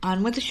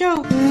On with the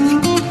show.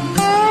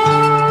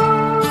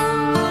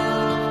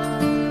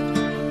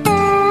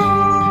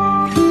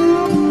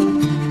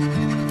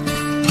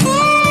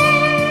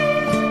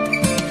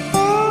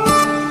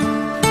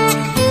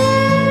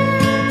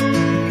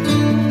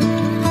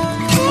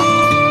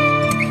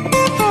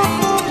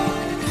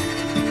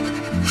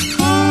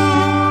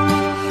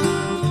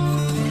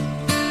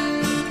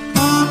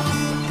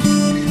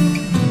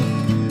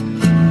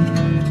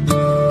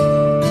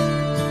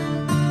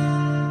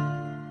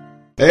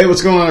 Hey,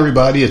 what's going on,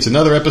 everybody? It's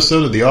another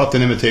episode of the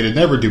often imitated,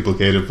 never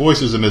duplicated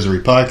Voices of Misery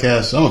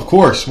podcast. I'm, of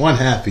course, one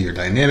half of your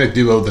dynamic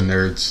duo, the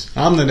Nerds.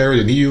 I'm the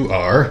Nerd, and you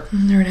are...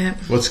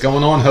 Nerdette. What's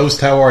going on,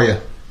 host? How are you?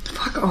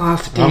 Fuck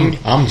off, dude.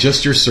 I'm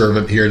just your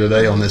servant here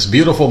today on this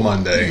beautiful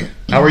Monday.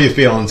 How are you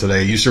feeling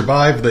today? You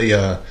survived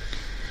the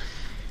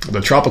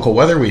tropical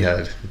weather we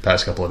had the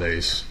past couple of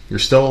days. You're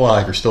still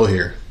alive. You're still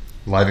here.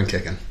 Alive and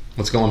kicking.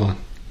 What's going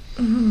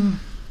on?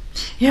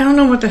 Yeah, I don't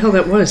know what the hell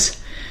that was.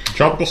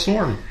 Tropical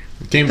storm.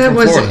 It came That from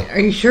was. Florida. Are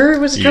you sure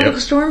it was a tropical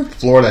storm?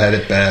 Florida had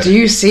it bad. Do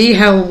you see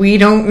how we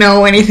don't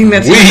know anything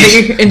that's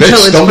happening until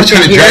it's don't be fucking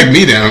trying to here? drag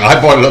me down.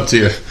 I brought it up to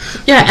you.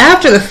 Yeah,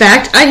 after the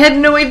fact, I had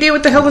no idea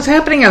what the hell was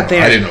happening out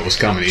there. I didn't know it was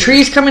coming either.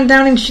 Trees coming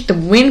down and shit. The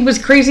wind was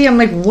crazy. I'm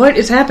like, what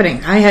is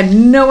happening? I had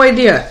no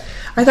idea.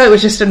 I thought it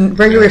was just a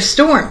regular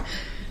storm.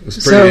 It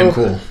was pretty damn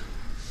cool.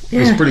 Yeah,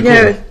 it was pretty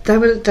cool.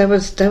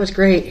 That was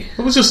great.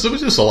 It was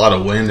just a lot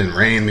of wind and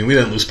rain. I mean, we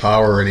didn't lose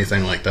power or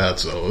anything like that,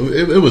 so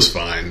it was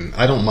fine.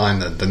 I don't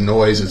mind the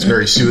noise. It's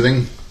very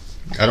soothing.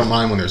 I don't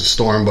mind when there's a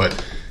storm,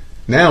 but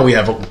now we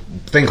have a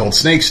thing called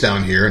snakes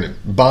down here, and it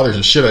bothers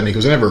the shit out of me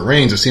because whenever it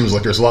rains, it seems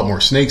like there's a lot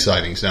more snake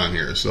sightings down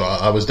here. So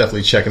I was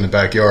definitely checking the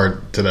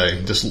backyard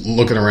today, just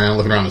looking around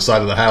the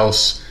side of the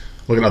house,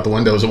 looking out the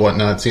windows and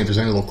whatnot, seeing if there's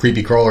any little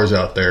creepy crawlers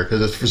out there.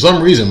 Because for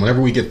some reason,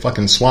 whenever we get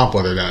fucking swamp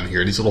weather down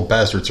here, these little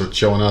bastards start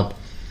showing up.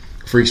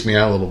 Freaks me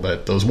out a little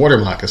bit. Those water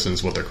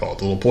moccasins, what they're called,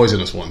 the little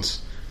poisonous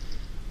ones.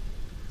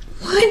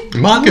 What?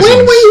 Moccasins.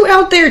 When were you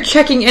out there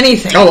checking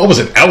anything? Oh, I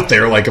wasn't out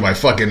there like in my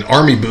fucking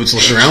army boots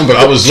looking around, but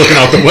I was looking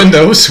out the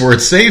windows where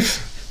it's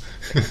safe.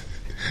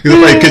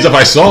 Because if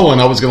I saw one,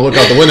 I was going to look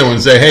out the window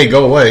and say, hey,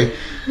 go away.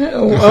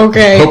 Oh,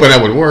 okay. Hoping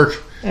that would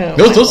work. Oh,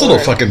 those little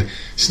fucking...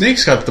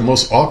 Snakes got the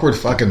most awkward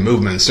fucking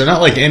movements. They're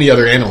not like any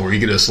other animal where you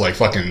can just like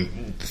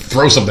fucking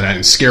throw something at it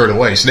and scare it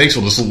away. Snakes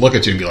will just look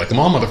at you and be like, come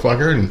on,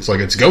 motherfucker. And it's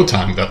like, it's go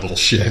time with that little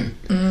shit.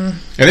 And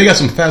they got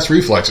some fast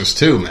reflexes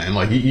too, man.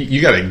 Like,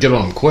 you got to get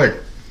on them quick.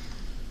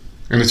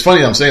 And it's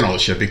funny I'm saying all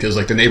this shit because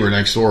like the neighbor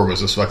next door was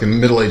this fucking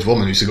middle-aged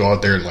woman who used to go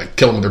out there and like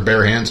kill them with their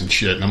bare hands and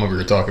shit. And I'm over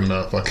here talking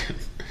about fucking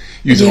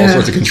using all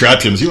sorts of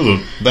contraptions. She was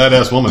a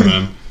badass woman,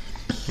 man.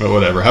 But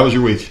whatever. How was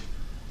your week?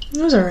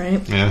 It was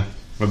alright. Yeah.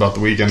 What about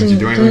the weekend? Did you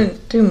do anything?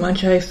 Didn't do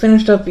much. I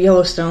finished up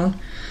Yellowstone,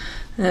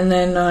 and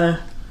then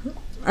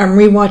I'm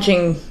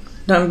rewatching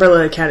The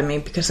Umbrella Academy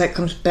because that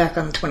comes back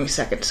on the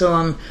 22nd. So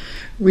I'm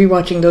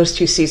rewatching those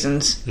two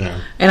seasons.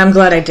 Yeah. And I'm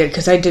glad I did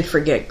because I did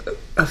forget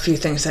a few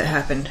things that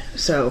happened.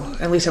 So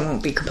at least I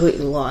won't be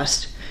completely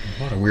lost.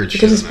 A lot of weird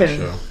shit because it's in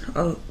that been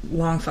show. a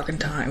long fucking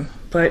time.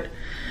 But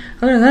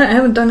other than that, I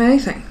haven't done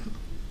anything.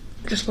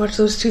 Just watch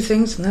those two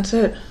things and that's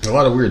it. A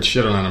lot of weird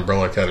shit on that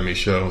Umbrella Academy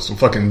show. Some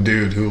fucking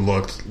dude who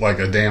looked like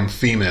a damn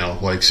female.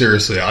 Like,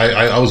 seriously.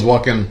 I was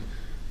walking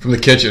from the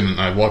kitchen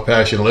and I walked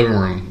past you in the living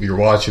room. You were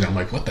watching. I'm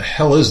like, what the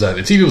hell is that?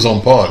 The TV was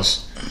on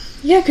pause.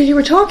 Yeah, because you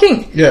were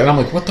talking. Yeah, and I'm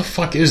like, what the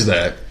fuck is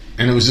that?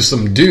 And it was just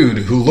some dude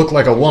who looked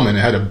like a woman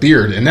and had a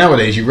beard. And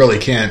nowadays you really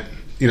can't,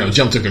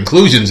 jump to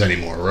conclusions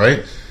anymore,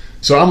 right?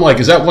 So I'm like,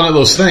 is that one of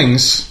those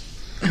things?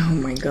 Oh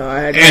my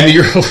god. And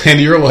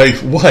you're like,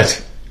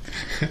 what?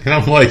 And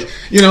I'm like,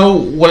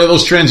 one of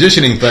those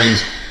transitioning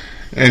things.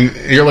 And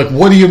you're like,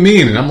 what do you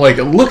mean? And I'm like,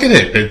 look at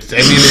it.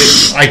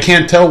 I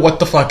can't tell what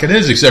the fuck it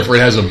is, except for it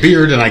has a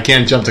beard, and I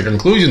can't jump to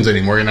conclusions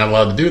anymore. You're not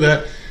allowed to do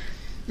that.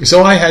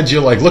 So I had you,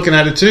 like, looking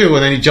at it, too,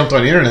 and then you jumped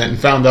on the internet and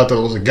found out that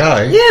it was a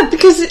guy. Yeah,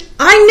 because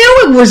I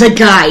knew it was a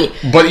guy.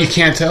 But you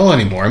can't tell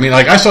anymore. I mean,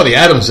 like, I saw the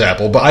Adam's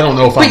apple, but I don't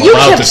know if I'm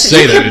allowed to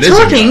say that it is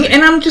a guy.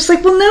 And I'm just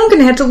like, well, now I'm going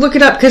to have to look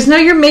it up, because now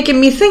you're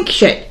making me think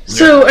shit.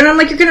 So, and I'm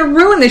like, you're going to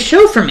ruin this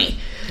show for me.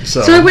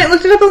 So I went and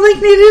looked it up. I'm like,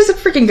 it is a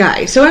freaking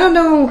guy. So I don't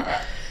know.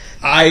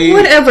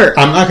 Whatever.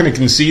 I'm not going to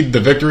concede the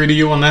victory to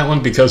you on that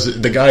one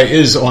because the guy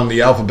is on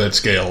the alphabet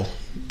scale.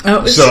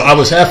 Oh, so I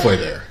was halfway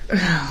there.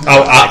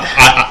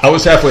 I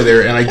was halfway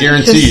there, and I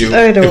guarantee you,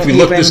 if we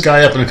look this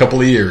guy up in a couple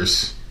of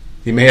years,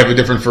 he may have a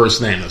different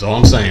first name. That's all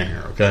I'm saying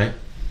here, okay?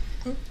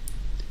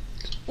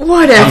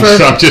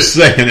 Whatever. I'm just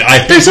saying.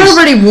 There's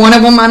already one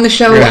of them on the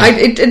show.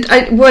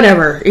 Yeah.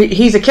 Whatever.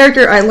 He's a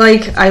character I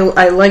like.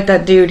 I like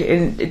that dude,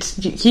 and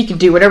he can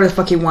do whatever the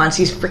fuck he wants.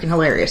 He's freaking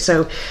hilarious.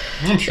 So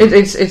I'm sure.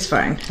 It's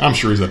fine. I'm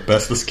sure he's the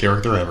bestest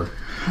character ever.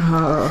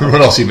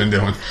 What else you been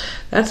doing?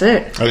 That's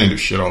it. I didn't do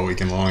shit all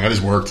weekend long. I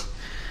just worked.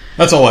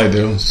 That's all I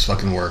do. Just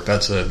fucking work.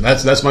 That's it.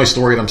 That's my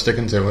story, and I'm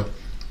sticking to it.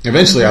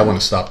 Eventually, I want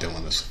to stop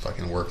doing this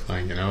fucking work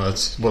thing.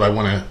 That's what I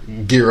want to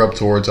gear up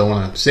towards. I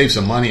want to save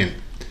some money and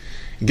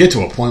get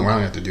to a point where I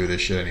don't have to do this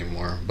shit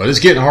anymore. But it's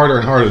getting harder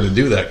and harder to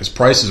do that because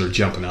prices are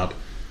jumping up.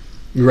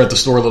 we were at the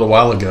store a little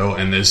while ago,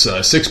 and this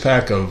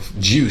 6-pack of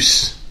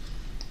juice.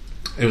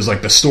 It was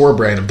like the store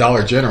brand of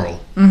Dollar General.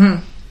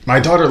 Mm-hmm. My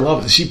daughter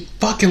loves it. She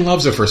fucking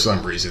loves it for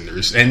some reason.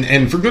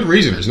 And for good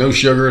reason. There's no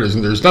sugar.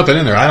 There's nothing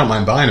in there. I don't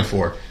mind buying it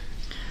for.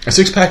 A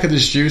 6-pack of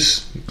this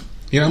juice,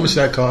 you know how much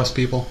that costs,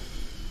 people?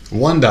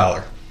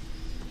 $1.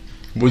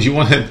 Would you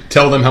want to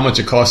tell them how much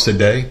it costs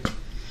today?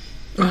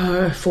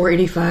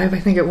 $4.85, I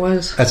think it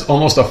was. That's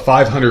almost a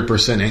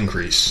 500%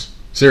 increase.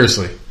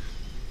 Seriously.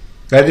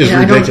 That is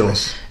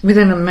ridiculous.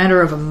 Within a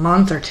matter of a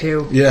month or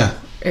two. Yeah.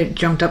 It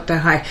jumped up that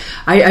high.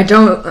 I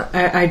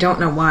don't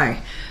know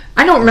why.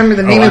 I don't remember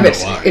the name of it.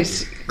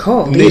 It's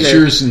called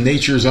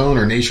Nature's Own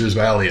or Nature's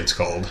Valley. It's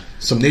called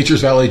some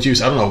Nature's Valley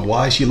juice. I don't know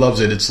why she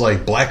loves it. It's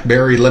like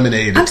blackberry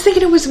lemonade. I'm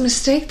thinking it was a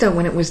mistake though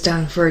when it was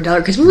done for $1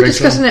 because we were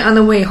discussing it on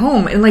the way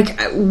home and like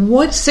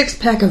what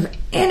 6-pack of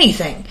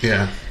anything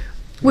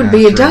would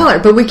be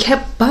 $1, but we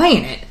kept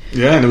buying it.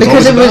 Yeah, and it was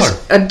because it always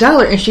was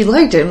 $1 and she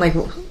liked it. I'm like,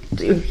 well,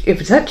 if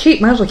it's that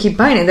cheap, might as well keep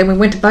buying it. Then we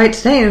went to buy it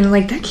today and I'm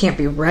like, that can't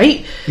be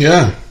right.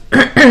 Yeah.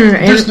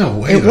 There's no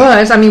way. It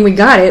was. I mean, we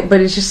got it, but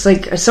it's just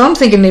like... So I'm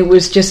thinking it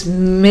was just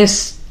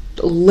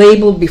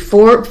mislabeled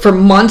before for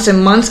months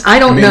and months. I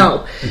don't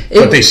know.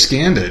 But they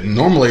scanned it.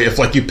 Normally, if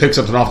like you pick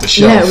something off the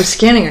shelf... Yeah, it was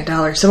scanning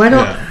 $1. So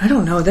I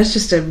don't know. That's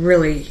just a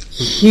really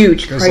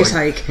huge price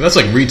hike. That's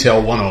like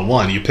retail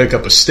 101. You pick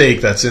up a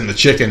steak that's in the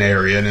chicken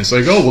area, and it's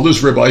like, oh, well,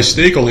 this ribeye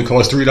steak only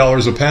costs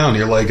 $3 a pound.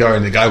 You're like, all right,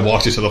 and the guy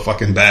walks you to the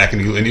fucking back,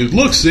 and you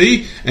look,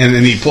 see? And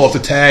then you pull up the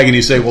tag, and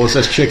you say, well, it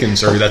says chicken,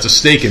 sir. That's a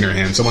steak in your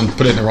hand. Someone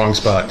put it in the wrong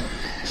spot.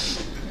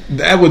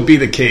 That would be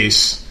the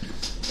case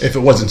if it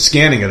wasn't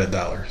scanning at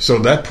 $1. So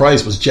that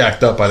price was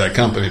jacked up by that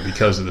company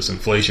because of this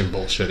inflation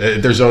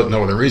bullshit. There's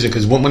no other reason,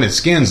 because when it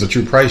scans, the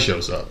true price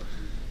shows up.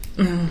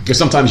 Because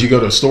sometimes you go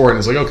to a store and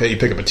it's like, okay, you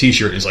pick up a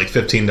t-shirt and it's like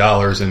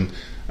 $15 and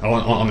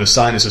on the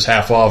sign it says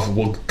half off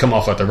will come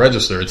off at the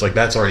register. It's like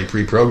that's already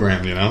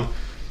pre-programmed, you know?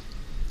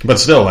 But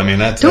still, I mean,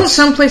 don't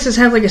some places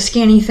have like a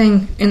scanny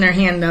thing in their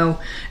hand though,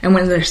 and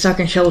when they're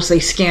stuck in shelves they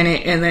scan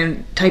it and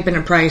then type in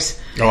a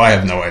price? Oh, I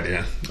have no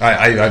idea.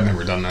 I've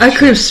never done that. I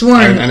could have sworn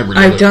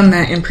I've done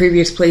that in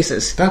previous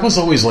places. That was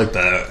always like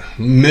the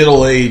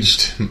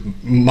middle-aged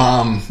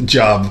mom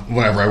job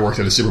whenever I worked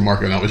at a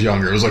supermarket when I was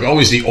younger. It was like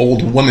always the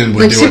old woman would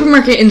do it. Like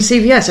supermarket and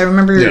CVS, I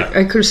remember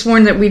I could have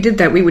sworn that we did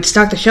that. We would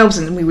stock the shelves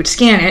and we would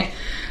scan it,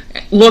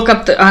 look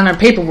up on our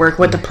paperwork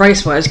what the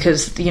price was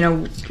because, you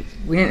know,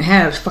 we didn't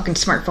have fucking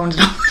smartphones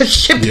and all that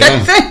shit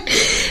back then.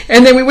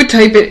 And then we would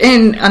type it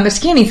in on the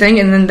scanning thing,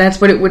 and then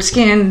that's what it would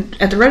scan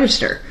at the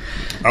register.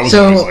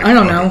 So, I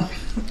don't know.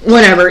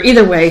 Whatever.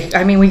 Either way,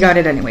 I mean, we got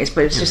it anyways,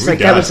 but it's just like,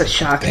 that was a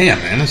shock. Damn,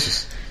 man. It's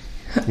just...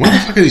 When the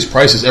fuck are these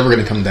prices ever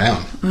going to come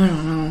down? I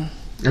don't know.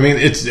 I mean,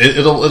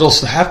 it'll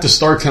have to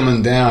start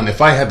coming down. If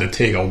I had to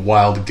take a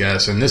wild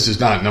guess, and this is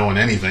not knowing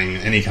anything,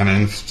 any kind of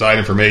inside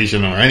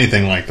information or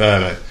anything like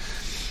that,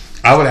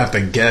 I would have to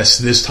guess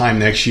this time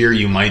next year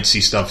you might see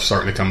stuff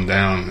starting to come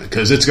down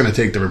because it's going to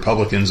take the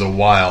Republicans a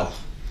while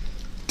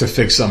to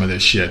fix some of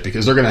this shit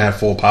because they're going to have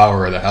full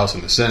power of the House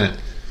and the Senate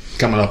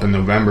coming up in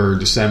November,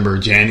 December,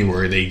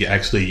 January. They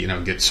actually, you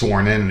know, get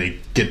sworn in and they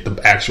get the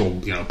actual,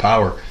 you know,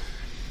 power.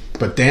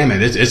 But damn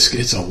it,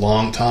 it's a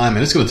long time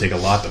and it's going to take a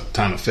lot of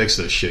time to fix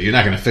this shit. You're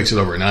not going to fix it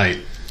overnight.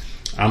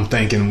 I'm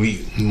thinking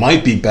we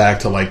might be back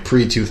to like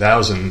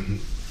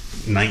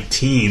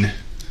pre-2019.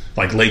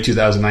 Like late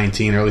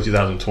 2019, early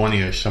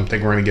 2020-ish. I'm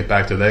thinking we're going to get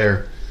back to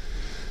there.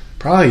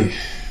 Probably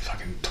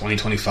fucking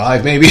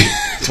 2025, maybe.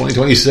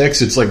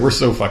 2026. It's like we're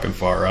so fucking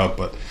far out,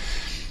 but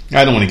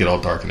I don't want to get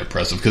all dark and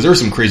depressive because there's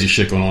some crazy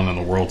shit going on in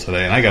the world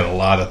today, and I got a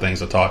lot of things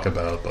to talk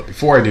about. But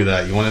before I do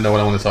that, you want to know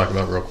what I want to talk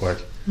about real quick?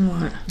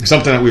 What?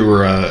 Something that we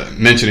were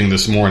mentioning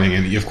this morning,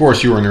 and of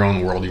course you were in your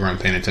own world. You weren't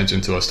paying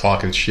attention to us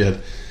talking shit.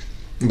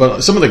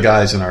 But some of the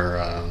guys in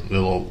our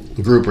little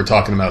group were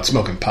talking about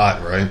smoking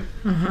pot, right?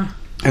 Uh-huh.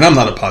 And I'm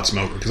not a pot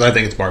smoker because I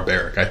think it's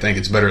barbaric. I think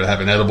it's better to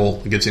have an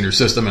edible. It gets in your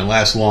system and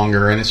lasts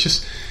longer. And it's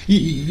just,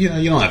 you know,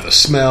 you don't have the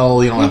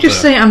smell. You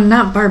just say I'm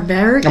not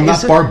barbaric? I'm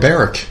not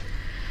barbaric.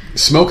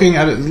 Smoking,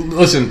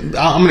 listen,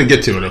 I'm going to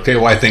get to it, okay,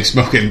 why I think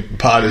smoking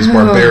pot is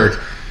barbaric.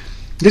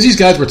 Because these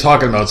guys were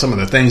talking about some of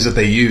the things that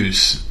they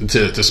use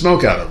to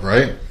smoke out of,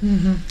 right?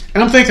 Mm-hmm.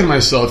 And I'm thinking to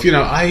myself, you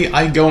know,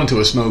 I go into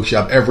a smoke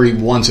shop every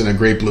once in a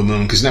great blue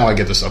moon because now I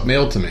get this stuff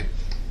mailed to me.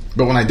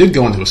 But when I did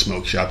go into a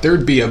smoke shop,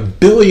 there'd be a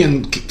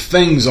billion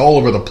things all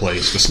over the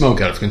place to smoke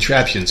out of.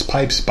 Contraptions,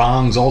 pipes,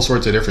 bongs, all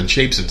sorts of different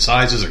shapes and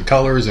sizes and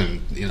colors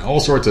and, you know,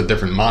 all sorts of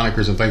different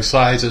monikers and things,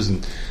 sizes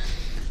and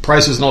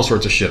prices and all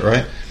sorts of shit,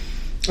 right?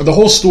 The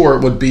whole store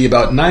would be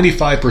about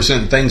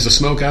 95% things to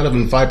smoke out of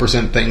and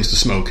 5% things to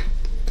smoke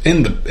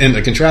in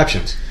the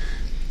contraptions.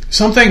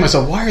 So I'm thinking to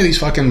myself, why are these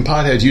fucking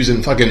potheads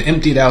using fucking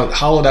emptied out,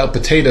 hollowed out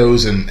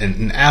potatoes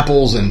and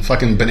apples and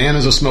fucking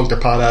bananas to smoke their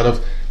pot out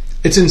of?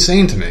 It's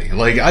insane to me.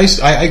 Like,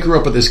 I grew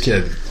up with this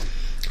kid.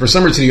 For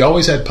some reason, he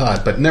always had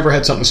pot, but never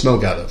had something to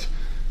smoke out of.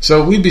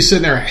 So we'd be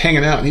sitting there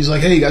hanging out, and he's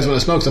like, hey, you guys want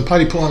to smoke some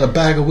pot? He'd pull out a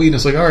bag of weed, and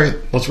it's like, all right,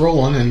 let's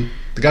roll on. And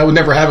The guy would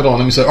never have it on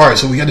him. He said, all right,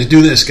 so we got to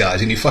do this,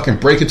 guys. And you fucking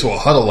break into a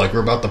huddle like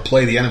we're about to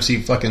play the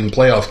NFC fucking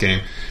playoff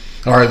game.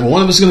 All right, well,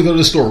 one of us is going to go to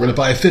the store. We're going to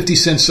buy a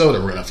 50-cent soda.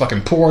 We're going to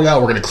fucking pour it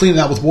out. We're going to clean it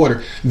out with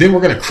water. Then we're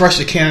going to crush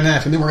the can in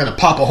half, and then we're going to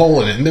pop a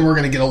hole in it, and then we're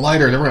going to get a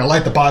lighter, and then we're going to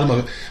light the bottom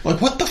of it. I'm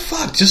like, what the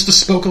fuck? Just to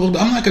smoke a little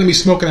bit? I'm not going to be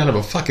smoking out of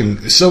a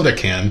fucking soda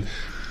can.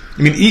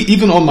 I mean,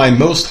 even on my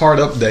most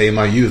hard-up day in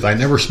my youth, I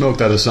never smoked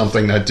out of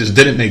something that just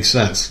didn't make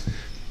sense.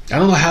 I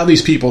don't know how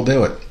these people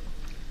do it.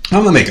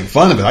 I'm not making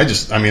fun of it.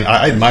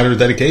 I admire their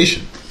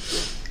dedication.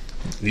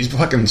 These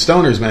fucking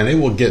stoners, man, they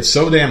will get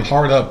so damn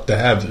hard up to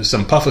have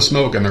some puff of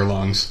smoke in their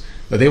lungs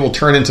that they will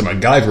turn into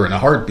MacGyver in a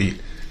heartbeat.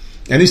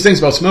 And these things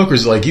about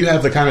smokers, like, you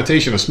have the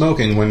connotation of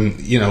smoking when,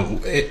 you know,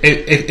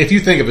 if you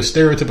think of a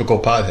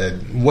stereotypical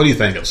pothead, what do you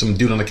think of? Some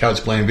dude on the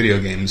couch playing video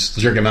games,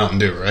 drinking Mountain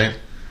Dew, right?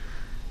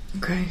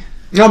 Okay.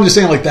 No, I'm just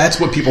saying, like, that's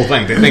what people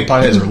think. They think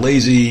potheads are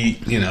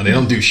lazy, you know, they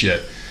don't do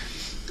shit.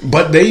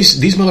 But these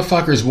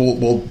motherfuckers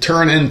will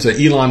turn into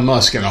Elon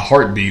Musk in a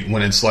heartbeat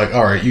when it's like,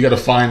 all right, you got to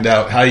find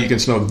out how you can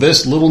smoke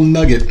this little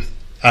nugget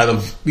out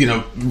of, you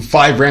know,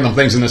 5 random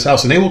things in this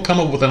house, and they will come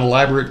up with an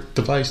elaborate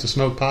device to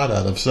smoke pot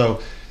out of.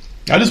 So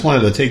I just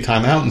wanted to take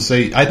time out and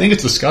say, I think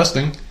it's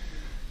disgusting.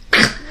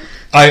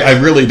 I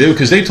really do,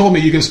 because they told me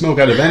you can smoke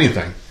out of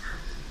anything.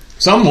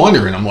 So I'm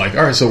wondering, I'm like,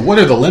 all right, so what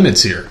are the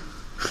limits here?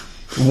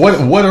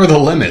 What are the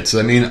limits?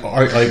 I mean,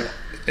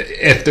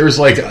 if there's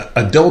like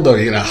a dildo,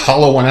 you're going to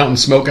hollow one out and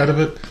smoke out of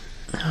it?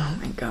 Oh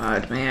my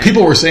God, man.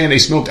 People were saying they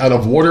smoked out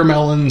of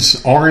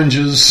watermelons,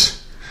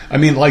 oranges. I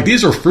mean, like,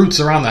 these are fruits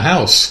around the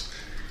house.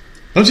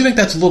 Don't you think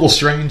that's a little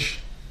strange?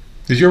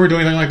 Did you ever do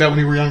anything like that when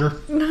you were younger?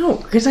 No,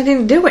 because I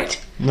didn't do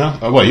it. No?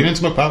 What, you didn't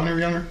smoke pot when you were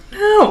younger?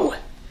 No.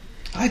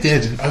 I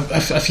did.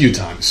 A few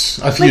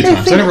times. I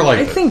never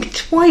liked it. I think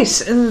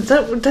twice, and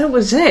that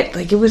was it.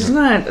 Like, it was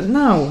not...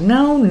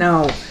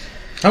 No.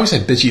 I always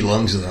had bitchy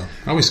lungs, though.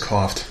 I always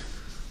coughed.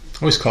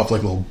 Like a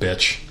little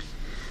bitch.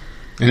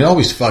 And it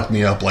always fucked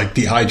me up, like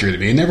dehydrated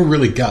me. It never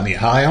really got me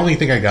high. I only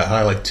think I got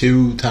high like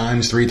 2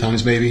 times, 3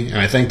 times maybe. And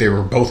I think they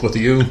were both with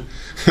you.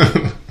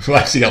 Who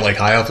actually got like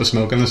high off of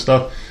smoking this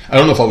stuff. I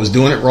don't know if I was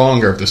doing it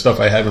wrong or if the stuff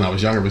I had when I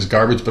was younger was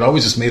garbage, but it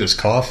always just made us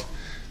cough.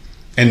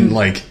 And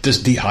like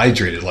just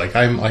dehydrated. Like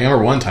I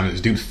remember one time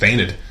this dude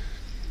fainted.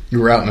 You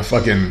were out in a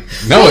fucking...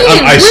 No,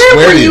 I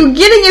swear to you. Where were you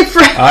getting it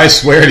from? I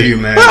swear to you,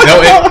 man.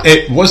 No,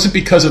 it wasn't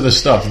because of the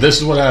stuff. This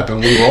is what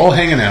happened. We were all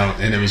hanging out,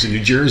 and it was a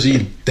New Jersey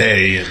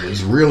day. It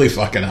was really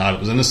fucking hot.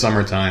 It was in the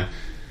summertime.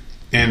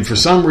 And for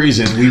some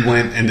reason, we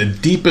went in the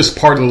deepest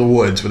part of the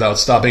woods without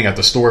stopping at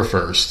the store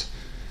first.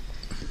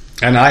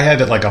 And I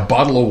had like a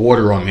bottle of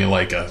water on me,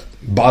 like a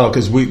bottle,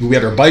 because we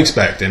had our bikes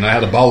back then. I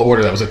had a bottle of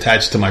water that was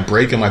attached to my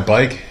brake on my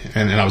bike,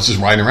 and I was just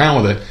riding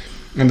around with it.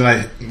 And then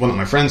I went to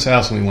my friend's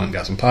house and we went and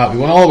got some pot. We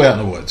went all the way out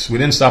in the woods. We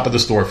didn't stop at the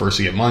store first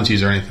to get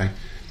munchies or anything.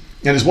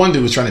 And this one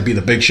dude was trying to be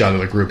the big shot of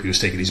the group. He was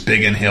taking these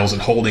big inhales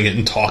and holding it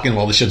and talking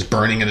while the shit's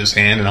burning in his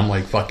hand. And I'm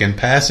like, fucking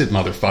pass it,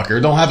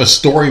 motherfucker. Don't have a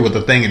story with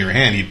the thing in your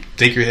hand. You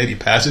take your head, you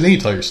pass it, and then you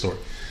tell your story.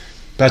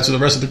 Pass to the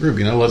rest of the group,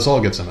 you know, let's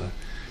all get some of it.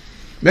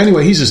 But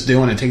anyway, he's just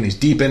doing it, taking these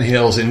deep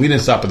inhales, and we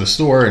didn't stop at the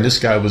store. And this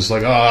guy was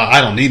like,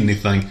 I don't need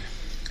anything.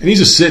 And he's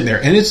just sitting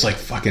there, and it's like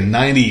fucking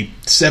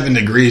 97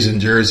 degrees in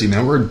Jersey,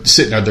 man. We're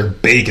sitting out there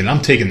baking.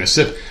 I'm taking a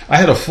sip. I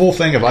had a full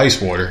thing of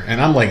ice water, and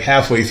I'm like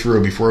halfway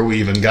through before we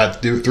even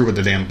got through with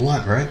the damn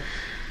blunt, right?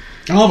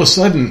 And all of a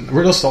sudden,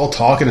 we're just all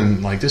talking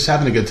and like just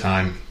having a good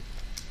time.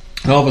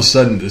 And all of a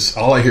sudden,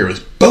 all I hear is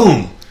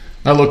boom.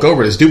 And I look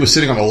over, this dude was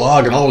sitting on a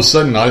log, and all of a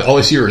sudden, all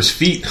I see are his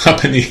feet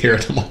up in the air.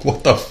 And I'm like,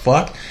 what the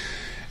fuck?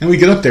 And we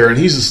get up there, and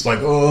he's just like,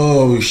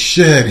 oh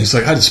shit. And he's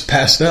like, I just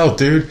passed out,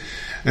 dude.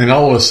 And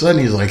all of a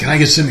sudden, he's like, can I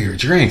get some of your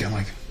drink? I'm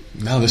like,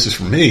 no, this is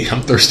for me.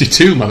 I'm thirsty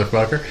too,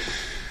 motherfucker.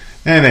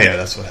 And yeah,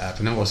 that's what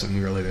happened. It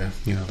wasn't really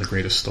the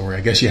greatest story.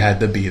 I guess you had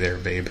to be there,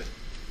 babe.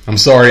 I'm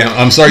sorry.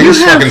 I'm sorry. You're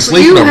fucking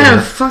sleeping over there. You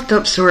have fucked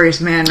up stories,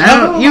 man.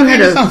 You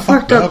had a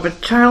fucked up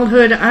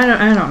childhood.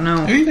 I don't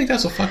know. Do you think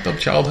that's a fucked up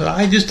childhood?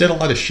 I just did a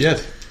lot of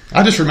shit.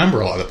 I just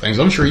remember a lot of things.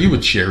 I'm sure you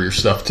would share your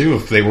stuff too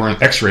if they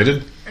weren't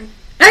X-rated.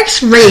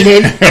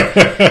 X-rated?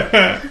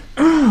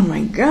 Oh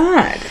my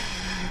god.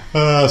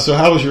 So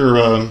how was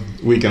your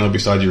weekend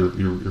besides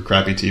your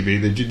crappy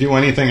TV? Did you do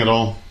anything at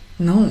all?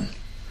 No.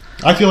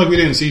 I feel like we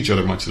didn't see each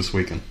other much this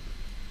weekend.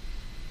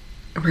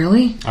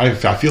 Really? I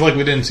feel like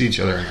we didn't see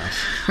each other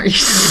enough. Are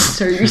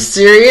you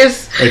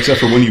serious? Except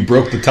for when you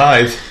broke the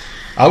tithe.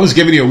 I was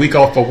giving you a week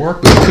off of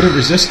work, but you couldn't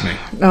resist me.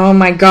 Oh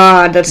my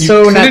god, that's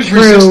so not true. You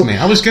couldn't resist me.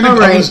 I was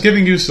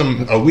giving you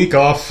a week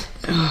off.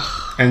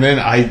 And then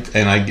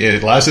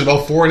it lasted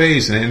about 4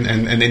 days, and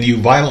then you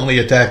violently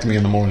attacked me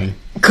in the morning.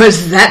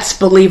 Because that's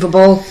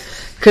believable.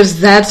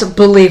 Couldn't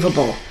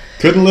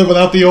live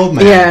without the old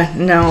man. Yeah,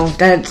 no,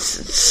 that's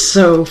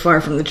so far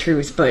from the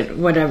truth. But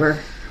whatever.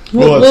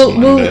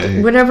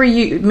 We'll whatever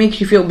makes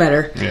you feel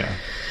better. Yeah.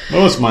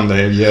 Well, it's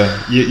Monday.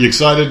 Yeah. You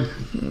excited?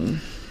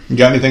 You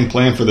got anything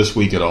planned for this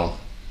week at all?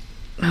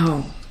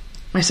 Oh,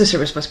 my sister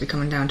was supposed to be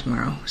coming down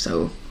tomorrow,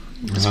 so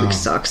this week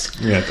sucks.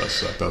 Yeah, it does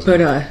suck, doesn't it?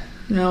 But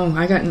no,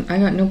 I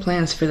got no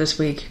plans for this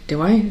week.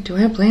 Do I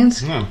have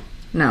plans? No.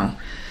 No.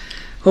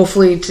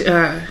 Hopefully,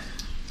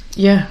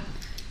 yeah,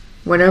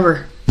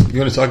 whatever. You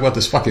want to talk about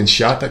this fucking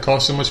shot that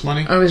costs so much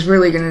money? I was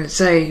really going to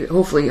say,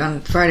 hopefully on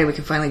Friday we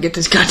can finally get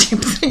this goddamn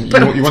thing.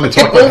 But you want to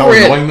talk about how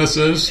annoying this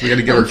is? We got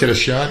to give our kid a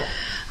shot?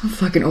 I'm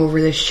fucking over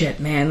this shit,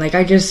 man. Like,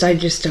 I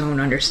just don't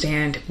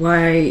understand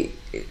why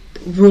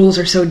rules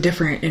are so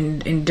different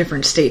in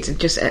different states. It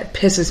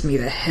pisses me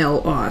the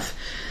hell off.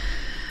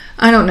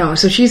 I don't know.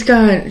 So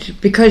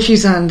because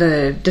she's on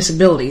the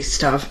disability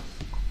stuff,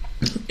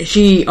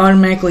 she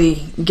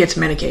automatically gets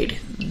Medicaid.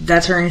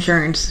 That's her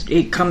insurance.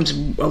 It comes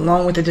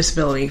along with the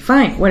disability.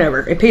 Fine,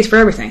 whatever. It pays for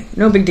everything.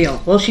 No big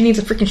deal. Well, she needs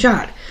a freaking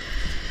shot.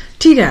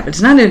 Tdap, it's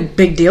not a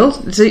big deal.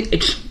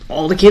 It's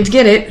all the kids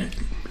get it.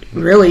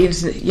 Really,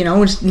 it's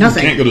nothing.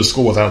 You can't go to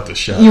school without the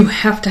shot. You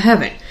have to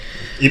have it.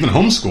 Even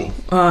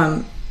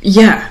homeschool.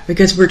 Yeah,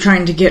 because we're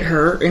trying to get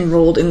her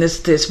enrolled in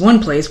this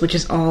one place, which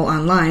is all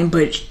online,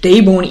 but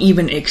they won't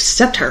even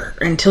accept her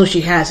until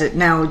she has it.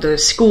 Now, the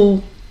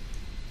school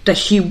that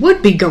she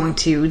would be going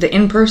to, the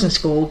in-person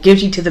school,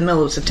 gives you to the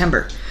middle of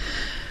September.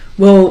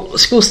 Well,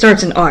 school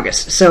starts in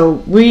August, so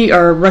we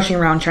are rushing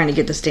around trying to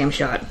get this damn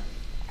shot.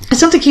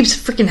 Something keeps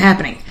freaking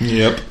happening.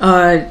 Yep.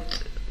 I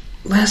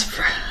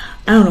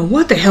don't know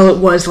what the hell it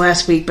was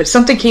last week, but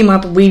something came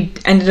up and we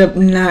ended up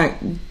not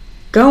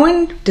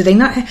going. Did they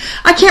not?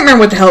 I can't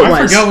remember what the hell it was.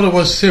 I forgot what it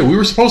was, too. We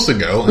were supposed to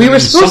go. We were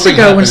supposed to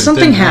go when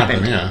something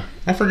happened. Yeah,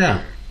 I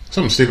forgot.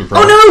 Something stupid.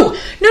 Probably.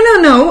 Oh,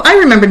 no. I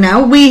remember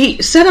now.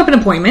 We set up an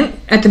appointment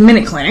at the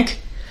Minute Clinic.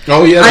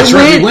 Oh, yeah, that's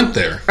right. We went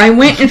there. I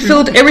went and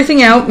filled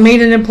everything out,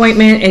 made an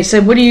appointment. It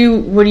said, what are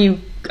you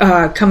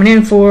coming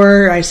in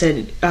for? I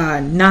said,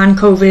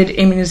 non-COVID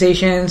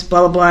immunizations,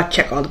 blah, blah, blah.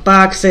 Check all the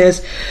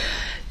boxes.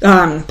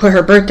 Put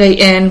her birthday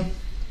in.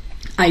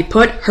 I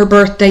put her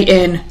birthday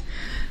in.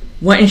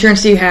 What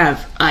insurance do you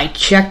have? I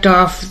checked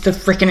off the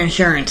freaking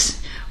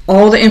insurance.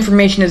 All the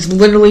information is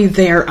literally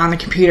there on the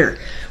computer.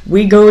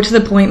 We go to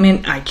the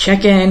appointment, I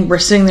check in, we're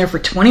sitting there for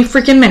 20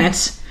 freaking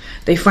minutes.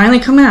 They finally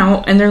come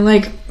out, and they're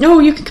like, oh,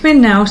 you can come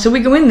in now. So we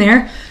go in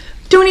there,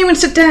 don't even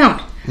sit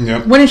down.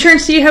 Yep. What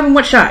insurance do you have and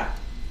what shot?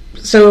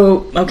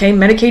 So, okay,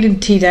 Medicaid and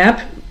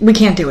Tdap, we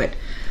can't do it.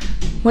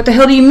 What the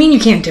hell do you mean you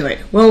can't do it?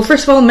 Well,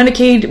 first of all,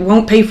 Medicaid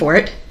won't pay for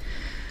it.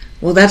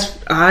 Well, that's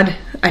odd.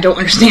 I don't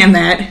understand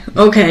that.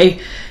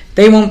 Okay,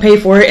 they won't pay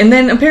for it. And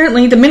then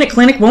apparently the Minute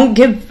Clinic won't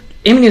give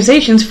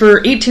immunizations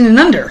for 18 and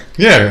under.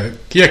 Yeah,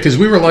 because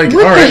we were like,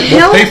 all right,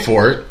 we'll pay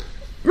for it.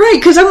 Right,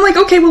 because I'm like,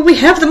 okay, well, we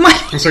have the money.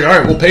 It's like, all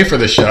right, we'll pay for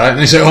this shot. And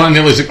they say, and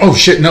they're like, oh,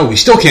 shit, no, we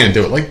still can't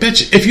do it. Like,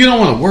 bitch, if you don't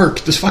want to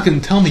work, just fucking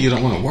tell me you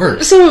don't want to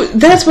work. So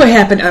that's what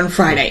happened on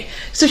Friday.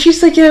 So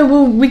she's like, yeah,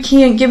 well, we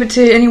can't give it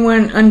to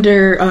anyone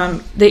under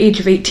the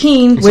age of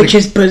 18, which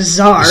is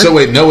bizarre. So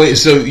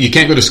so you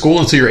can't go to school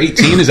until you're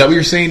 18? Is that what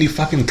you're saying, you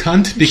fucking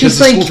cunt? Because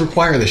the schools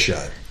require the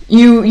shot.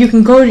 You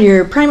can go to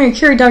your primary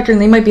care doctor and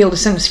they might be able to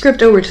send a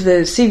script over to the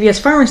CVS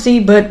pharmacy,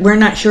 but we're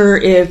not sure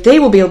if they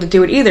will be able to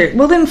do it either.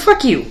 Well, then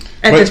fuck you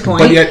at this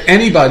point. But yet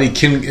anybody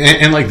can,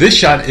 and like this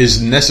shot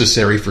is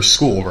necessary for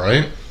school,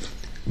 right?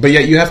 But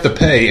yet you have to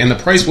pay, and the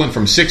price went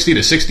from 60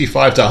 to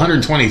 65 to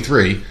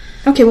 123.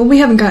 Okay, well, we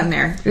haven't gotten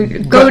there.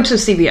 Go to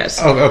CVS.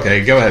 Oh,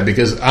 okay, go ahead,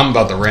 because I'm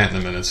about to rant in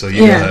a minute, so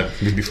you go ahead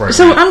before I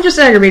rant. I'm just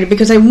aggravated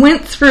because I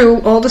went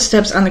through all the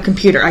steps on the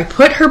computer. I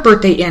put her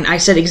birthday in, I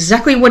said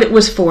exactly what it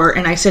was for,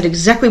 and I said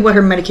exactly what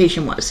her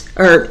medication was.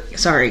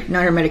 Sorry,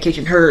 not her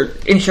medication, her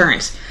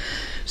insurance.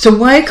 So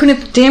why couldn't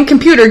the damn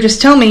computer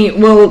just tell me,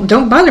 well,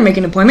 don't bother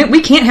making an appointment,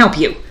 we can't help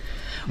you?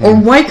 Or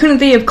why couldn't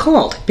they have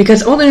called?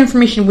 Because all the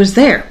information was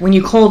there when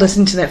you called us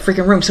into that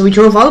freaking room. So we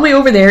drove all the way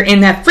over there in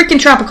that freaking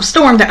tropical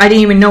storm that I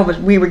didn't even know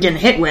we were getting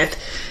hit with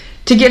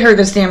to get her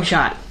this damn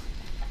shot.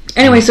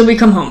 Anyway, so we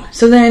come home.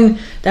 So then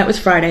that was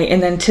Friday.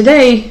 And then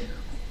today,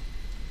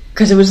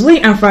 because it was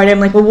late on Friday,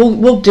 I'm like, well,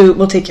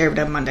 we'll take care of it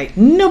on Monday.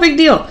 No big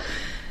deal.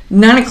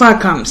 9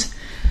 o'clock comes.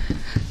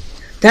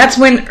 That's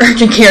when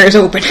urgent care is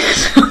open.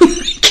 So I'm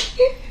like,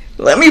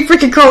 let me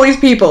freaking call these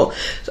people.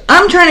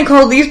 I'm trying to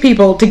call these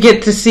people to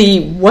get to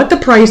see what the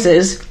price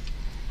is,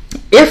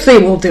 if they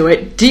will do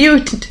it. Do you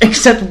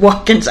accept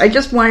walk-ins? I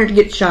just want her to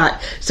get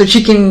shot so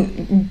she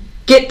can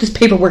get this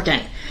paperwork in.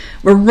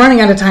 We're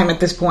running out of time at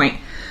this point.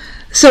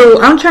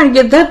 So I'm trying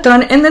to get that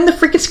done, and then the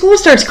freaking school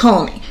starts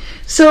calling me.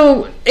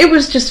 So it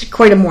was just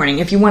quite a morning.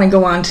 If you want to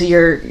go on to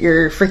your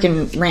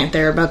freaking rant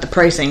there about the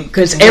pricing,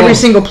 because every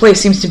single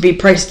place seems to be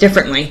priced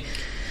differently.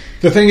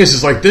 The thing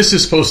is like this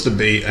is supposed to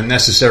be a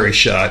necessary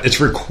shot. It's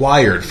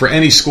required for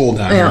any school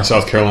down here in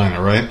South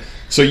Carolina, right?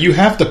 So you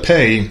have to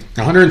pay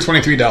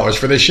 $123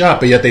 for this shot,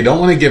 but yet they don't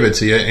want to give it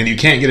to you, and you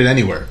can't get it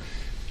anywhere.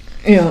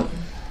 Yeah.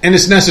 And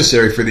it's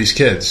necessary for these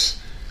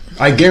kids.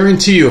 I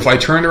guarantee you, if I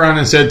turned around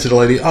and said to the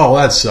lady, oh,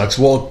 that sucks,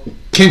 well,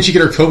 can't you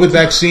get her COVID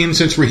vaccine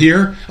since we're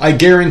here? I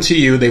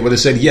guarantee you they would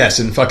have said yes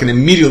and fucking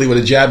immediately would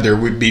have jabbed her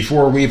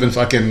before we even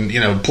fucking,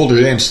 pulled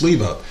her damn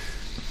sleeve up.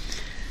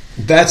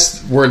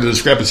 that's where the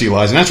discrepancy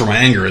lies, and that's where my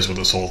anger is with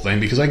this whole thing,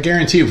 because I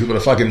guarantee you, if we would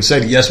have fucking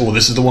said, yes, well,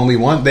 this is the one we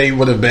want, they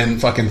would have been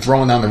fucking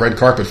throwing down the red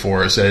carpet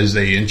for us as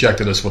they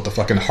injected us with the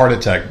fucking heart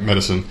attack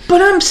medicine.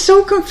 But I'm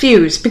so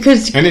confused,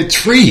 because... And it's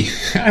free.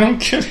 I don't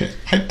get it.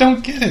 I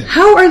don't get it.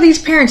 How are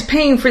these parents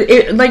paying for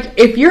it? Like,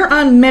 if you're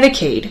on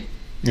Medicaid...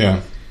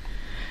 Yeah.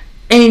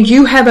 And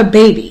you have a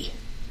baby...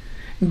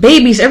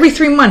 Babies, every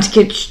 3 months,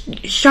 get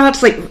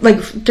shots, like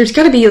there's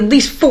got to be at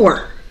least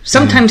 4,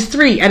 sometimes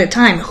 3 at a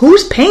time.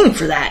 Who's paying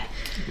for that?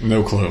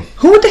 No clue.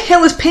 Who the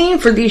hell is paying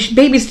for these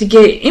babies to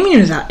get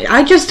immunized?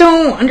 I just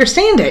don't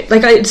understand it.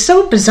 Like, it's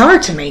so bizarre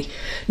to me.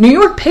 New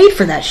York paid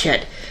for that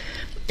shit.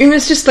 And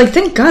it's just like,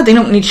 thank God they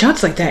don't need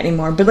shots like that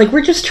anymore. But, like,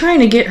 we're just trying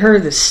to get her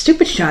this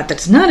stupid shot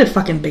that's not a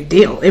fucking big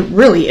deal. It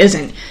really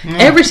isn't.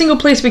 Every single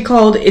place we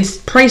called, it's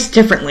priced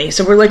differently.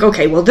 So we're like,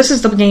 okay, well, this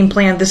is the game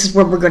plan. This is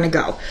where we're going to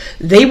go.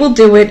 They will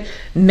do it.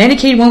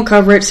 Medicaid won't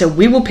cover it, so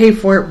we will pay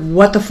for it.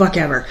 What the fuck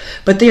ever.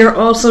 But they are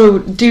also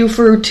due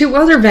for 2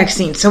 other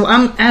vaccines. So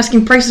I'm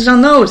asking prices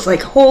on those.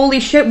 Like,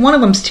 holy shit, one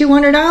of them's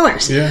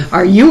 $200. Yeah.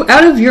 Are you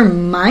out of your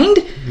mind?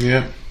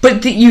 Yeah.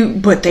 But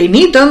they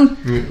need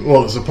them.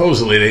 Well,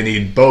 supposedly they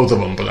need both of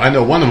them, but I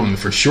know one of them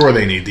for sure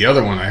they need. The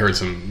other one, I heard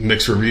some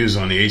mixed reviews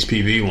on the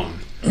HPV one.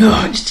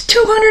 No, it's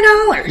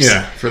 $200.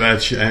 Yeah, for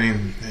that shit. I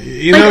mean,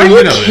 are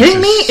you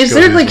kidding me? Is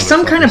there like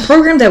some kind of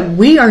program that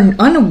we are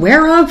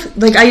unaware of?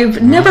 Like,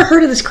 I've never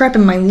heard of this crap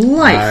in my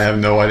life. I have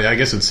no idea. I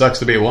guess it sucks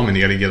to be a woman.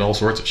 You got to get all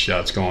sorts of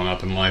shots going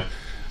up in life.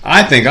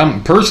 I think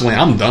I'm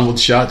done with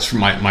shots for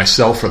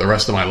myself for the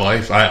rest of my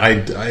life.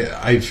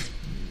 I've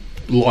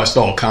lost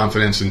all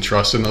confidence and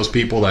trust in those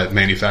people that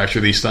manufacture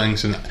these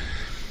things, and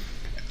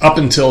up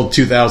until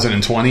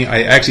 2020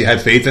 I actually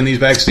had faith in these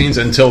vaccines.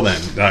 Until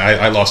then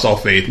I lost all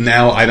faith.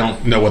 Now I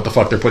don't know what the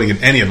fuck they're putting in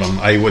any of them.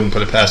 I wouldn't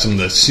put it past them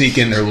to sneak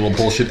in their little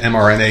bullshit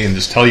mRNA and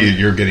just tell you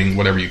you're getting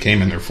whatever you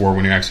came in there for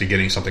when you're actually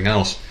getting something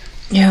else.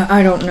 Yeah,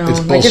 I don't know. It's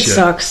bullshit. Like, it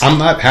sucks. I'm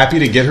not happy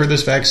to get her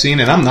this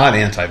vaccine, and I'm not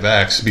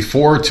anti-vax.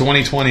 Before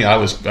 2020 I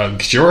was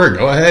sure,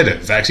 go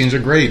ahead, vaccines are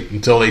great,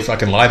 until they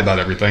fucking lied about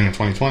everything in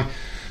 2020.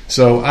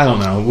 So, I don't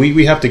know.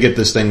 We have to get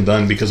this thing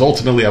done, because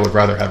ultimately I would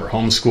rather have her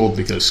homeschooled,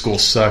 because school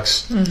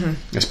sucks.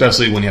 Mm-hmm.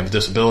 Especially when you have a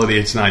disability.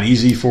 It's not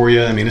easy for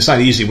you. I mean, it's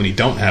not easy when you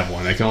don't have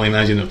one. I can only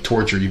imagine the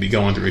torture you'd be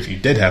going through if you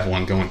did have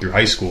one, going through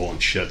high school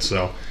and shit.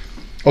 So,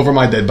 over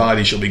my dead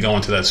body, she'll be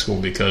going to that school,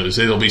 because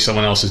it'll be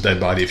someone else's dead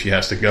body if she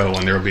has to go,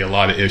 and there will be a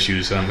lot of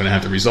issues that I'm going to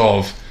have to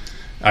resolve.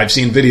 I've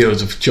seen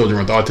videos of children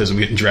with autism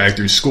getting dragged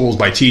through schools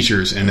by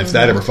teachers, and if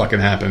that ever fucking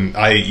happened,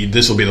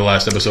 this will be the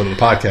last episode of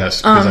the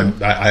podcast,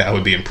 because I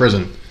would be in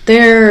prison.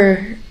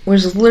 There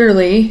was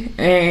literally,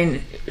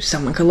 and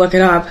someone could look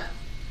it up,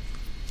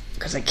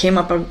 because I came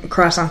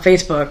across on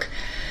Facebook,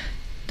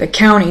 the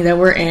county that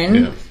we're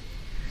in,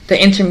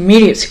 the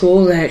intermediate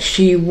school that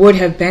she would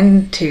have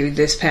been to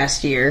this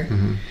past year,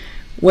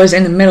 was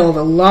in the middle of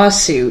a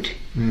lawsuit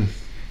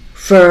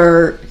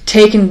for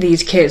taking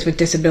these kids with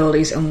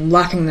disabilities and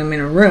locking them in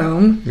a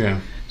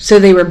room. So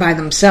they were by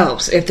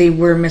themselves if they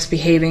were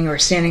misbehaving or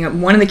standing up.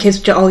 One of the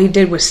kids, all he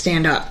did was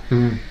stand up.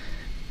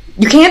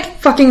 You can't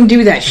fucking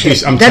do that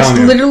shit. That's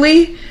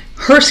literally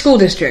her school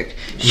district.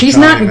 She's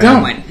not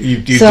going. You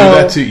do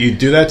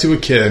that to a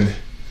kid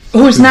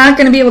who's not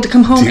going to be able to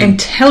come home and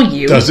tell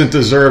you. Doesn't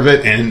deserve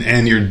it,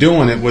 and you're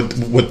doing it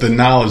with the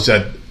knowledge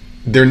that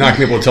they're not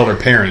going to be able to tell their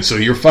parents. So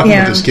you're fucking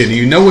with this kid, and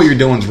you know what you're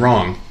doing is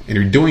wrong, and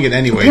you're doing it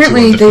anyway.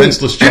 Apparently, to a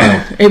defenseless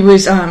child. It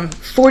was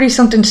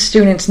 40-something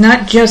students,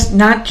 not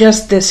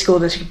just this school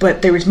district,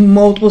 but there was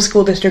multiple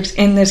school districts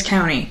in this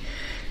county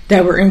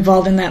that were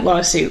involved in that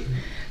lawsuit.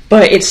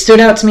 But it stood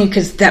out to me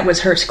because that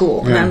was her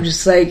school. And I'm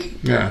just like,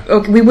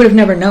 okay, we would have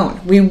never known.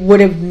 We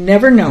would have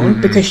never known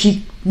because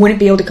she wouldn't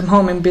be able to come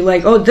home and be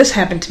like, oh, this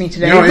happened to me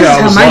today. This is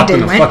how my day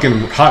went. I was locked in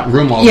a fucking hot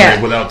room all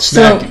day without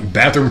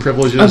bathroom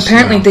privileges.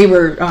 Apparently they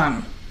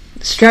were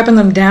strapping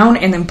them down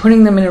and then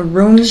putting them in a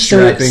room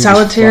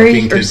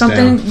solitary or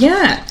something. Down.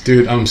 Yeah.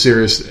 Dude, I'm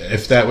serious.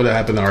 If that would have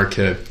happened to our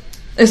kid.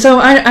 So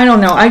I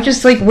don't know. I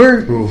just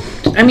we're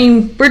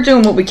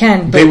doing what we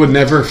can. But they would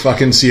never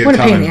fucking see it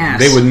coming.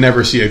 They would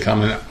never see it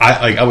coming.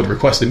 I would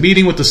request a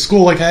meeting with the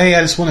school. Like, hey,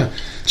 I just want to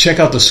check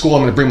out the school.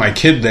 I'm going to bring my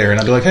kid there, and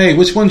I'd be like, hey,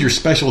 which one's your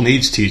special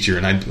needs teacher?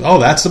 And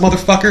that's the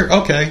motherfucker.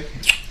 Okay.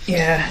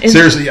 Yeah.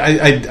 Seriously,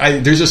 I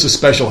there's just a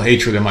special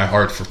hatred in my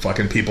heart for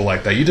fucking people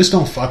like that. You just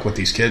don't fuck with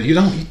these kids. You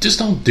just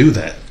don't do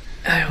that.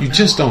 You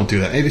just don't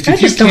do that. I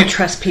just don't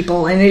trust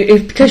people,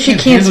 and because she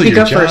can't speak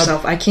up for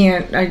herself, I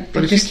can't.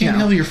 But if you can't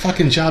handle your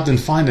fucking job, then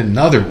find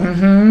another one.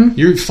 Mm-hmm.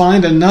 You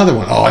find another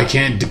one. Oh, I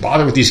can't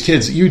bother with these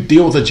kids. You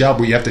deal with a job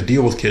where you have to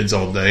deal with kids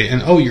all day,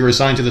 and you're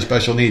assigned to the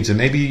special needs, and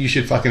maybe you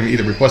should fucking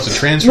either request a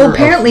transfer. Well,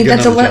 apparently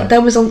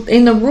that was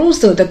in the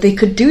rules though that they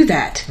could do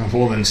that.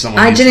 Well, then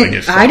I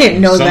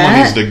didn't know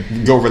that. Someone needs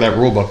to go over that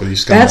rule book with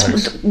these scumbags.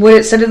 That's what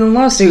it said in the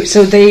lawsuit.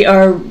 So they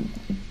are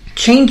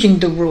changing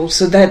the rules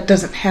so that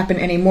doesn't happen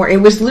anymore. It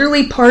was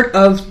literally part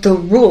of the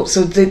rules,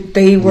 so that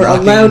they were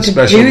allowed to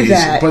do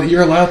that. But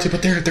you're allowed to.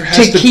 But there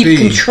has to keep be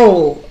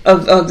control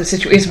of the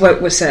situation. Is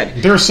what was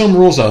said. There are some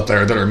rules out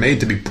there that are made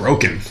to be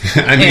broken.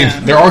 I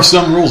mean, there are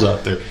some rules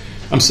out there.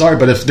 I'm sorry,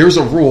 but if there's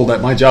a rule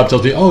that my job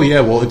tells me, oh yeah,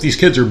 well, if these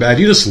kids are bad,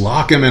 you just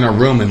lock them in a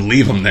room and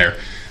leave them there.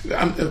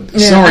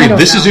 Sorry,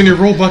 this is in your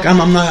rule book.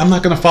 I'm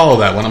not going to follow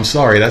that one. I'm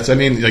sorry. You're not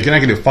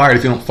going to get fired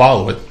if you don't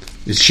follow it.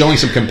 It's showing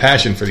some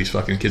compassion for these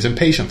fucking kids and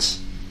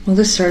patience. Well,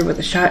 this started with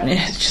a shot, and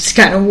it's just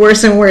gotten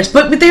worse and worse.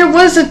 But there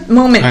was a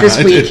moment this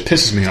week. It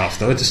pisses me off,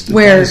 though.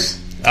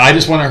 I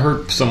just want to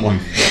hurt someone.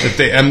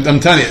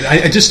 I'm telling you,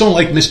 I just don't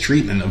like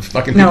mistreatment of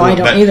fucking people. No, I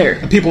don't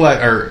either. People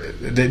that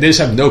they just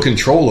have no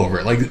control over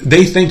it. Like,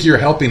 they think you're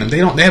helping them.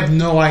 They have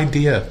no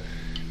idea.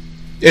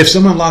 If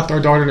someone locked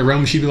our daughter in a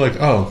room, she'd be like,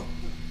 oh.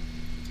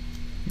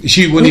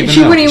 She wouldn't even know.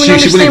 She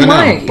wouldn't even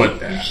why. Know.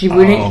 But she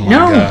wouldn't. Oh my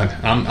God,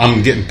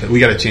 I'm getting.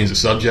 We got to change the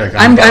subject.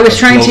 I was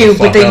trying to,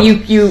 but then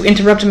you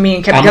interrupted me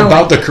and kept going. I'm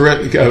about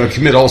to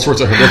commit all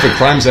sorts of horrific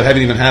crimes that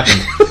haven't even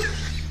happened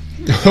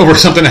over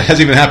something that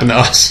hasn't even happened to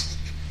us.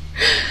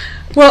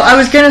 Well, I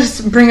was going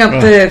to bring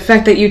up the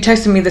fact that you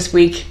texted me this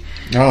week.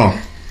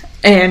 Oh.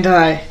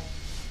 And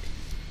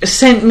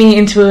sent me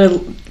into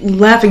a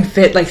laughing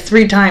fit like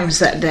 3 times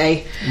that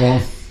day.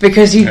 Well,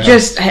 because you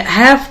just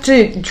have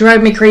to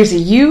drive me crazy.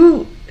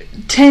 You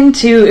tend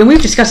to, and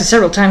we've discussed it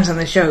several times on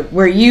the show,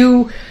 where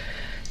you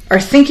are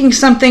thinking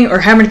something or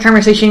having a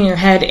conversation in your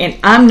head, and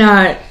I'm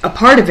not a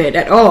part of it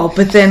at all.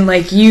 But then,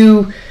 like,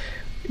 you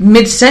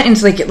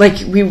mid-sentence, like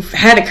we've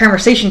had a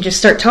conversation, just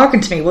start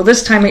talking to me. Well,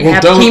 this time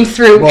it came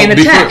through in a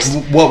text.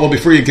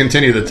 Before you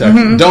continue the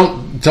text,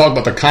 don't talk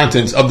about the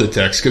contents of the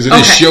text, because it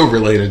is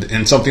show-related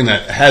and something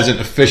that hasn't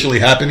officially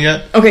happened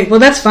yet. Okay, well,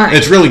 that's fine.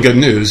 It's really good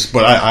news,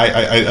 but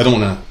I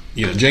don't want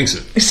to jinx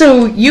it.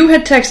 So you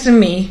had texted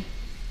me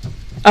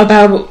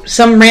about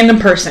some random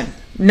person.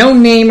 No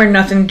name or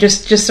nothing,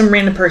 just some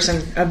random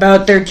person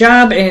about their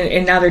job,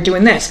 and now they're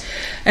doing this.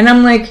 And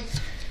I'm like,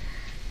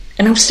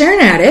 and I'm staring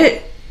at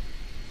it,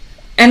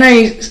 and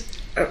I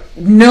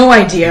no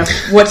idea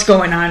what's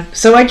going on.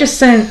 So I just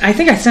sent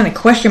a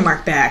question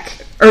mark back.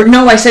 Or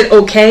no, I said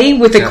okay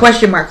with a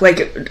question mark.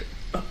 Like,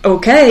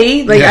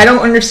 okay. Like, I don't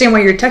understand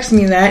why you're texting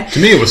me that. To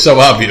me, it was so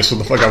obvious what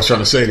the fuck I was trying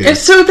to say to you. And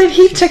so then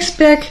he texts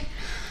back,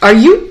 are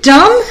you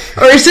dumb?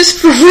 Or is this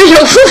for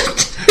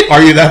real?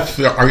 Are you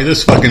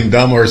this fucking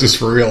dumb, or is this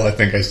for real? I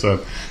think I said.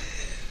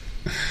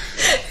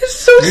 It's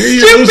so stupid.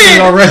 You're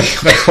losing already.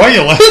 Like, why are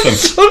you laughing?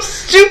 It's so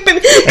stupid.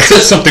 I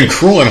said something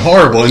cruel and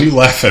horrible, and you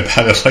laugh at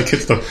it like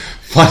it's the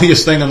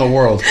funniest thing in the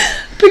world.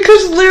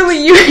 Because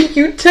literally,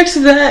 you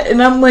texted that,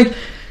 and I'm like,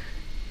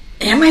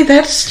 am I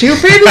that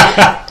stupid? And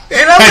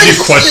I'm like,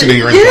 you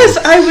questioning right yes,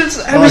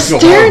 now. I was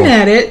staring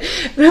at it,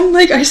 and I'm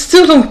like, I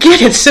still don't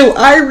get it. So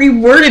I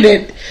reworded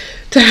it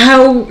to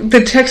how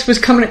the text was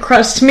coming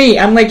across to me.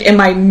 I'm like, am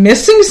I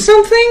missing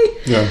something?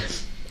 Yeah.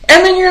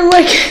 And then you're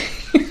like,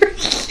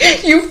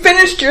 you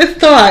finished your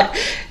thought,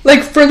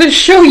 like, for the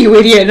show, you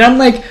idiot. And I'm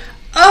like,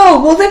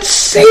 oh, well, then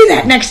say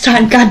that next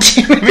time,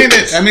 goddamn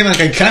it. I mean, like,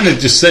 I kind of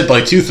just said,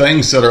 like, 2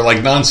 things that are,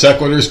 like, non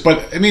sequiturs,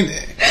 but, I mean,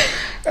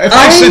 if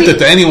I sent it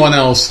to anyone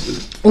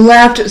else,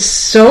 laughed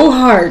so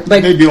hard.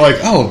 Like, they'd be like,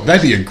 oh,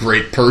 that'd be a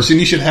great person.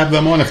 You should have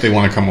them on if they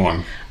want to come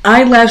on.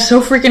 I laughed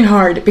so freaking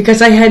hard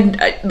because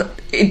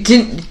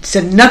it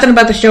said nothing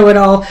about the show at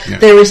all. Yeah.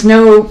 There was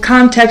no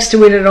context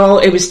to it at all.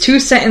 It was 2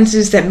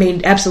 sentences that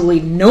made absolutely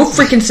no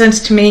freaking sense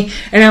to me.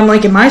 And I'm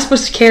like, am I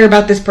supposed to care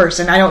about this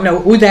person? I don't know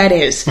who that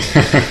is.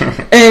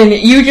 And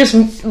you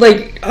just,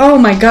 like, oh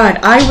my God,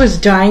 I was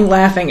dying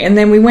laughing. And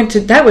then we went to,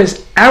 that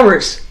was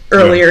hours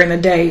earlier in the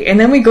day, and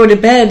then we go to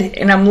bed,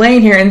 and I'm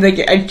laying here, and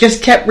I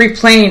just kept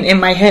replaying in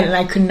my head, and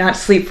I could not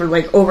sleep for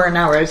like over an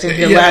hour. I was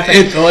here laughing.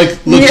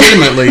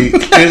 Legitimately,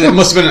 it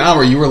must have been an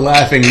hour. You were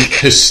laughing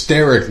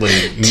hysterically,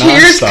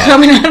 tears nonstop.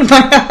 Coming out of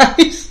my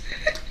eyes.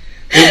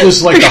 It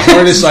was like the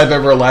hardest I've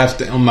ever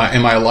laughed in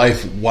my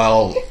life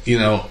while,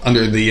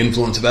 under the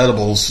influence of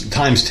edibles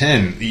times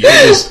 10.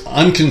 It was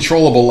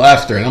uncontrollable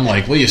laughter, and I'm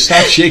like, will you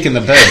stop shaking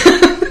the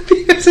bed?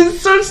 This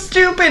is so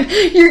stupid.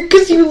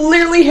 Because you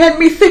literally had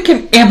me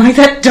thinking, am I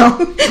that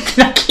dumb that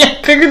I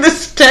can't figure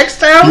this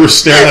text out? You were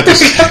staring at this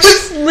text. I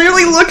was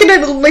literally looking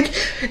at it like,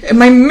 am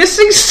I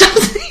missing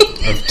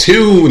something? Of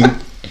 2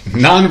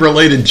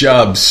 non-related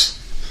jobs.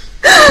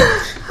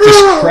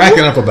 Just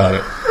cracking up about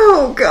it.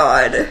 Oh,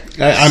 God.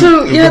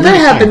 That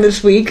happened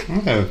this week.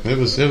 Yeah, it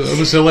was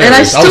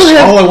hilarious. And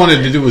all I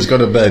wanted to do was go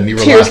to bed, and you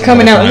were tears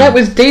coming out, and that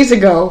was days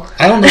ago.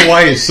 I don't know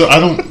why it's so. I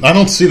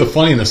don't see the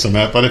funniness in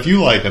that. But if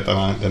you like it,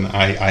 then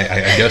I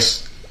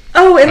guess.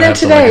 Oh, and then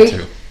today,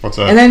 like what's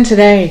that? And then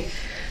today,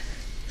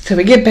 so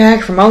we get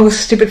back from all this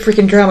stupid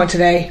freaking drama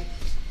today,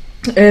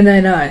 and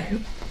then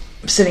I'm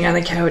sitting on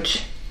the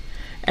couch,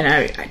 and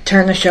I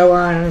turn the show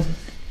on.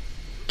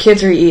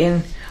 Kids are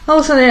eating. All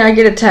of a sudden, I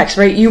get a text,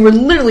 right? You were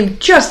literally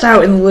just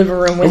out in the living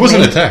room with me. It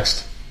wasn't a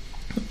text.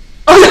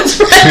 Oh, that's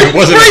right. It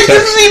wasn't a text.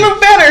 This is even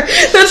better.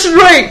 That's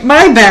right.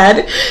 My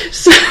bad.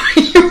 So,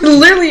 you were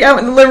literally out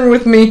in the living room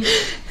with me,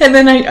 And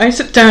then I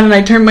sit down and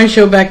I turn my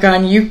show back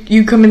on.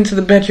 You come into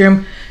the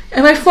bedroom,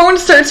 and my phone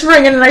starts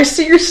ringing, and I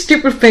see your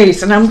stupid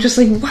face, and I'm just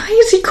like, why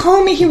is he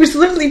calling me? He was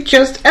literally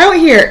just out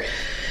here.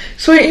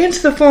 So I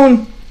answer the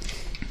phone,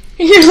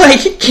 and you're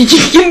like, can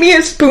you give me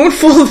a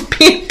spoonful of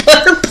peanut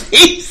butter,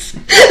 please?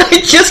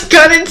 I just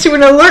got into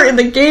an alert in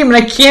the game, and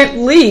I can't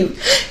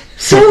leave.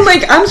 So I'm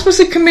like, I'm supposed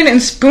to come in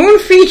and spoon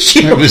feed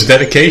you. It was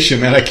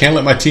dedication, man. I can't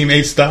let my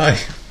teammates die.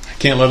 I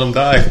can't let them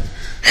die.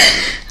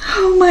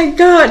 Oh my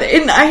god.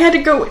 And I had to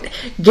go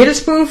get a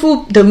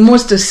spoonful, the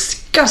most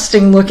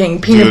disgusting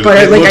looking peanut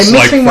butter. Like, it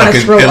makes me want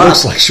to throw up. It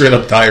looks like straight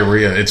up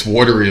diarrhea. It's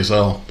watery as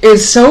hell.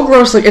 It's so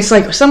gross. Like, it's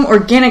like some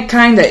organic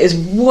kind that is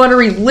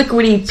watery,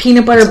 liquidy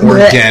peanut butter. It's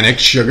organic,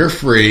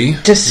 sugar-free,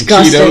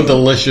 disgusting. Cheeto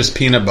delicious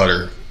peanut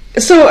butter.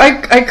 So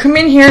I come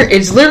in here,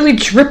 it's literally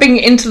dripping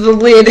into the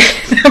lid.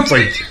 It's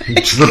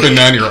like dripping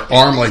down your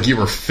arm like you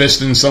were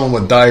fisting someone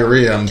with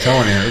diarrhea, I'm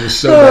telling you. It was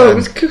so bad.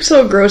 It was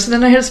so gross. And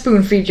then I had a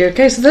spoon feed you.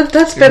 Okay, so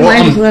that's been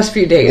my the last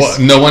few days.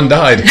 Well, no one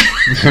died.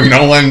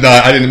 No one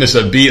died. I didn't miss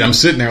a beat. I'm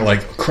sitting there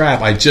like,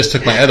 crap, I just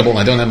took my edible and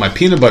I don't have my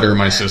peanut butter in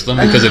my system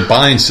because it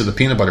binds to the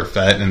peanut butter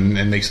fat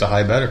and makes the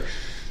high better.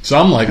 So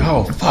I'm like,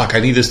 oh, fuck, I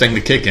need this thing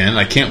to kick in.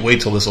 I can't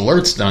wait till this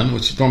alert's done,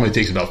 which normally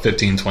takes about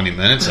 15, 20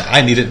 minutes.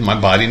 I need it in my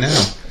body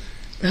now.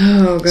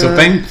 Oh, God. So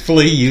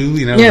thankfully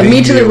you know, yeah,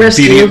 me to the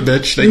rescue,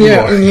 bitch that you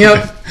are.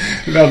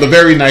 Yep. No, the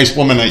very nice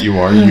woman that you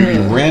are.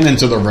 You ran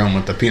into the room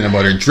with the peanut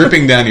butter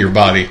dripping down your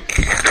body,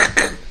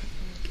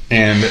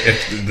 and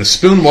if the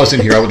spoon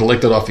wasn't here, I would have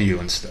licked it off of you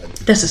instead.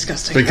 That's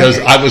disgusting. Because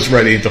I was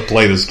ready to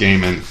play this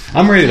game, and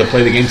I'm ready to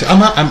play the game.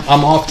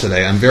 I'm off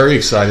today. I'm very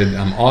excited.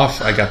 I'm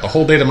off. I got the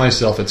whole day to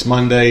myself. It's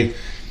Monday.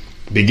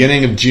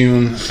 Beginning of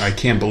June. I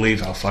can't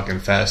believe how fucking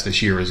fast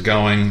this year is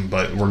going,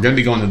 but we're going to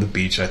be going to the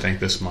beach, I think,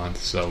 this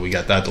month, so we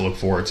got that to look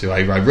forward to.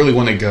 I really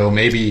want to go.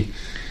 Maybe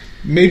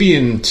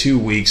in 2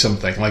 weeks,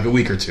 something like a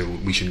week or two,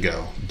 we should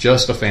go.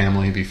 Just a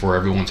family before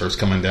everyone starts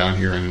coming down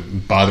here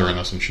and bothering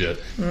us and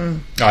shit.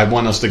 I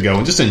want us to go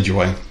and just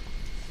enjoy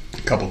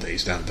a couple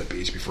days down at the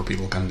beach before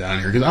people come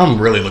down here, because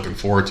I'm really looking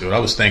forward to it. I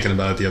was thinking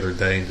about it the other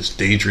day and just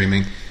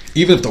daydreaming.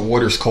 Even if the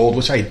water's cold,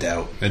 which I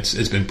doubt,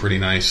 it's been pretty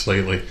nice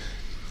lately.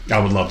 I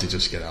would love to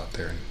just get out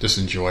there and just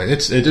enjoy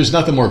it. There's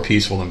nothing more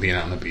peaceful than being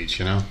out on the beach,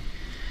 you know?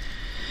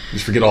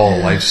 Just forget all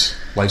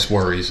life's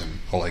worries and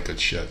all that good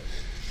shit.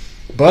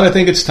 But I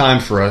think it's time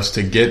for us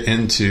to get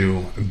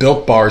into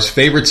Built Bar's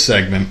favorite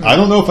segment. I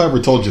don't know if I ever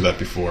told you that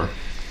before,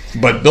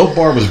 but Built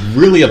Bar was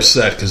really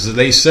upset because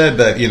they said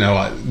that, you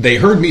know, they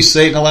heard me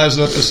say it in the last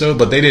episode,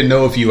 but they didn't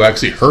know if you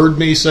actually heard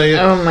me say it.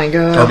 Oh my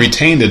God. Or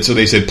retained it. So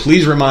they said,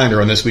 please remind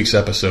her on this week's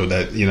episode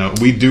that, you know,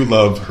 we do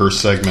love her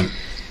segment.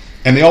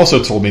 And they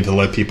also told me to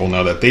let people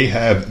know that they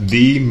have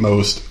the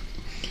most,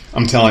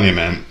 I'm telling you,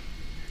 man,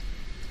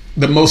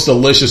 the most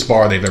delicious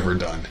bar they've ever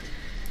done.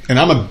 And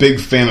I'm a big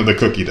fan of the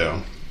cookie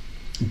dough.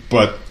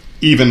 But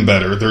even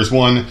better, there's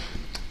one,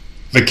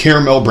 the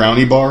caramel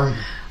brownie bar.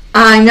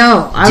 I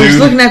know. I was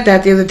looking at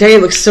that the other day.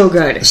 It looks so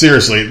good.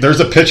 Seriously,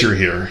 there's a picture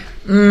here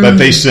that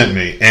they sent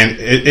me. And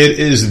it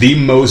is the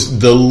most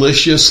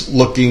delicious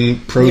looking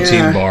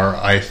protein bar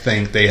I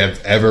think they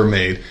have ever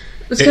made.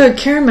 It's got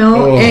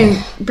caramel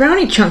and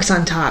brownie chunks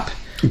on top.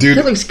 Dude,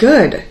 that looks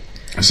good.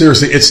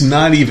 Seriously, it's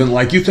not even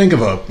like you think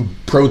of a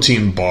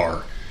protein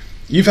bar.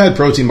 You've had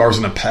protein bars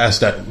in the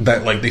past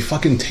that like they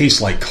fucking taste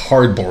like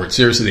cardboard.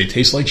 Seriously, they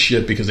taste like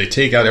shit because they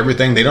take out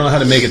everything. They don't know how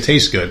to make it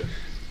taste good.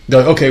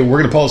 They're like, okay, we're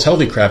going to put all this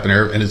healthy crap in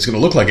there, and it's going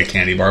to look like a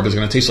candy bar, but it's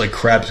going to taste like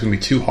crap. It's going to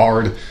be too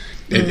hard.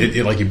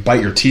 It like you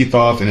bite your teeth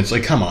off, and it's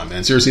like, come on,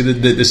 man. Seriously,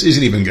 this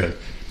isn't even good.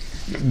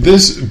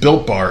 This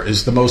Built Bar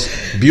is the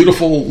most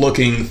beautiful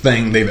looking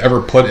thing they've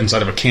ever put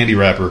inside of a candy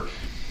wrapper.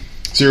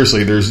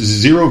 Seriously, there's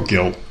zero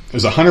guilt.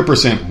 There's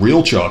 100%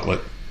 real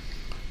chocolate,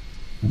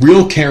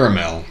 real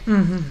caramel,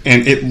 and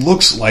it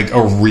looks like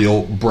a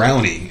real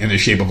brownie in the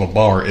shape of a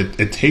bar.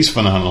 It tastes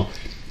phenomenal.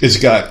 It's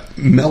got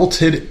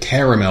melted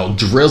caramel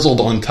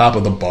drizzled on top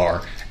of the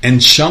bar and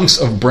chunks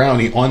of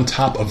brownie on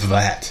top of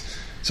that.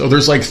 So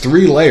there's like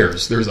 3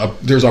 layers. There's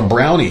a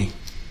brownie,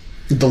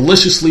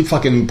 deliciously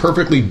fucking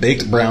perfectly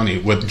baked brownie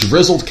with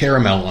drizzled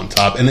caramel on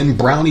top, and then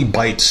brownie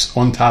bites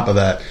on top of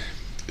that.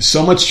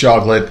 So much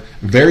chocolate,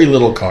 very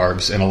little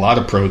carbs, and a lot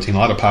of protein, a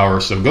lot of power.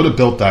 So go to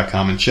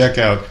Built.com and check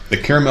out the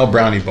Caramel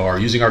Brownie Bar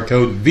using our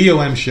code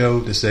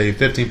VOMSHOW to save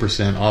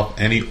 15% off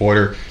any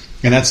order.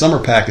 And that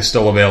summer pack is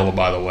still available,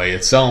 by the way.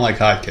 It's selling like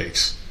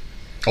hotcakes.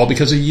 All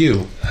because of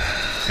you.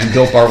 And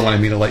Built Bar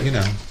wanted me to let you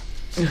know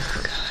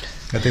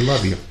that they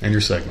love you and your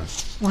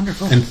segment.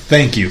 Wonderful. And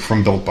thank you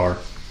from Built Bar.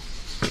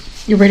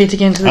 You ready to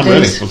get into the days?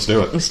 I'm ready. Let's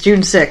do it. It's June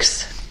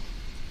 6th.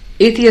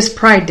 Atheist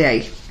Pride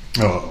Day.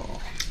 Oh.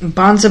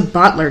 Bonza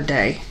Butler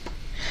Day.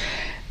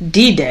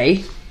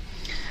 D-Day.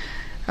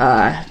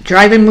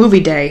 Drive-In Movie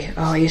Day.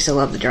 Oh, I used to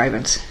love the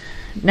drive-ins.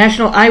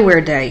 National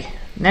Eyewear Day.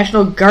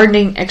 National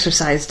Gardening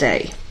Exercise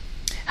Day.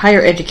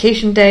 Higher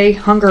Education Day.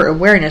 Hunger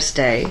Awareness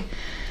Day.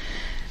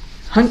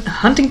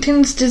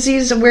 Huntington's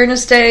Disease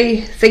Awareness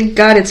Day. Thank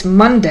God it's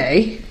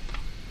Monday.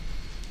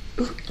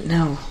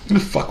 No. Who the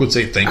fuck would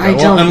say think I that?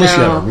 don't Unless you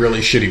know. have a really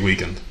shitty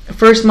weekend.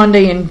 First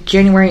Monday in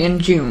January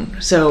and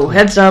June. So,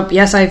 heads up.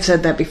 Yes, I've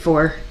said that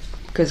before.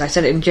 Because I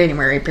said it in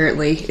January,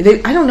 apparently.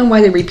 I don't know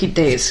why they repeat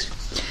days.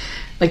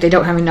 Like, they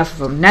don't have enough of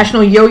them.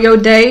 National Yo-Yo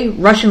Day,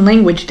 Russian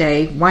Language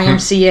Day,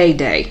 YMCA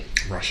Day.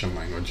 Russian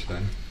Language Day.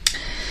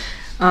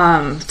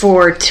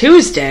 For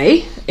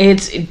Tuesday,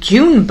 it's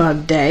June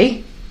Bug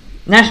Day,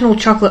 National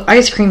Chocolate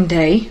Ice Cream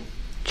Day,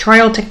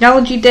 Trial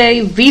Technology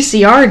Day,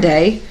 VCR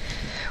Day,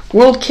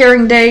 World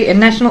Caring Day, and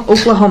National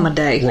Oklahoma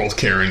Day. World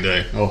Caring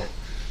Day. Oh.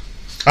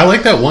 I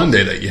like that one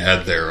day that you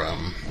had there.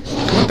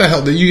 What the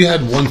hell? You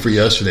had one for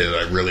yesterday that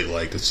I really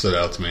liked that stood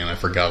out to me, and I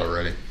forgot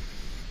already.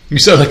 You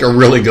said like a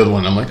really good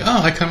one. I'm like,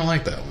 oh, I kind of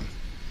like that one.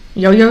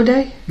 Yo-Yo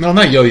Day? No,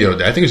 not Yo-Yo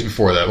Day. I think it was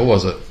before that. What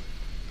was it?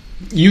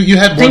 You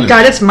had one. Thank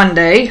God it's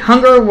Monday.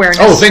 Hunger awareness.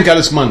 Oh, thank God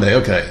it's Monday.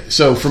 Okay.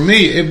 So for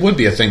me, it would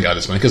be a thank God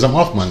it's Monday because I'm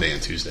off Monday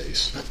and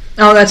Tuesdays.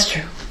 Oh, that's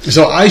true.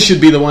 So I should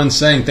be the one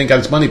saying thank God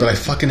it's Monday, but I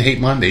fucking hate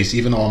Mondays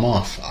even though I'm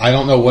off. I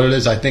don't know what it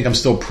is. I think I'm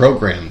still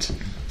programmed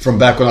from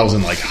back when I was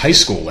in like high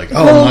school. Like,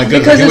 oh my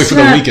goodness, I can't wait for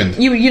the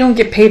weekend. You don't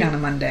get paid on a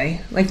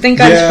Monday. Like, thank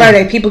God it's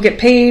Friday. People get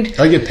paid.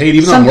 I get paid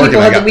even though I'm working.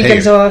 Some people have the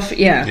weekends paid. Off.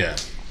 Yeah. Yeah.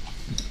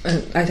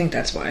 I think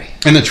that's why.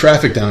 And the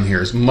traffic down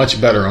here is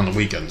much better on the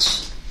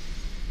weekends.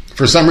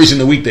 For some reason,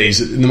 the weekdays,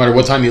 no matter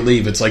what time you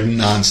leave, it's like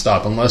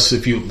nonstop. Unless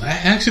if you...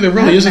 Actually, there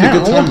really isn't a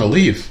good time to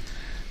leave.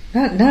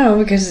 No,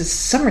 because it's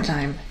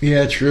summertime.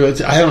 Yeah, true.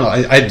 I don't know.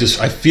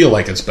 I feel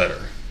like it's better.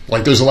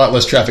 Like, there's a lot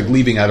less traffic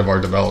leaving out of our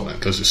development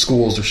because the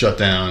schools are shut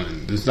down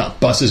and there's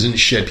not buses and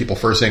shit. People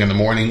first thing in the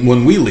morning.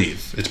 When we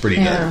leave, it's pretty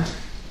dead.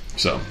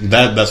 So,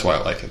 that's why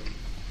I like it.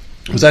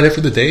 Was that it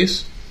for the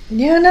days?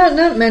 Yeah,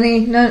 not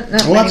many. Not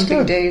many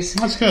big days.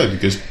 That's good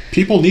because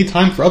people need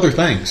time for other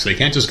things. They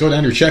can't just go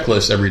down your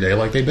checklist every day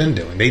like they've been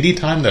doing. They need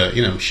time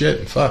to,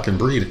 shit and fuck and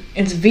breed.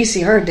 It's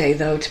VCR day,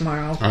 though,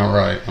 tomorrow. All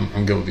right.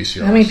 I'm good with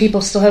VCR. How many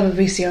people still have a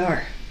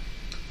VCR?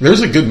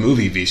 There's a good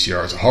movie,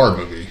 VCR. It's a horror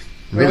movie.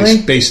 Really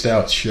spaced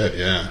out shit,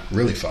 yeah.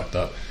 Really fucked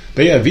up.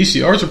 But yeah,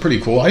 VCRs are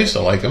pretty cool. I used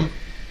to like them.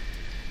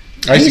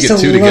 I used to get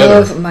two together. I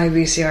used to love my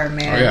VCR,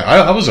 man. Oh yeah,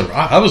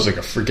 I was like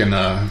a freaking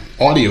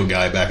audio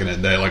guy back in the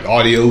day, like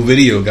audio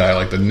video guy,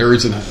 like the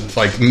nerds in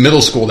like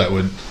middle school that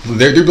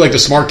they'd be like the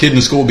smart kid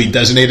in school would be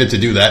designated to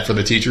do that for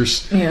the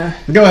teachers. Yeah.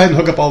 Go ahead and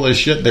hook up all this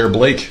shit there,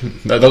 Blake.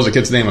 That was a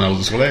kid's name when I was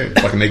in school. They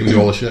fucking make him do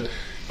all this shit.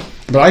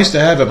 But I used to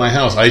have at my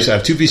house, I used to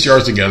have two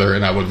VCRs together,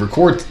 and I would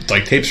record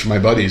like tapes for my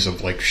buddies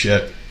of like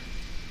shit.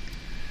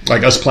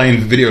 Like us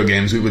playing video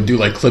games, we would do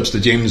like clips to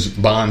James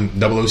Bond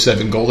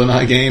 007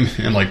 GoldenEye game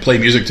and like play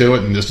music to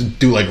it and just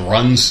do like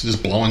runs,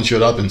 just blowing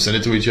shit up and send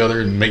it to each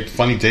other and make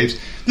funny tapes.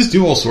 Just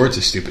do all sorts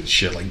of stupid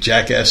shit, like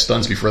Jackass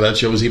stunts before that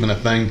show was even a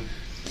thing.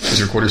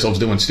 Just record ourselves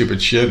doing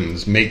stupid shit and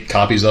just make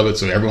copies of it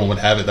so everyone would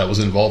have it that was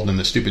involved in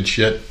the stupid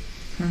shit.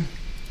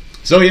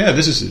 So yeah,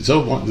 this is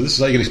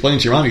how you can explain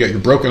to your mom you got your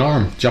broken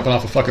arm jumping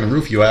off a fucking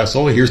roof, you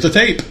asshole. Here's the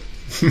tape.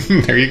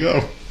 There you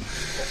go.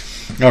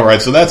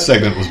 Alright, so that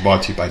segment was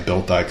brought to you by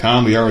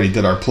Built.com. We already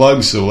did our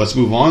plugs, so let's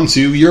move on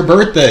to your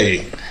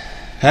birthday.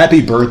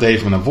 Happy birthday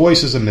from the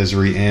Voices of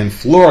Misery and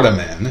Florida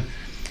Man.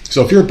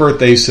 So if your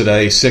birthday's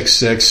today,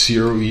 6/6,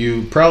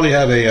 you probably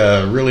have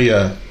a really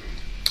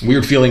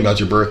weird feeling about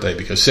your birthday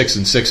because 6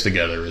 and 6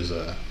 together is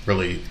a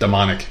really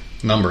demonic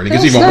number. And it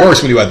gets even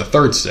worse when you add the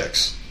third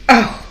 6.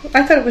 Oh,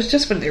 I thought it was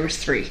just when there was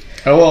 3.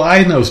 Oh, well,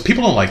 I know.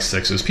 People don't like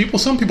 6s.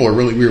 Some people are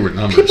really weird with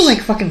numbers. People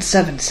like fucking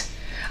 7s.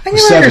 I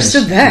never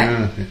understood that.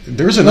 Yeah.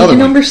 There's another one.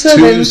 Number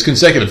 7. 2s,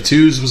 consecutive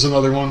 2s was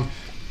another one.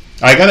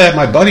 I got to have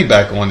my buddy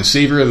back on, the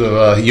savior of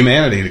the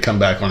humanity, to come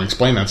back on and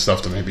explain that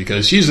stuff to me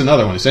because she's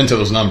another one that's into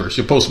those numbers.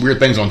 She'll post weird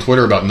things on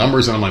Twitter about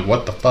numbers, and I'm like,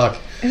 what the fuck?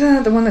 Isn't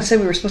that the one that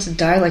said we were supposed to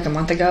die like a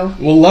month ago?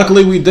 Well,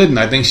 luckily we didn't.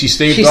 I think she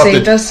saved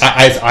us?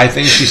 I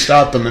think she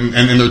stopped them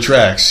in their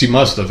tracks. She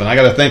must have, and I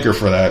got to thank her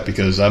for that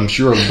because I'm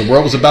sure the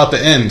world was about to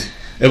end.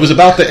 It was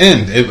about to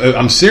end.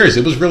 I'm serious.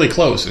 It was really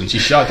close, and she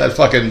shot that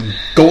fucking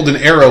golden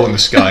arrow in the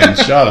sky and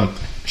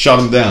shot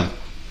him down.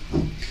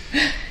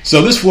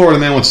 So this Florida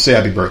man wants to say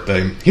happy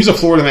birthday. He's a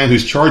Florida man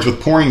who's charged with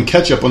pouring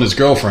ketchup on his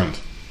girlfriend.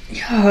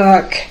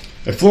 Yuck.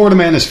 A Florida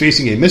man is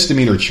facing a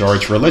misdemeanor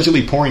charge for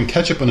allegedly pouring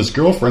ketchup on his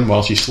girlfriend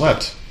while she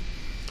slept.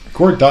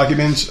 Court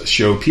documents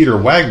show Peter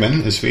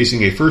Wagman is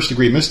facing a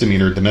first-degree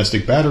misdemeanor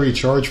domestic battery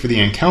charge for the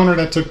encounter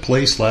that took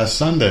place last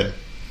Sunday.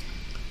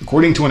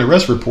 According to an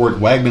arrest report,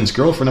 Wagman's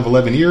girlfriend of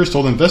 11 years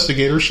told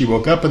investigators she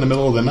woke up in the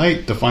middle of the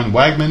night to find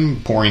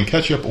Wagman pouring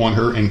ketchup on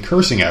her and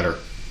cursing at her.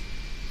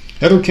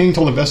 Heather King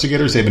told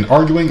investigators they'd been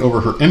arguing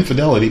over her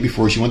infidelity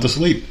before she went to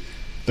sleep.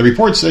 The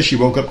report says she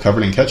woke up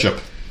covered in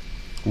ketchup.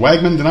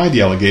 Wagman denied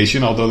the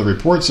allegation, although the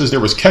report says there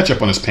was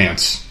ketchup on his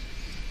pants.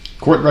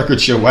 Court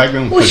records show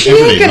Wagman was she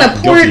ain't gonna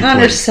pour it on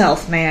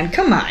herself, man.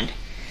 Come on.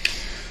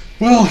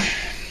 Well,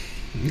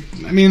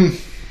 I mean...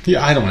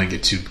 Yeah, I don't want to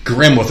get too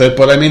grim with it,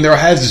 but I mean, there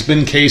has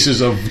been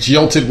cases of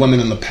jilted women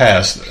in the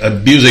past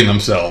abusing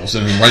themselves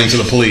and running to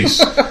the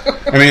police.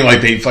 I mean, like,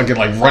 they fucking,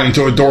 like, run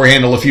into a door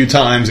handle a few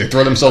times, they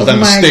throw themselves down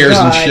the stairs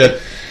and shit.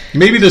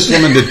 Maybe this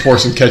woman did pour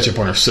some ketchup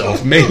on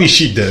herself. Maybe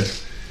she did.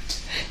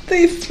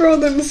 They throw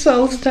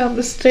themselves down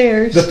the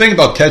stairs. The thing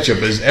about ketchup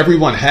is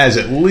everyone has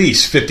at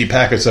least 50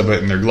 packets of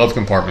it in their glove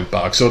compartment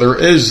box, so there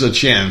is a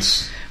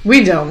chance.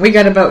 We don't. We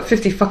got about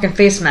 50 fucking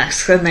face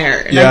masks in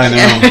there. And I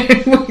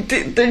know.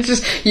 They're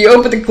just, you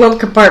open the glove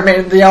compartment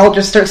and they all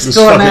just start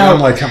spilling out. I'm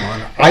like, come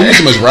on. I use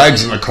them as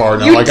rags in the car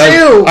now. You like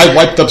do. I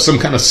wiped up some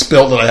kind of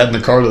spill that I had in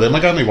the car today. I'm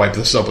like, let me wipe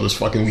this up with this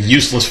fucking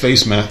useless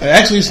face mask.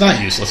 Actually, it's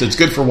not useless. It's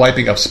good for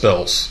wiping up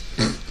spills.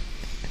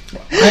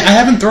 I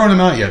haven't thrown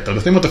them out yet, though.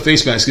 The thing with the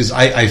face mask is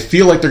I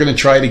feel like they're going to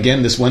try it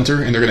again this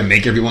winter, and they're going to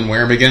make everyone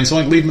wear them again. So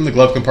I leave them in the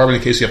glove compartment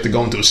in case you have to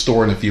go into a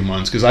store in a few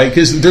months,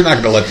 because they're not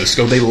going to let this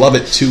go. They love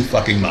it too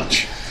fucking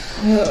much.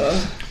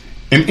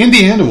 An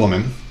Indiana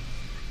woman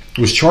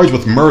was charged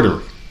with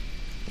murder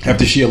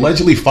after she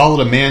allegedly followed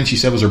a man she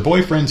said was her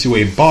boyfriend to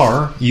a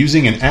bar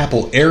using an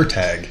Apple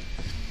AirTag.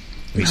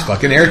 These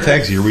fucking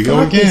AirTags, here we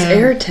go again. These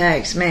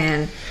AirTags,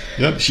 man.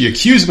 Yep, she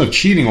accused him of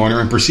cheating on her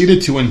and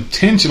proceeded to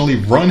intentionally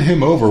run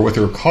him over with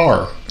her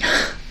car.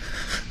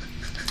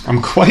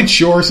 I'm quite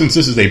sure, since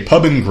this is a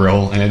pub and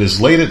grill and it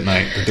is late at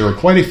night, that there were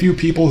quite a few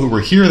people who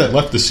were here that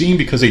left the scene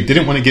because they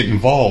didn't want to get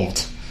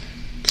involved.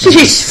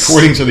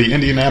 According to the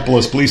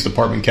Indianapolis Police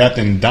Department,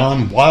 Captain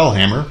Don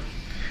Weilhammer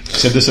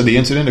said this of the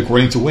incident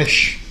according to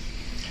Wish.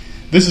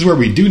 This is where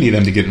we do need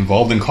them to get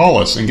involved and call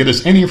us and get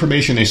us any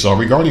information they saw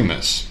regarding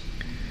this.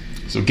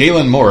 So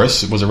Galen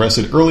Morris was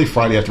arrested early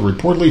Friday after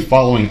reportedly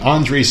following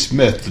Andre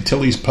Smith to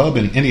Tilly's Pub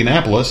in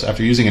Indianapolis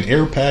after using an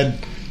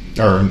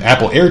an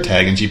Apple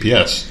AirTag and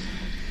GPS.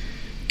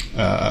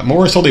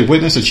 Morris told a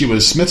witness that she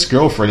was Smith's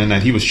girlfriend and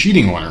that he was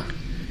cheating on her.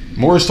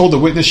 Morris told the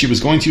witness she was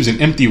going to use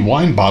an empty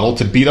wine bottle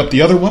to beat up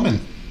the other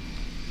woman.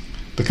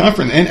 The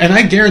conference, and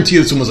I guarantee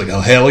you someone was like, oh,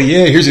 hell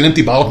yeah, here's an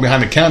empty bottle from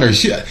behind the counter.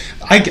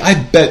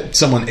 I bet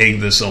someone egged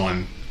this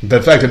on. The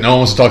fact that no one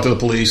wants to talk to the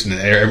police and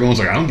everyone's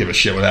like, I don't give a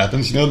shit what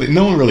happens.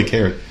 No one really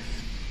cared.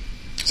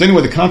 So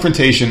anyway, the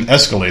confrontation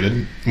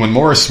escalated when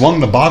Morris swung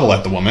the bottle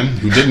at the woman,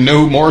 who didn't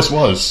know who Morris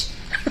was.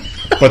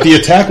 But the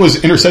attack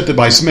was intercepted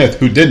by Smith,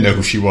 who did know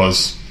who she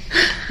was.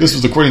 This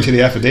was according to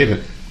the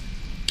affidavit.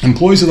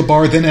 Employees of the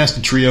bar then asked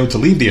the trio to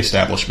leave the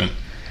establishment.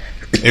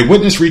 A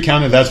witness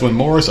recounted that's when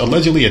Morris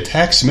allegedly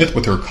attacked Smith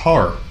with her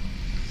car.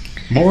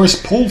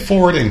 Morris pulled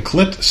forward and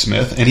clipped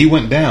Smith, and he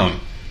went down.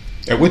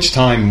 At which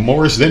time,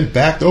 Morris then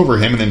backed over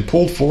him and then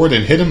pulled forward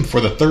and hit him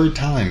for the third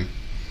time.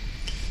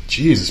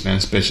 Jesus, man,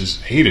 this bitch is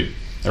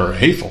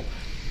hateful.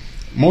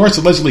 Morris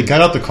allegedly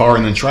got out the car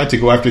and then tried to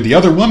go after the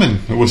other woman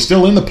who was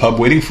still in the pub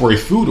waiting for a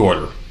food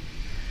order.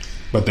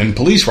 But then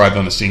police arrived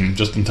on the scene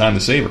just in time to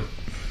save her.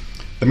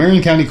 The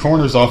Marion County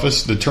Coroner's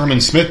Office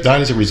determined Smith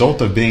died as a result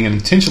of being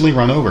intentionally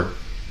run over.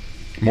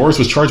 Morris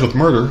was charged with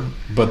murder,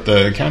 but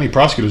the county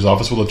prosecutor's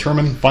office will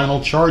determine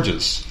final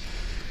charges.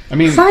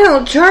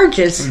 Final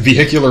charges?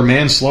 Vehicular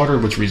manslaughter,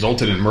 which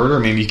resulted in murder. I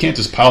mean, you can't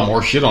just pile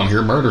more shit on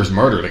here. Murder is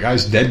murder. The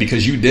guy's dead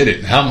because you did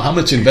it. How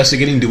much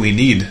investigating do we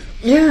need?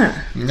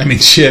 Yeah. I mean,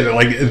 shit,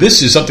 like,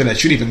 this is something that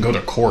shouldn't even go to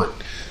court.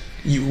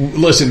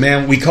 Listen,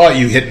 man, we caught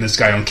you hitting this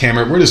guy on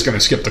camera. We're just going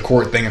to skip the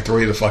court thing and throw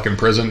you to fucking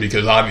prison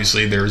because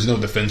obviously there is no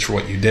defense for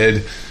what you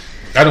did.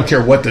 I don't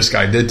care what this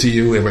guy did to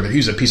you, whether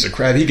he's a piece of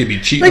crap. He could be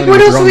cheating on you with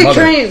your own mother. Like, what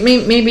else are they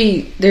trying?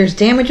 Maybe there's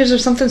damages or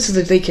something so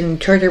that they can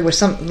charge her with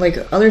some,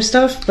 like, other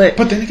stuff, but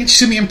then they can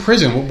sue me in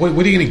prison. What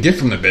are you going to get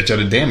from the bitch out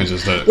of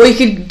damages? Well, you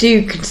could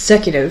do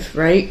consecutive,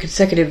 right?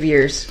 Consecutive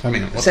years. I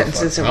mean, what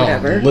sentences or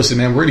whatever. Listen,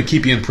 man, we're going to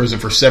keep you in prison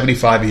for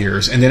 75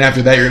 years, and then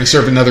after that you're going to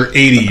serve another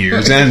 80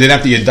 years, and then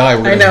after you die,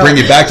 we're going to bring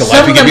you back to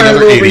life and give you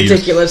another 80 years.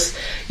 Ridiculous.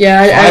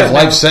 Yeah, 5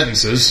 life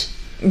sentences.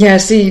 Yeah,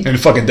 see. And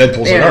fucking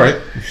Deadpool's like, all right.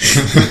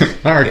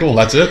 All right, cool,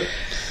 that's it.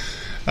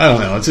 I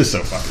don't know. It's just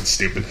so fucking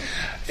stupid.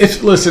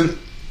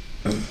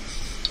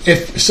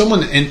 If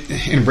someone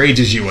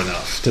enrages you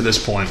enough to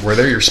this point where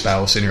they're your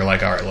spouse and you're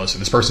like, all right, listen,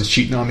 this person's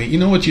cheating on me, you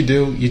know what you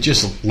do? You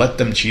just let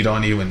them cheat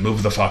on you and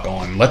move the fuck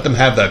on. Let them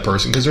have that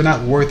person because they're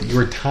not worth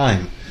your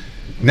time.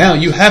 Now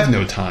you have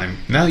no time.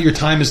 Now your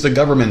time is the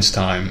government's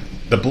time,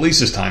 the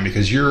police's time,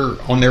 because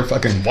you're on their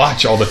fucking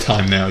watch all the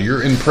time now.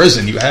 You're in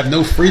prison. You have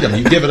no freedom.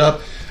 You give it up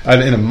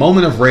in a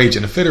moment of rage,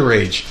 in a fit of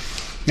rage.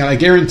 And I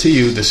guarantee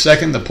you, the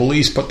second the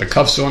police put the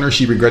cuffs on her,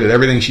 she regretted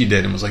everything she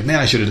did and was like, man,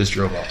 I should have just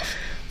drove off.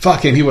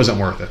 Fuck him, he wasn't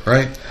worth it,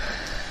 right?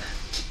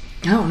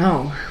 I don't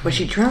know. Was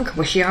she drunk?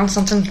 Was she on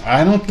something?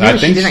 I think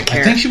she didn't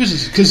care. I think she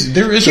was, because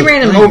there is She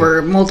ran him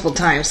over multiple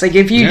times. Like,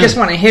 if you just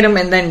want to hit him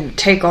and then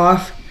take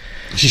off.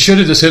 She should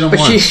have just hit him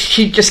once. But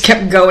she just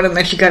kept going, and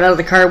then she got out of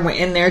the car and went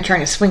in there trying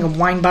to swing a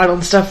wine bottle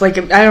and stuff. Like,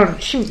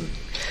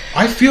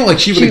 I feel like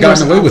she would have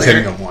gotten away with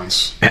hitting him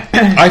once.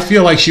 I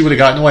feel like she would have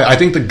gotten away. I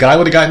think the guy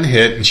would have gotten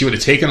hit, and she would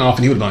have taken off,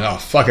 and he would have been like, oh,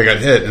 fuck, I got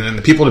hit. And then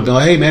the people would have been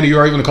like, hey, man, are you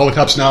alright? You want to call the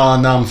cops? No,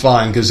 I'm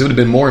fine, because it would have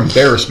been more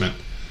embarrassment.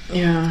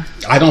 Yeah.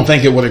 I don't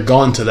think it would have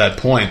gone to that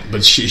point.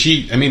 But she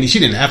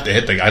didn't have to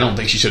hit the guy. I don't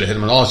think she should have hit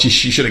him at all. She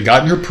should have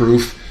gotten her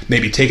proof,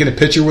 maybe taken a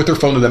picture with her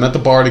phone of them at the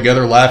bar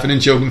together, laughing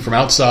and joking from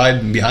outside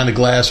and behind the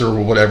glass or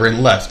whatever,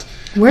 and left.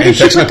 Where did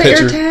she put the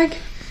AirTag?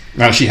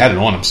 No, she had it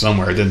on him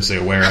somewhere. It didn't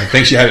say where. I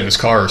think she had it in his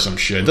car or some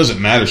shit. It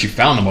doesn't matter. She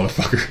found the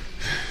motherfucker.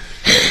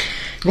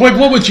 Like,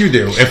 what would you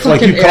do if, like,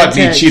 you caught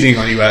me cheating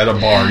on you at a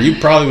bar? You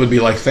probably would be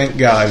like, "Thank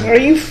God."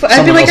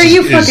 I'd be like, "Are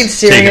you fucking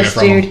serious,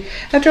 dude?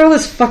 After all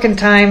this fucking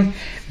time,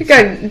 we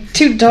got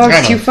 2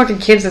 dogs, 2 fucking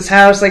kids in this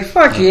house. Like,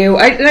 fuck you."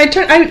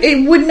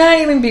 It would not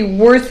even be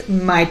worth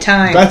my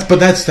time. But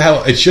that's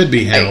how it should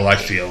be handled. I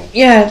feel.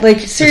 Yeah,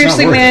 like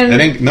seriously, man.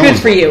 Good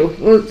for you.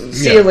 We'll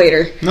see you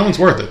later. No one's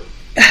worth it.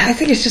 I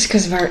think it's just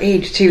because of our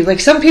age too.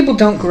 Like, some people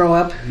don't grow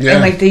up and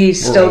like they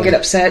still get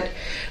upset.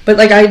 But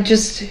like, I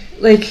just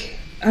like.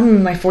 I'm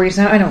in my 40s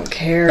now. I don't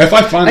care. If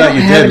I find out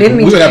you did,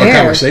 we would have a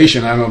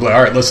conversation. I'm like,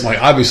 all right, listen.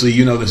 Like, obviously,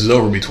 you know this is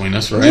over between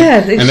us, right?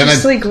 Yeah, it's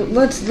just like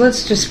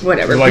let's just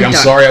whatever. Like, I'm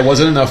sorry, I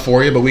wasn't enough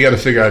for you, but we got to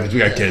figure out. We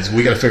got kids.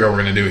 We got to figure out what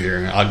we're gonna do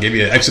here. I'll give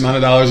you X amount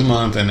of dollars a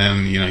month, and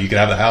then you can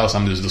have the house.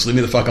 I'm just leave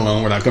me the fuck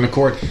alone. We're not going to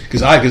court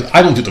because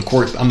I don't do the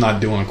court. I'm not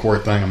doing a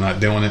court thing. I'm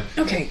not doing it.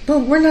 Okay, well,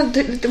 we're not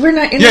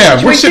in.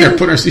 Yeah, we're sitting there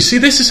putting our. You see,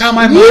 this is how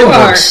my mind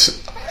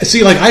works.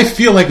 See, like, I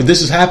feel like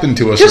this has happened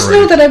to us. Just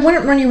know that I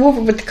wouldn't run you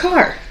over with the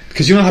car.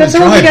 Because you know how to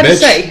drive, bitch.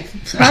 That's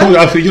all you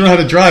got to say. Huh? You know how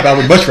to drive. I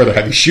would much rather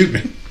have you shoot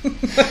me.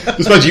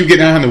 Just about you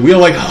getting out on the wheel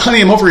like, honey,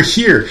 I'm over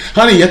here.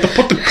 Honey, you have to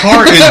put the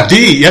car in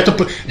D. You have to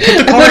put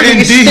the car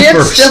in D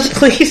first. Still,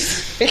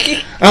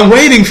 please. I'm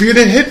waiting for you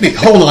to hit me.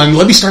 Hold on,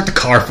 let me start the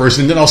car first,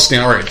 and then I'll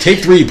stand. All right,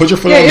 take 3. Put your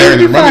foot on there,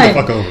 and then run me the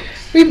fuck over.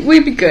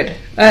 We'd be good.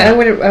 I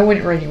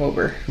wouldn't run you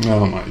over.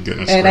 Oh my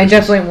goodness! And gracious. I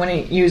definitely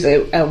wouldn't use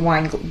a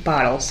wine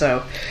bottle.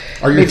 So,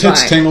 are your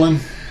tits tingling?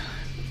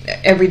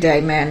 Every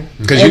day, man.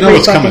 Because you know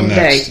what's coming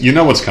next. You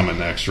know what's coming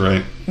next,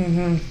 right?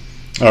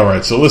 Mm-hmm. All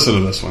right, so listen to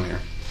this one here.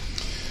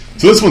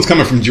 So this one's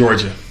coming from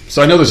Georgia.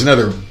 So I know there's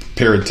another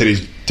pair of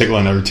titties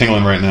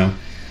tingling right now.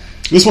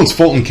 This one's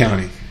Fulton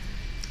County.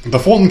 The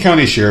Fulton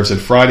County Sheriff said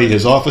Friday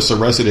his office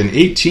arrested an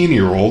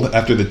 18-year-old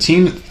after the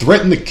teen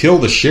threatened to kill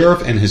the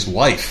sheriff and his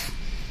wife,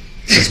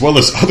 as well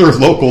as other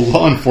local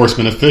law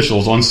enforcement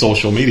officials on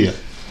social media.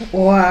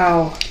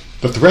 Wow.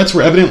 The threats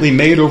were evidently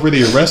made over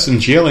the arrests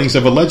and jailings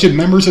of alleged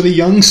members of the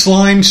Young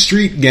Slime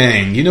Street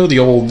Gang. You know the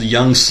old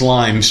Young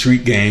Slime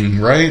Street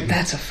Gang, right?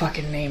 That's a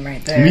fucking name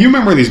right there. You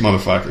remember these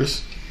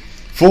motherfuckers.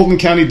 Fulton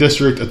County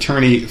District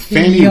Attorney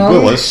Fannie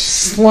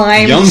Willis.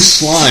 Young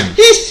Slime.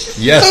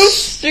 Yes. So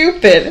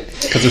stupid.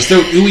 Because they're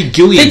so ooey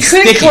gooey and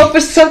sticky. They couldn't come up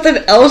with something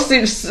else.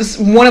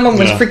 One of them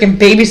was freaking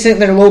babysitting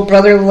their little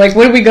brother. Like,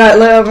 what do we got?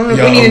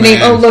 We need a name.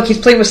 Oh, look, he's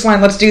playing with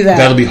slime. Let's do that.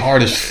 That'll be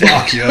hard as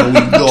fuck, yo. We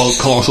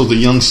call ourselves the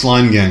Young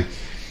Slime Gang.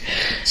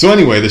 So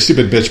anyway, the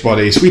stupid bitch brought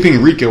a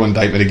sweeping RICO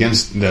indictment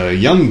against the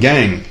young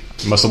gang.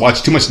 They must have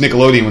watched too much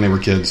Nickelodeon when they were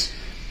kids.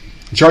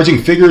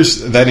 Charging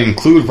figures that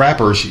include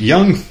rappers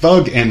Young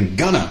Thug and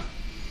Gunna.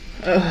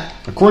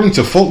 According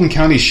to Fulton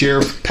County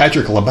Sheriff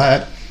Patrick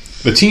Labatt,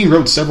 the teen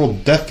wrote several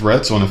death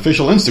threats on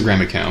official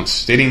Instagram accounts,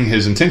 stating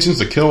his intentions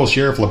to kill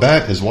Sheriff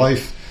Labatt, his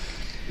wife,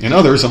 and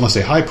others unless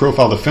a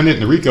high-profile defendant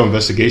in the RICO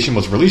investigation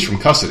was released from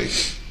custody.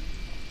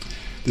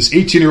 This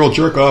 18-year-old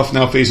jerk-off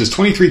now faces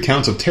 23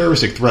 counts of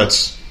terroristic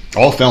threats,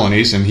 all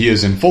felonies, and he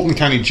is in Fulton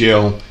County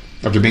Jail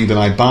after being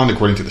denied bond,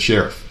 according to the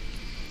sheriff.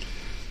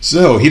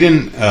 So, he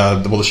didn't,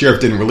 the sheriff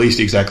didn't release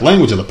the exact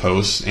language of the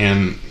post,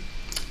 and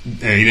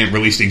he didn't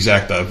release the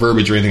exact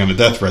verbiage or anything on the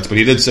death threats, but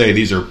he did say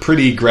these are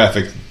pretty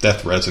graphic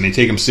death threats, and they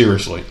take them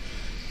seriously.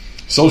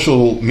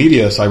 Social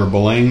media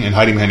cyberbullying and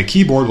hiding behind a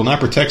keyboard will not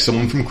protect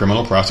someone from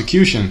criminal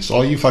prosecution, so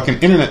all you fucking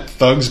internet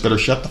thugs better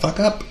shut the fuck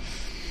up.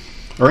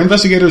 Our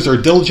investigators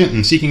are diligent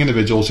in seeking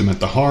individuals who meant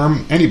to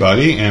harm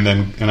anybody, and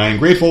I am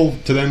grateful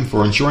to them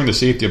for ensuring the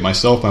safety of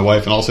myself, my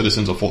wife, and all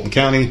citizens of Fulton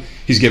County.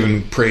 He's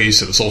given praise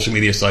to the social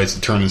media sites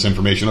to turn this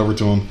information over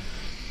to him.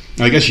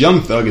 And I guess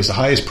Young Thug is the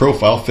highest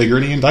profile figure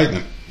in the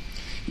indictment.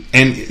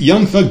 And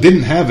Young Thug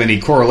didn't have any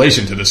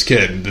correlation to this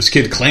kid. This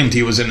kid claimed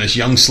he was in this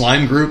Young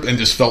Slime group and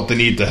just felt the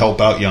need to help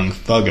out Young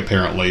Thug,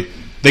 apparently.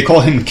 They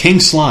call him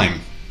King Slime.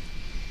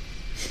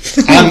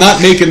 I'm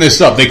not making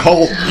this up. They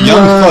call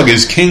Young Thug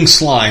as King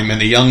Slime in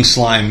the Young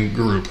Slime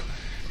group.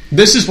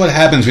 This is what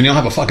happens when you don't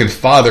have a fucking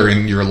father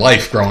in your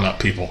life growing up,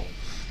 people.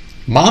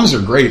 Moms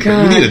are great,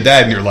 but you need a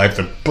dad in your life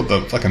to put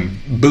the fucking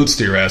boots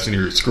to your ass when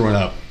you're screwing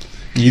up.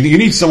 You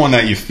need someone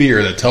that you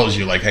fear that tells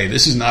you, like, hey,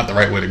 this is not the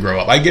right way to grow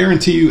up. I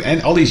guarantee you,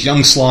 and all these young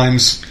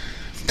slimes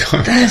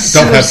don't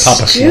have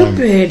Papa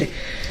stupid. Slime.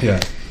 Yeah.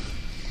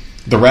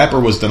 The rapper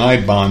was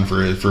denied bond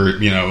for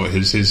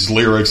his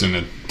lyrics and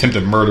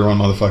attempted murder on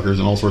motherfuckers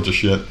and all sorts of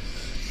shit.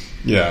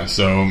 Yeah,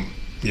 so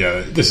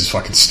yeah, this is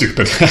fucking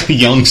stupid.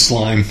 Young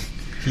slime.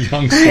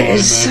 That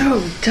is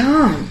so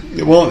dumb.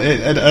 Well,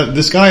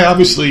 this guy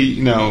obviously,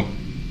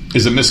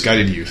 is a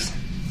misguided youth.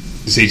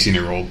 This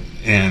 18-year-old,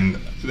 and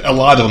a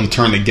lot of them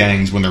turn to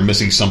gangs when they're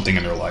missing something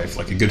in their life,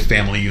 like a good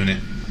family unit,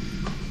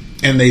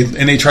 and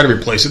they try to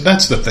replace it.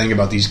 That's the thing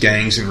about these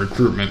gangs and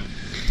recruitment.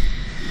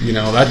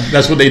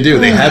 That's what they do.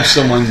 They have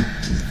someone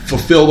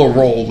fulfill the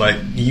role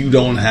that you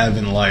don't have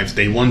in life.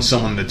 They want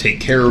someone to take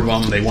care of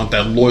them. They want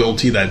that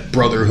loyalty, that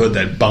brotherhood,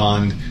 that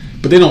bond.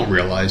 But they don't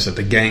realize that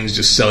the gangs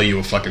just sell you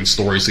a fucking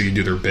story so you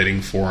do their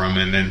bidding for them.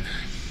 And then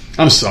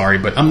I'm sorry,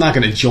 but I'm not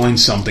going to join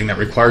something that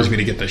requires me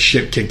to get the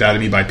shit kicked out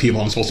of me by people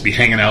I'm supposed to be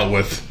hanging out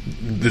with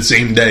the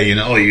same day. You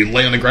know, you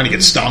lay on the ground, you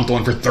get stomped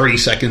on for 30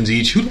 seconds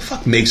each. Who the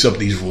fuck makes up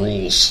these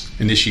rules,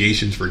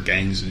 initiations for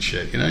gangs and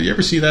shit? You know, you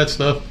ever see that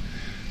stuff?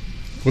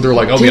 Where they're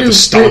like, we have to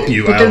stomp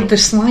you out. The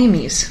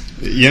Slimies.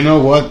 You know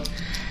what?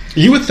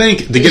 You would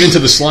think to get into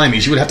the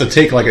Slimies, you would have to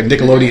take like a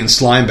Nickelodeon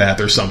slime bath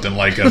or something.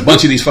 Like a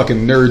bunch of these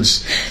fucking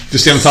nerds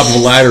just stand on top of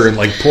a ladder and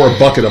like pour a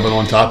bucket of it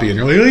on top of you. And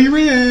you're like, oh, you're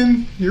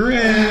in. You're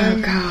in.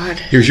 Oh, God.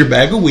 Here's your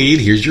bag of weed.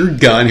 Here's your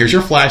gun. Here's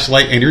your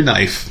flashlight and your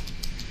knife.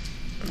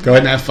 Go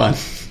ahead and have fun.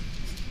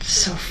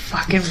 So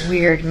fucking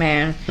weird,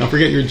 man. Don't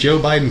forget your Joe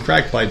Biden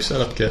crack pipe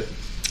setup kit.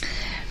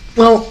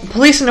 Well,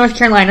 police in North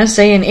Carolina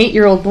say an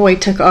 8-year-old boy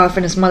took off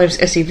in his mother's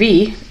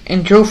SUV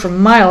and drove for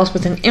miles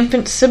with an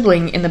infant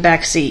sibling in the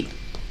back seat.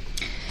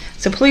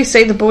 So police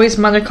say the boy's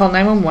mother called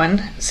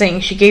 911,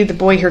 saying she gave the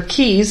boy her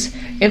keys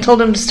and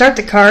told him to start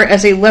the car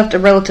as they left a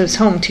relative's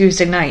home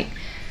Tuesday night.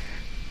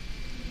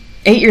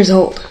 8 years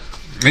old.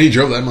 And he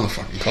drove that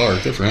motherfucking car.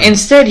 Good for him.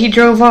 Instead, he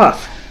drove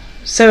off.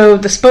 So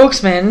the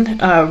spokesman,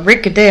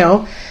 Rick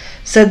Goodale,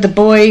 said the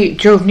boy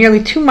drove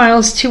nearly 2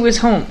 miles to his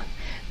home,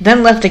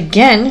 then left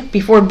again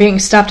before being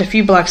stopped a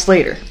few blocks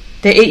later.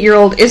 The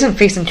 8-year-old isn't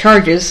facing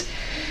charges,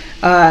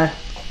 but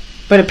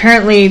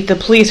apparently the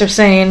police are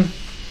saying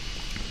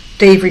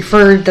they've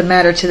referred the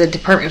matter to the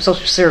Department of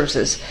Social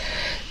Services.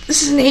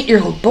 This is an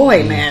 8-year-old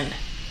boy, man.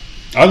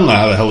 I don't know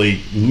how the hell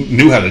he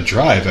knew how to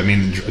drive. I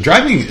mean,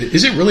 driving,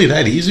 is it really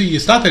that easy?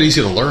 It's not that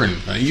easy to learn.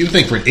 You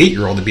think for an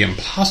 8-year-old it'd be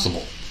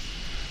impossible.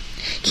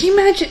 Can you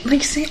imagine,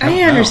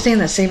 I understand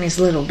that Sammy's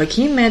little, but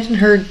can you imagine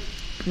her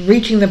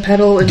reaching the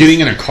pedal and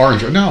getting in a car and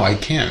drive? No, I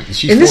can't.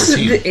 She's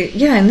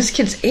 14. And this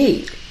kid's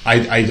 8.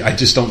 I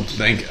just don't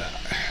think,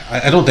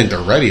 I don't think they're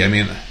ready. I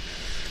mean,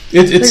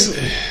 it's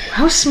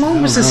how small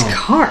was this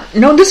car?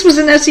 No, this was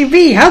an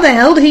SUV. How the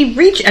hell did he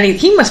reach?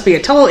 He must be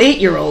a tall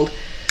 8-year-old.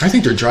 I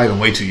think they're driving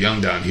way too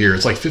young down here.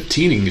 It's like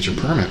 15 you can get your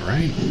permit,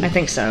 right? I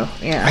think so,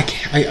 yeah.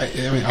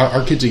 I mean,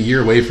 our kid's a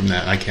year away from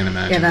that. I can't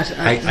imagine. Yeah,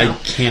 I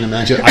can't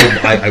imagine.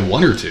 I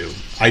want her to.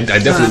 I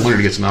definitely want her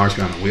to get some hours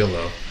behind the wheel,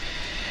 though.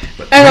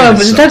 But, I don't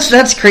know, but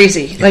that's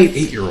crazy. Like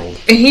 8-year-old.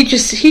 And he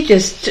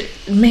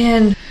just,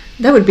 man,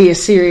 that would be a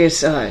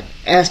serious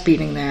ass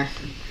beating there.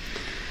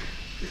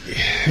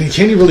 I mean,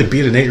 can you really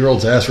beat an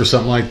 8-year-old's ass for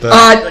something like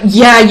that?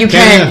 Yeah, you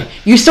can.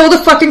 You stole the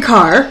fucking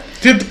car.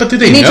 But did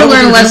they you need to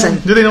learn a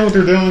lesson. Do they know what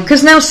they're doing?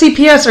 Because now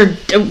CPS or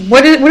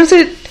what is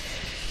it?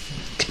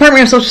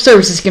 Department of Social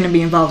Services is going to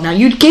be involved now.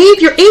 You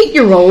gave your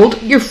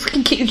 8-year-old your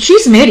freaking kid.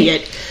 She's an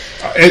idiot.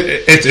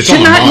 It's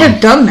should not have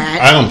done that.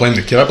 I don't blame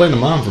the kid. I blame the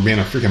mom for being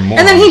a freaking moron.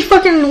 And then he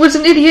fucking was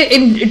an idiot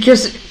and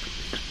just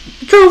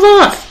drove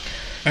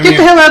off. Get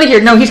the hell out of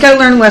here. No, he's got to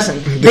learn a lesson.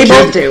 They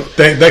both do.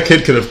 That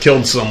kid could have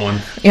killed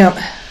someone. Yep.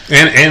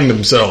 And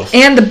himself.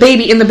 And the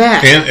baby in the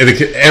back. And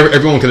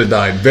everyone could have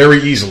died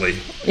very easily.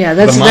 Yeah,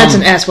 that's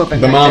an ass whooping.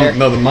 The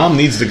mom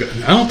needs to go.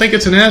 I don't think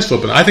it's an ass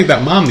whooping. I think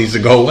that mom needs to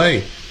go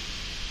away.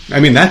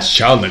 I mean, that's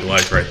child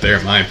neglect right there,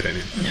 in my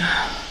opinion.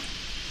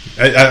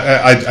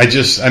 I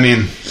just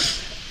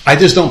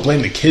don't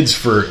blame the kids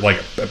for like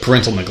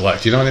parental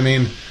neglect. You know what I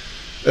mean?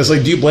 It's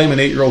like, do you blame an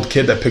 8-year-old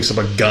kid that picks up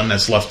a gun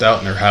that's left out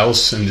in their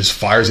house and just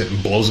fires it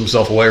and blows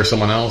himself away or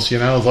someone else? You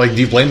know, like,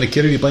 do you blame the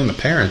kid or do you blame the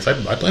parents? I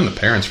blame the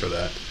parents for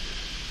that.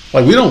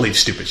 Like, we don't leave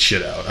stupid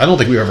shit out. I don't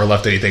think we ever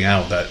left anything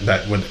out that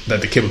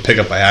the kid would pick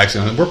up by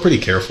accident. We're pretty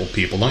careful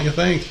people, don't you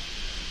think?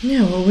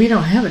 Yeah, well, we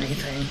don't have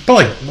anything.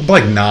 But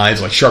like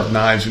knives, like sharp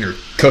knives when you're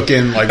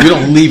cooking, like we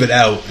don't leave it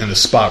out in a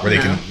spot where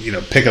they can,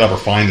 pick it up or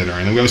find it or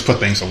anything. We always put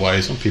things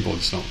away. Some people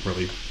just don't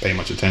really pay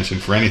much attention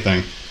for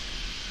anything.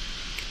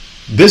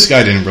 This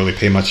guy didn't really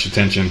pay much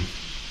attention.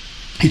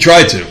 He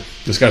tried to.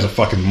 This guy's a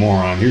fucking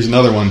moron. Here's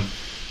another one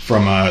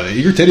from,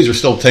 your titties are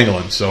still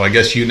tingling, so I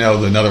guess you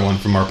know another one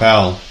from our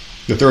pal.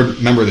 The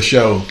third member of the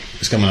show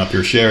is coming up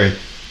here, Sherry.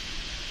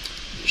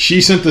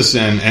 She sent this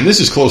in, and this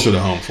is closer to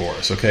home for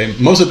us, okay?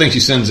 Most of the things she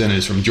sends in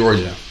is from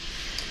Georgia.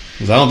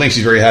 Because I don't think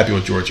she's very happy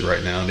with Georgia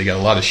right now. They got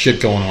a lot of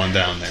shit going on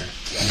down there.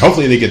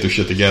 Hopefully they get their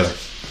shit together.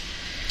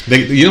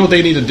 You know what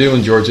they need to do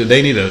in Georgia?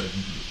 They need to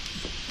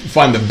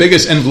find the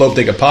biggest envelope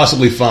they could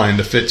possibly find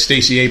to fit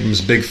Stacey Abrams'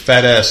 big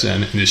fat ass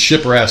in and just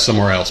ship her ass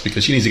somewhere else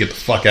because she needs to get the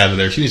fuck out of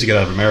there. She needs to get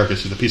out of America.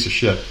 She's a piece of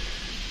shit.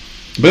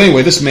 But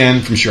anyway, this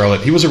man from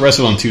Charlotte, he was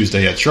arrested on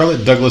Tuesday at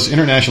Charlotte Douglas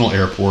International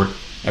Airport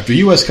after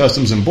U.S.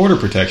 Customs and Border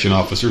Protection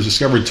officers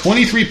discovered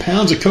 23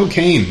 pounds of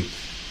cocaine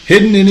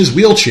hidden in his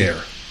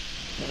wheelchair.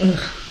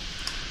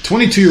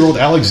 22-year-old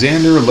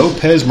Alexander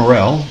Lopez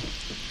Morel,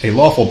 a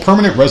lawful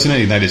permanent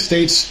resident of the United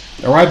States,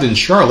 arrived in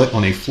Charlotte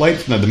on a flight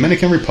from the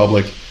Dominican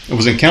Republic and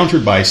was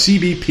encountered by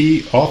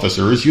CBP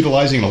officers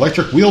utilizing an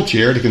electric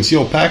wheelchair to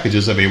conceal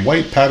packages of a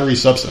white powdery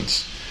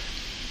substance.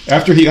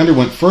 After he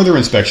underwent further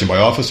inspection by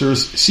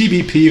officers,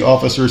 CBP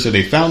officers said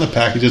they found the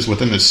packages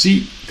within the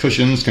seat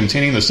cushions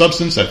containing the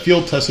substance that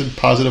field tested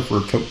positive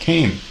for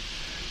cocaine.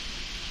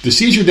 The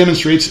seizure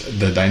demonstrates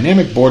the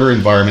dynamic border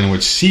environment in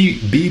which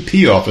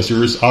CBP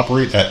officers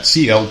operate at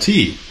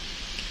CLT.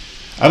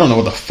 I don't know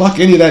what the fuck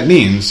any of that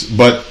means,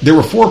 but there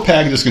were 4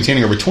 packages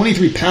containing over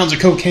 23 pounds of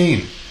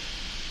cocaine.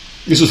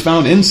 This was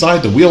found inside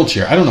the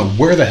wheelchair. I don't know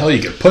where the hell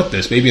you could put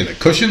this. Maybe in the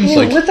cushions?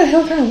 Yeah, what the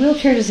hell kind of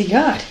wheelchair does he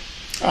got?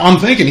 I'm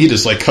thinking he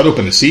just cut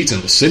open the seats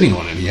and was sitting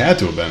on it. He had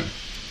to have been.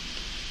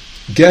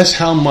 Guess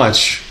how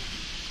much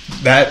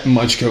that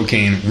much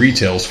cocaine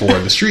retails for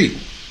at the street?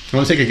 You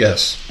want to take a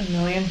guess? $1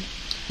 million?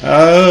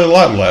 A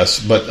lot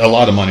less, but a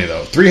lot of money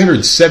though.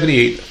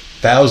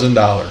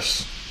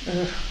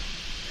 $378,000.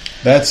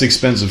 That's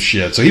expensive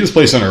shit. So he was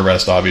placed under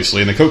arrest,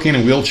 obviously, and the cocaine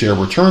and wheelchair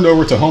were turned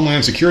over to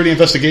Homeland Security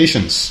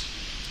investigations.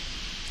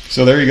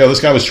 So there you go.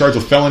 This guy was charged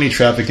with felony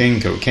trafficking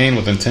cocaine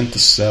with intent to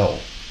sell.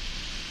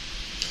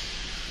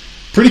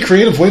 Pretty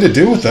creative way to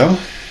do it, though.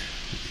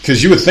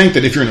 Because you would think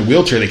that if you're in a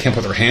wheelchair, they can't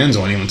put their hands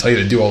on you and tell you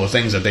to do all the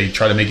things that they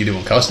try to make you do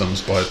in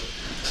customs. But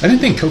I didn't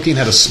think cocaine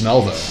had a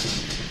smell, though.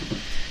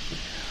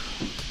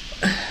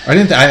 I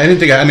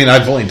mean,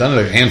 I've only done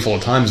it a handful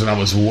of times when I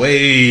wasn't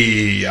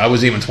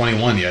even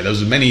 21 yet. That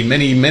was many,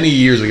 many, many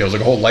years ago. It was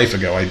like a whole life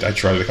ago. I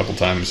tried it a couple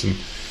times, and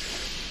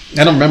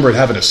I don't remember it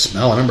having a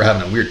smell. I remember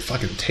having a weird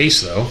fucking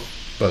taste, though.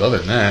 But other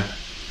than that...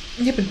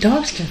 Yeah, but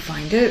dogs can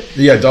find it.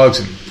 Yeah, dogs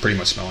can pretty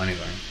much smell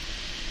anything.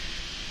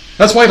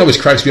 That's why it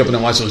always cracks me up when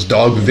I watch those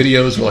dog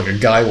videos where a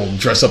guy will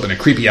dress up in a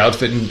creepy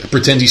outfit and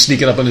pretend he's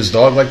sneaking up on his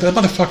dog. That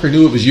motherfucker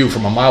knew it was you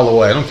from a mile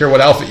away. I don't care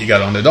what outfit you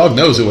got on. The dog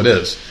knows who it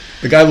is.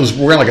 The guy was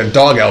wearing a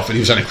dog outfit. He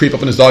was trying to creep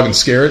up on his dog and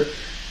scare it.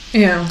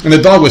 Yeah. And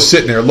the dog was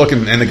sitting there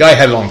looking, and the guy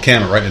had it on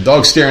camera, right? And the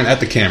dog's staring at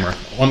the camera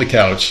on the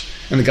couch,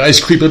 and the guy's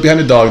creeping up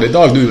behind the dog. The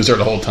dog knew he was there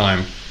the whole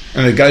time.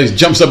 And the guy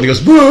jumps up and he goes,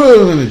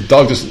 "Boo!" And the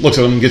dog just looks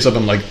at him and gets up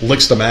and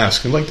licks the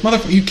mask. And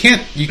motherfucker, you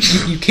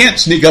can't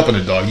sneak up on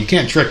a dog. You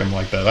can't trick him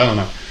like that. I don't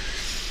know.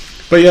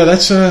 But yeah,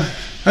 that's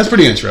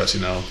pretty interesting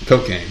though.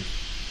 Cocaine,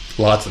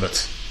 lots of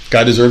it.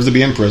 Guy deserves to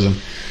be in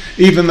prison.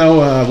 Even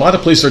though a lot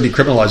of places are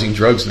decriminalizing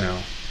drugs now.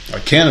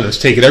 Canada's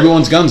taking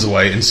everyone's guns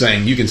away and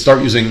saying you can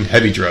start using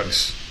heavy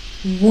drugs.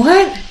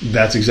 What?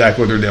 That's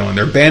exactly what they're doing.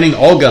 They're banning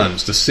all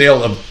guns, the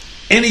sale of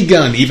any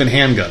gun, even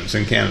handguns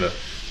in Canada.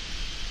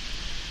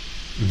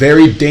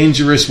 Very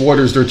dangerous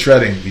waters they're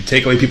treading. You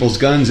take away people's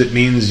guns, it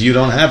means you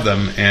don't have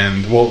them.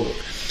 And, well,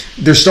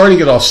 they're starting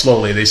it off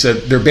slowly. They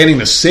said they're banning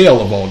the sale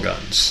of all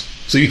guns.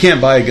 So you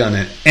can't buy a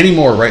gun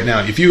anymore right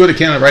now. If you go to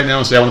Canada right now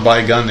and say, I want to buy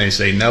a gun, they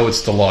say, no,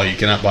 it's the law. You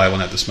cannot buy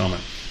one at this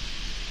moment.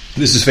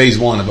 This is phase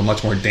 1 of a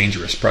much more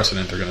dangerous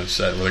precedent they're going to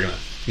set. Where they're going to,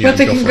 but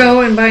they can go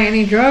and buy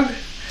any drug?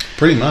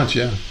 Pretty much,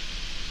 yeah.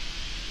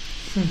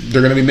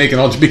 They're going to be making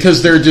all...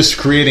 Because they're just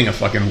creating a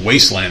fucking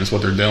wasteland is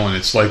what they're doing.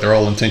 It's like they're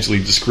all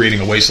intentionally just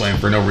creating a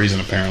wasteland for no reason,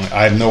 apparently.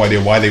 I have no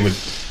idea why they would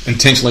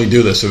intentionally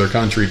do this to their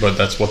country, but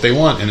that's what they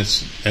want.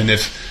 And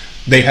if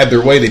they had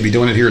their way, they'd be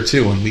doing it here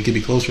too, and we could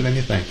be closer than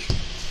you think.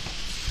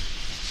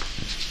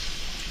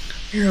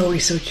 You're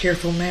always so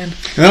cheerful, man.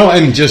 No,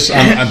 and just...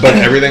 but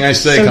everything I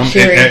say, so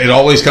it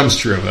always comes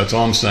true. That's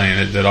all I'm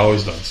saying. It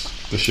always does.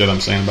 The shit I'm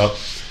saying about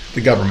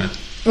the government.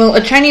 Well,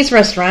 a Chinese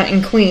restaurant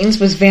in Queens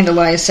was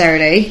vandalized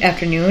Saturday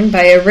afternoon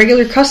by a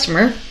regular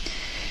customer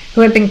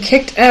who had been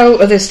kicked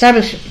out of the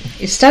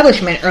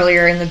establishment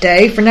earlier in the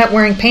day for not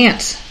wearing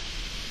pants.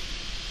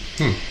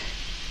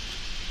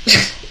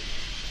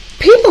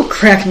 People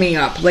crack me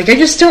up. I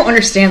just don't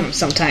understand them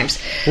sometimes.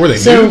 Were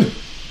they nude?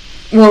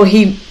 Well,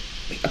 he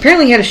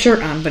apparently had a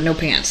shirt on, but no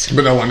pants.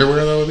 But no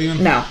underwear, though, at the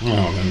end? No.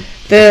 Oh, then.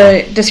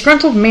 The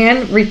disgruntled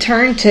man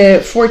returned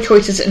to 4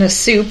 Choices in a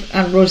Soup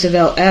on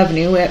Roosevelt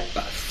Avenue at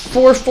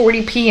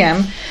 4:40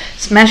 p.m.,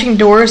 smashing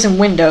doors and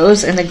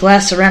windows and the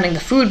glass surrounding the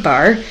food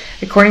bar,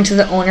 according to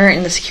the owner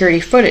in the security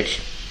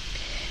footage.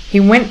 He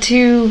went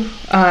to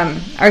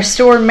our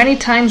store many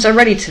times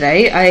already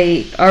today.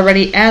 I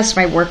already asked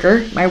my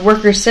worker. My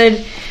worker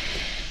said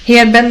he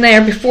had been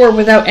there before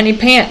without any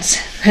pants.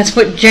 That's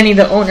what Jenny,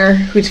 the owner,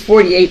 who's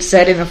 48,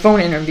 said in a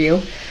phone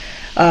interview.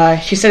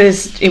 She said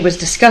it was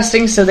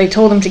disgusting, so they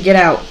told him to get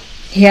out.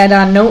 He had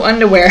on no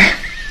underwear.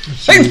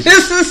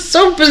 This is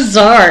so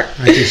bizarre.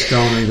 I just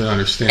don't even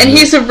understand. And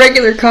he's a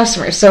regular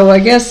customer, so I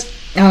guess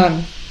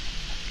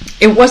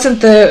it wasn't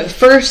the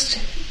first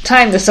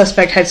time the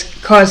suspect has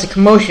caused a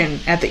commotion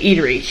at the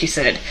eatery, she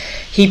said.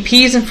 He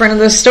pees in front of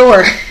the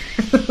store.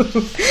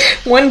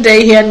 One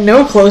day he had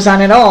no clothes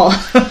on at all.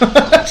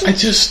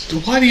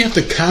 Why do you have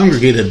to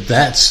congregate at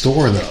that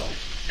store, though?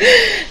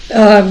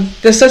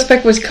 The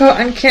suspect was caught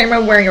on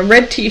camera wearing a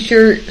red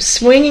t-shirt,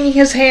 swinging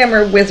his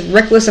hammer with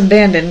reckless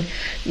abandon,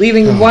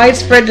 leaving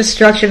widespread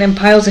destruction and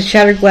piles of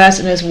shattered glass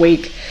in his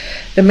wake.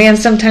 The man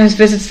sometimes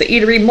visits the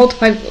eatery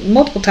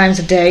multiple times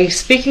a day,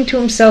 speaking to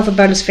himself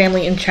about his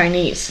family in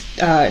Chinese,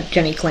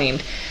 Jenny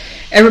claimed.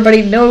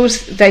 Everybody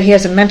knows that he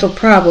has a mental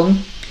problem,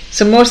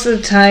 so most of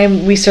the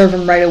time we serve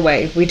him right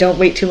away. We don't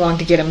wait too long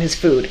to get him his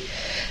food.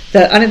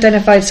 The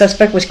unidentified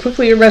suspect was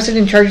quickly arrested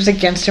and charges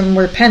against him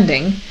were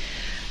pending.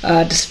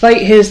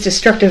 Despite his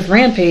destructive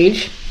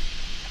rampage,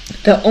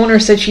 the owner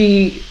said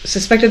she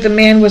suspected the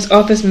man was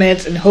off his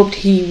meds and hoped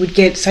he would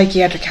get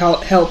psychiatric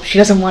help. She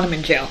doesn't want him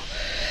in jail.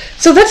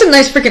 So that's a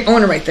nice freaking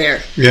owner right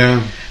there.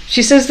 Yeah.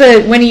 She says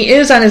that when he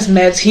is on his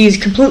meds, he's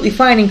completely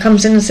fine and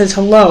comes in and says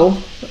hello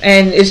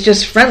and is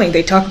just friendly.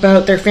 They talk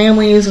about their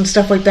families and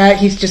stuff like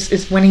that.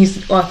 It's when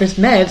he's off his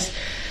meds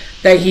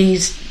that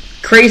he's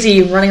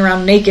crazy and running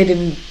around naked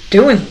and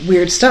doing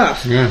weird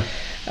stuff. Yeah.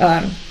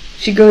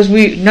 She goes,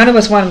 none of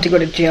us want him to go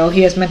to jail.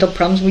 He has mental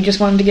problems. We just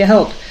want him to get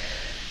help.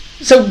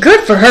 So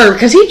good for her,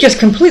 because he just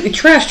completely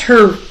trashed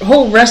her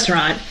whole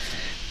restaurant.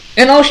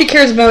 And all she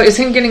cares about is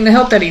him getting the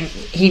help that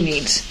he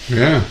needs.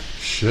 Yeah,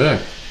 shit.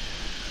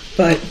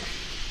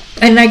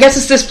 And I guess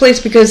it's this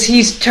place because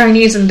he's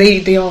Chinese and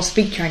they all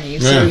speak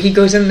Chinese. Yeah. So he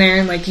goes in there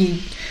and like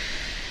he,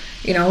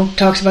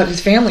 talks about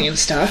his family and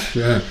stuff.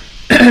 Yeah.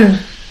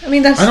 I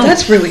mean,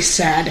 that's really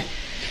sad.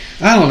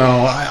 I don't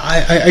know.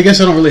 I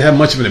guess I don't really have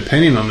much of an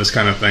opinion on this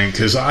kind of thing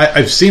because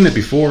I've seen it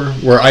before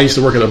where I used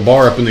to work at a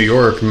bar up in New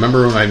York.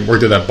 Remember when I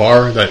worked at that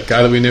bar? That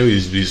guy that we knew, he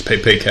used to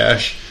pay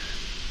cash.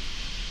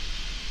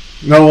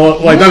 No,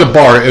 like not a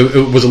bar.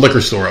 It was a liquor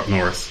store up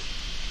north.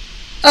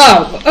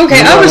 Oh,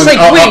 okay. I was like,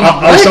 wait,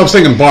 I was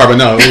thinking bar, but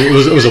no, it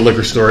was a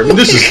liquor store.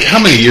 This is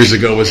how many years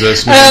ago was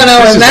this? Man? I don't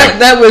know.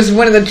 And that was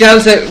one of the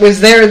jobs that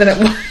was there. Then it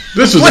was.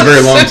 This was a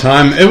very long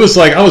time. It was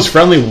like I was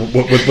friendly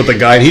with the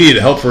guy. He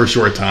needed help for a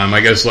short time. I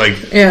guess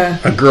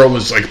a girl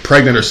was like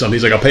pregnant or something.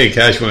 He's like, I'll pay you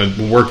cash when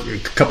I work a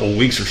couple of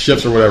weeks or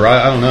shifts or whatever.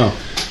 I don't know.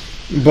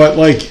 But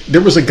like there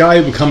was a guy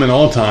who would come in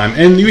all the time,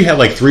 and you had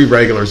like 3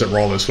 regulars that were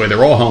all this way. They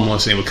were all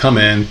homeless, and they would come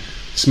in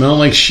smelling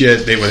like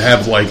shit. They would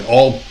have like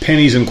all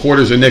pennies and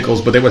quarters and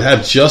nickels, but they would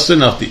have just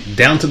enough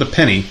down to the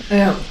penny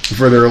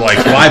for their like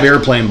 5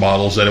 airplane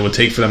bottles that it would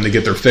take for them to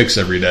get their fix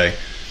every day.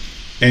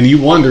 And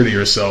you wonder to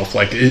yourself,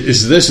 like,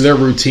 is this their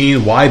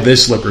routine? Why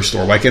this liquor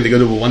store? Why can't they go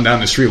to one down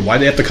the street? Why do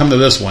they have to come to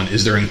this one?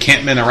 Is there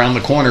encampment around the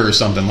corner or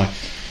something? Like,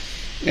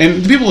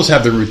 and people just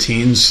have their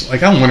routines.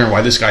 Like, I'm wondering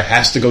why this guy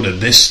has to go to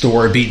this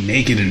store, be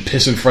naked and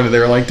piss in front of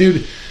there. Like,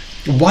 dude,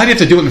 why do you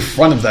have to do it in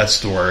front of that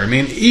store? I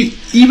mean,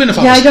 even if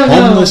I was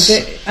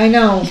homeless, I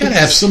know. You gotta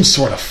have some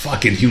sort of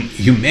fucking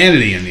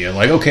humanity in you.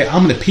 Like, okay,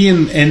 I'm gonna pee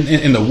in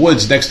the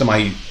woods next to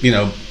my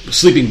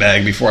sleeping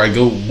bag before I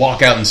go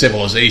walk out in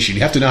civilization.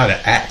 You have to know how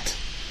to act.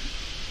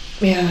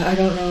 Yeah, I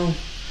don't know.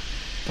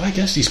 But I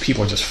guess these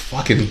people are just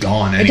fucking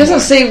gone anyway. It doesn't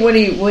say what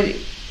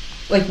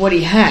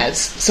he has,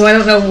 so I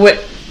don't know what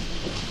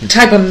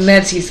type of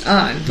meds he's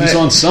on. But he's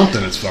on something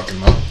that's fucking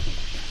him up.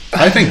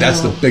 I think that's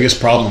the biggest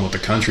problem with the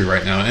country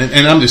right now.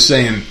 And I'm just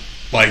saying,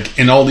 like,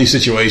 in all these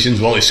situations,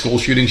 with all these school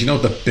shootings, you know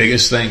what the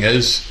biggest thing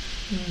is?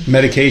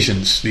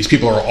 Medications. These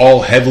people are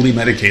all heavily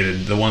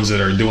medicated. The ones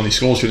that are doing these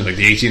school shootings, like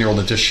the 18-year-old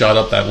that just shot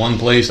up that one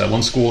place, that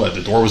one school, that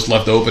the door was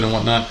left open and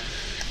whatnot.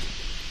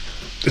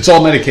 It's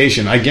all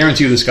medication. I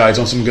guarantee you this guy's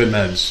on some good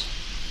meds.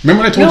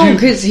 Remember what I told you? No,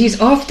 because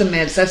he's off the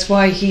meds. That's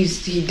why he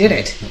did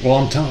it. Well,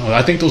 I'm telling you,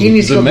 I think those he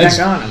needs the to go meds,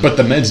 back on him. But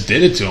the meds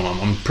did it to him.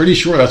 I'm pretty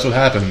sure that's what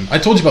happened. I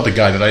told you about the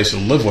guy that I used to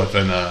live with,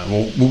 and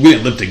we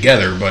didn't live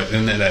together, but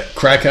in that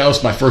crack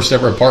house, my first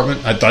ever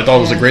apartment, I thought it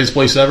was the greatest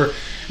place ever. And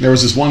there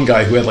was this one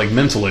guy who had like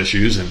mental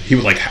issues, and he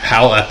would like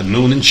howl at the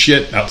moon and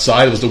shit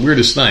outside. It was the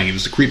weirdest thing. He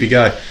was a creepy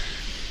guy.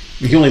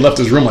 He only left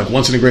his room like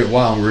once in a great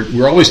while. And we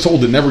were always told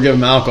to never give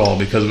him alcohol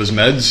because of his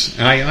meds.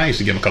 And I used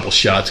to give him a couple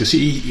shots because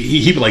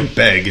he would like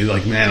beg. He'd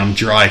like, man, I'm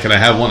dry. Can I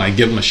have one? I'd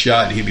give him a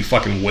shot. And he'd be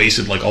fucking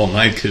wasted like all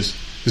night because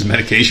his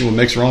medication would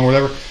mix wrong or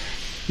whatever.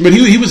 But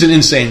he was an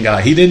insane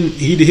guy. He didn't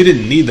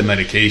need the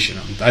medication.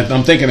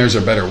 I'm thinking there's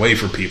a better way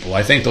for people.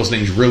 I think those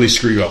things really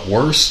screw you up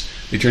worse.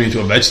 They turn you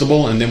into a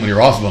vegetable, and then when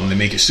you're off of them, they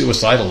make you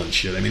suicidal and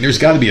shit. I mean, there's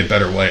got to be a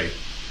better way.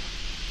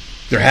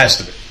 There has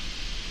to be.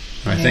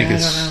 I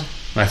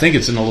think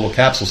it's in the little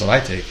capsules that I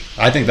take.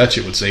 I think that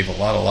shit would save a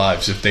lot of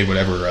lives if they would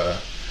ever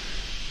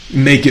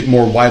make it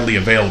more widely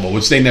available,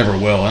 which they never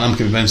will. And I'm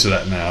convinced of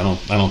that now.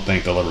 I don't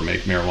think they'll ever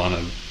make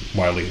marijuana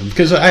widely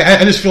because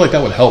I just feel like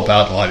that would help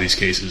out a lot of these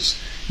cases.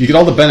 You get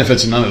all the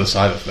benefits and none of the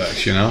side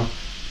effects, you know.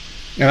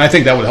 And I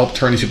think that would help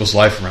turn these people's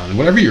life around. And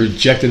whatever you're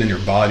injecting in your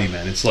body,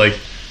 man, it's like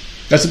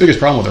that's the biggest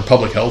problem with our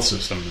public health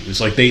system. It's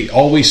like they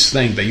always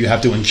think that you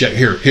have to inject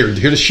here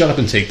to shut up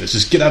and take this.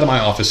 Just get out of my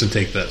office and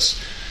take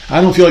this. I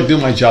don't feel like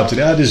doing my job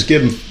today. I just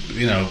give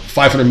them,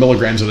 500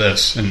 milligrams of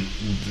this, and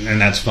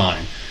that's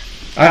fine.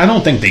 I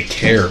don't think they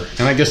care,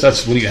 and I guess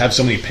that's when you have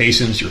so many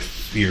patients.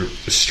 You're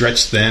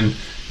stretched thin.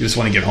 You just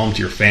want to get home to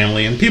your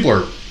family, and people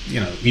are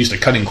used to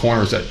cutting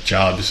corners at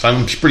jobs.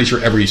 I'm pretty sure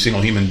every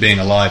single human being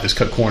alive has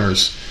cut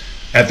corners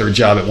at their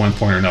job at one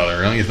point or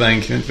another. Don't you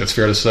think? That's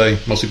fair to say.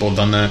 Most people have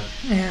done that.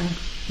 Yeah.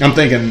 I'm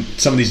thinking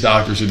some of these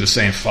doctors are just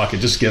saying, "Fuck it,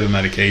 just give him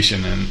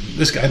medication," and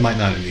this guy might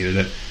not have needed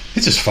it.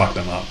 It just fucked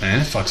them up,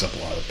 man. It fucks up a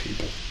lot of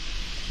people.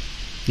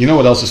 You know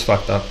what else is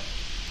fucked up?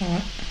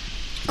 What?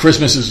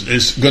 Christmas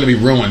is going to be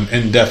ruined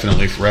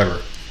indefinitely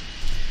forever.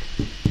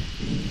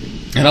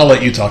 And I'll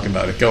let you talk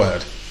about it. Go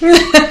ahead.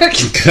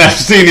 I've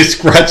seen you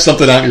scratch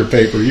something out of your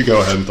paper. You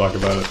go ahead and talk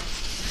about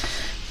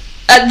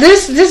it.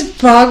 This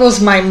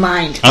boggles my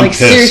mind. I'm pissed.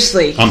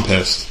 Seriously. I'm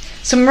pissed.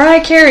 So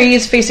Mariah Carey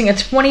is facing a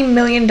 $20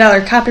 million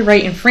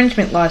copyright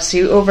infringement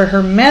lawsuit over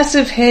her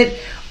massive hit,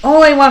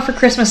 All I Want for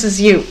Christmas Is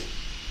You.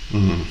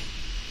 Mm-hmm.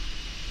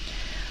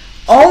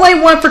 All I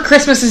Want for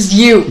Christmas Is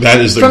You.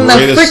 That is the from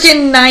greatest... From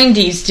the freaking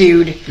 90s,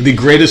 dude. The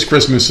greatest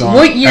Christmas song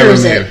What year ever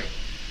is made. it?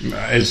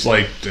 It's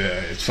like...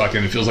 it's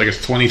fucking... It feels like it's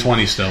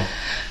 2020 still.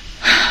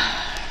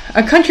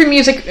 A country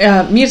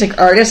music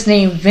artist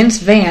named Vince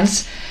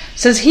Vance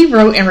says he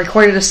wrote and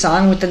recorded a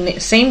song with the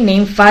same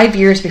name 5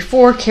 years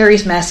before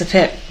Carey's massive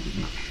hit.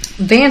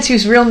 Vance,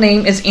 whose real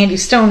name is Andy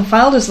Stone,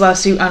 filed his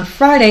lawsuit on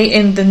Friday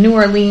in the New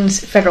Orleans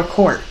federal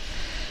court.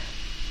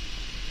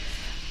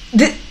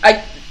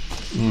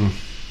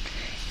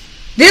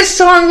 This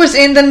song was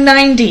in the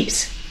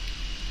 90s.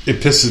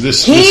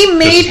 He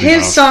made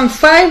his song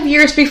 5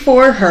 years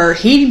before her.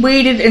 He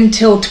waited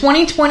until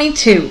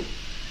 2022,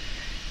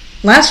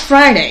 last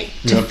Friday,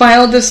 to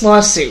file this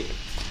lawsuit.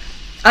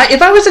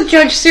 If I was a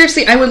judge,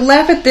 seriously, I would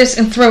laugh at this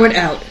and throw it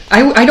out.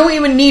 I don't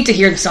even need to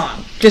hear the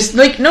song. Just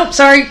like, nope,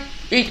 sorry.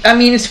 I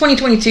mean, it's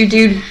 2022,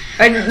 dude.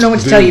 I don't know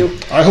what to tell you.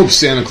 I hope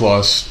Santa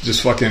Claus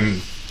just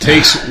fucking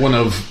takes one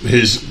of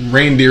his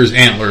reindeer's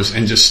antlers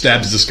and just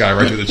stabs this guy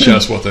right through the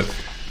chest with it.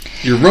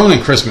 You're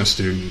ruining Christmas,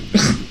 dude.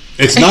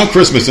 It's not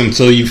Christmas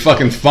until you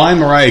fucking find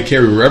Mariah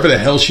Carey wherever the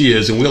hell she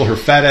is and wheel her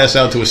fat ass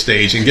out to a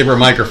stage and give her a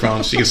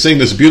microphone so she can sing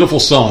this beautiful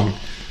song.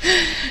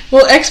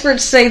 Well,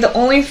 experts say the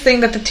only thing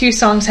that the two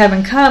songs have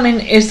in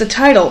common is the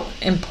title,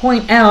 and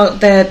point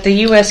out that the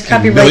U.S.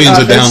 Copyright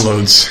Office of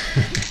downloads.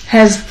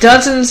 has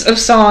dozens of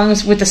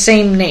songs with the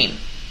same name.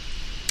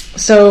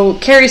 So,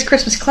 Carey's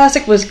Christmas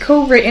classic was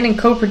co-written and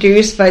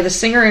co-produced by the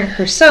singer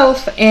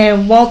herself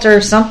and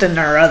Walter something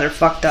or other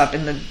fucked up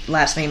in the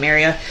last name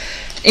area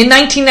in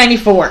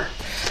 1994.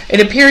 It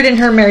appeared in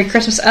her Merry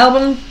Christmas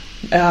album.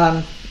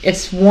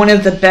 It's one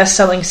of the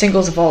best-selling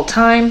singles of all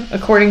time,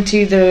 according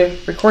to the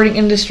recording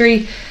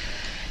industry.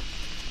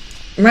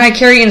 Mariah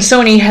Carey and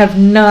Sony have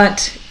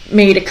not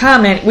made a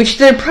comment, which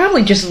they're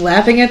probably just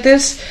laughing at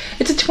this.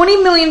 It's a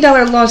 $20 million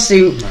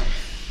lawsuit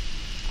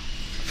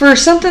for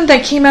something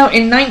that came out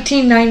in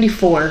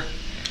 1994,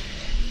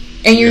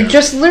 and you're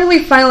just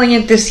literally filing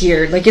it this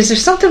year. Like, is there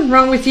something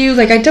wrong with you?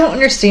 Like, I don't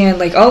understand.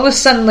 Like, all of a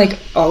sudden,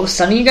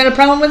 you got a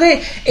problem with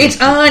it?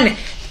 It's on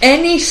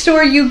any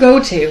store you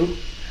go to,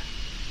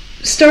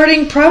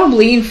 starting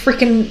probably in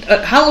freaking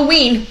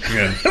Halloween.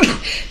 Yeah.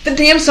 The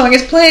damn song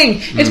is playing.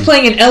 It's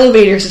playing in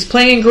elevators. It's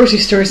playing in grocery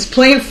stores. It's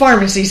playing in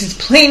pharmacies.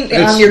 It's playing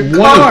on your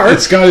car.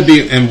 It's got to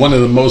be in one of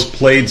the most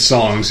played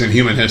songs in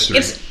human history.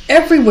 It's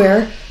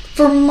everywhere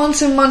for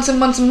months and months and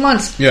months and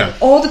months. Yeah.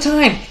 All the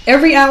time.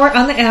 Every hour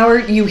on the hour,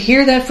 you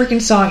hear that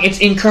freaking song. It's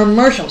in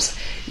commercials.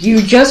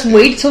 You just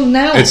wait till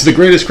now. It's the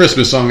greatest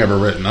Christmas song ever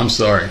written. I'm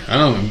sorry. I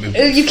don't...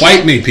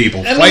 Fight me,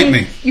 people. Fight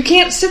me. You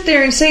can't sit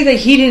there and say that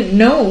he didn't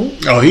know.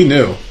 Oh, he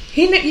knew.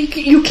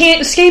 You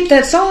can't escape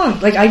that song.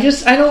 Like, I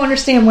don't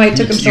understand why it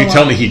took him so long. You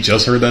tell me he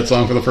just heard that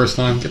song for the first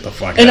time? Get the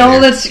fuck out of here. And all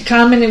that's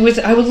common with...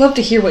 I would love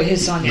to hear what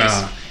his song is.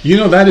 Nah. You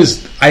know, that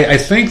is... I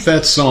think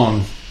that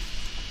song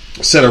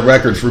set a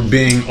record for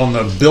being on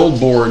the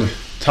Billboard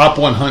Top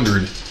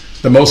 100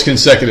 the most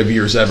consecutive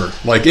years ever.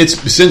 Like, it's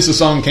since the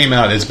song came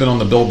out, it's been on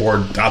the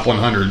Billboard Top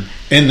 100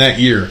 in that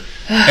year.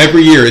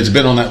 Every year it's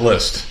been on that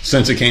list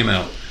since it came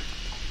out.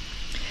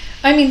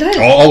 I mean, that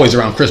is... Always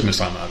around Christmas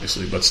time,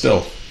 obviously, but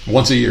still.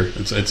 Once a year,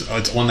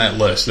 it's on that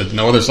list.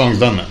 No other song's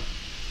done that.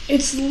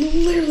 It's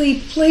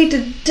literally played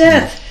to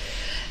death.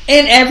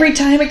 And every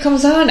time it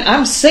comes on,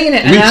 I'm singing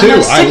it. And I'm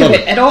not sick of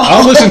it at all.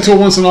 I'll listen to it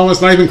once in a while.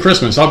 It's not even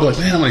Christmas. I'll be like,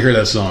 man, I want to hear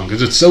that song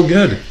because it's so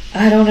good.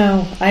 I don't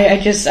know. I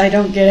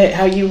don't get it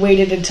how you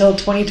waited until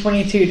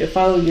 2022 to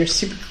follow your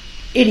super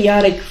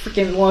idiotic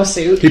freaking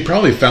lawsuit. He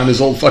probably found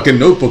his old fucking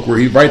notebook where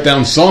he'd write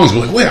down songs.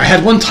 Like, wait, I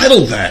had one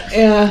titled that.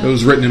 Yeah. It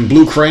was written in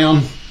blue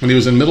crayon when he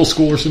was in middle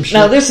school or some shit.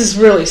 Now, this is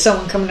really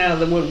someone coming out of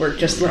the woodwork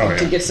just looking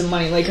to get some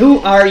money. Like, who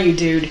are you,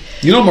 dude?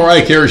 You know what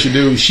Mariah Carey should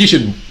do? She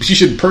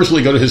should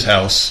personally go to his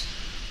house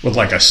with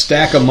like a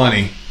stack of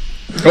money,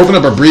 open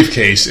up a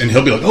briefcase, and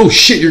he'll be like, oh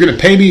shit, you're going to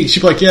pay me?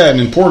 She'd be like, yeah, and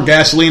then pour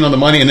gasoline on the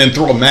money and then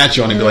throw a match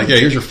on it and be like, yeah,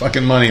 here's your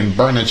fucking money, and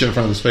burn that shit in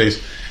front of his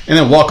face. And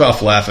then walk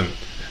off laughing.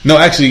 No,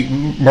 actually,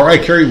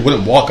 Mariah Carey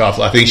wouldn't walk off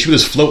laughing. She would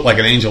just float like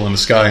an angel in the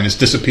sky and just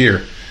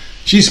disappear.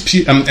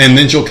 And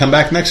then she'll come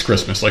back next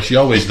Christmas like she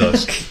always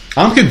does.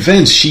 I'm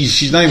convinced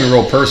she's not even a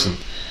real person.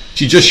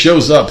 She just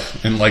shows up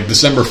in like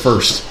December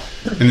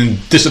 1st and then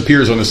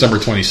disappears on December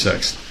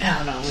 26th. I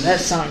don't know. That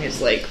song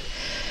is like...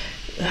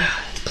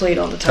 it's played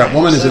all the time. That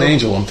woman is an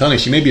angel. I'm telling you,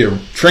 she may be a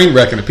train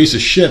wreck and a piece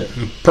of shit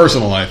in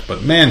personal life,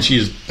 but man,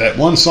 that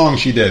one song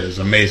she did is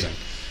amazing.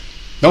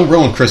 Don't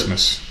ruin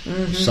Christmas,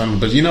 son.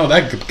 But you know,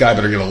 that guy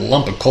better get a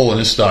lump of coal in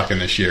his stocking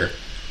this year.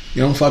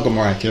 You don't fuck with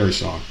Mariah Carey's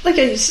song. Like,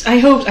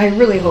 I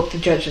really hope the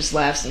judge just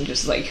laughs and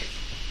just like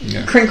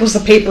crinkles the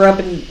paper up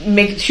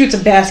and shoots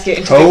a basket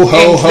into ho,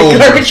 the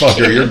garbage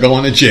motherfucker! can. You're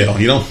going to jail.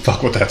 You don't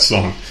fuck with that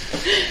song.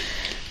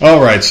 All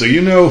right, so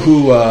you know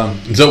who...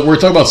 so we're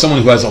talking about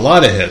someone who has a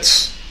lot of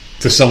hits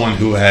to someone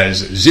who has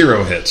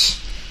 0 hits.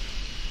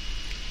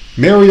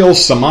 Mariel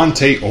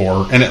Samonte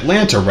Orr, an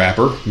Atlanta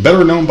rapper,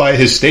 better known by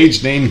his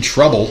stage name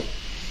Trouble.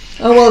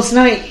 Oh, well, it's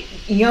not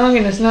Young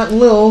and it's not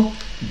Lil.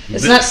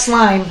 It's not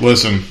Slime.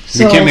 Listen,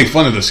 we can't make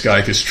fun of this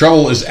guy because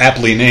Trouble is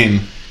aptly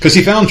named. because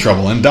he found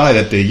trouble and died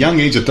at the young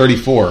age of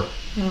 34.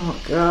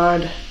 Oh,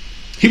 God.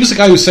 He was the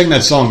guy who sang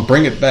that song,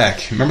 Bring It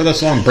Back. Remember that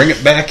song, Bring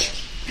It Back?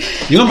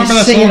 You don't remember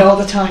that song? I sing it all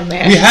the time,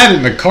 man. We had it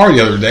in the car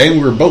the other day,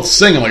 and we were both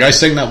singing. Like, I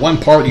sang that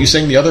one part, you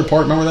sang the other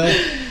part. Remember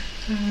that?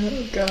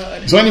 Oh,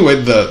 God. So anyway,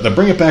 the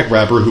Bring It Back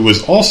rapper, who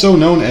was also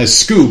known as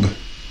Scoob.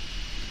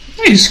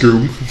 Hey,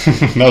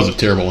 Scoob. That was a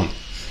terrible one.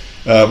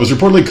 Was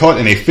reportedly caught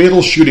in a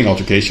fatal shooting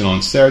altercation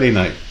on Saturday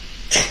night.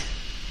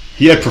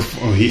 He had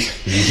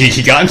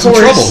he got in some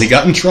trouble. He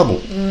got in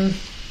trouble.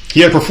 He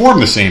had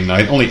performed the same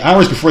night, only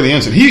hours before the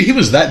incident. He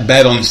was that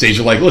bad on stage.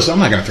 You're like, listen, I'm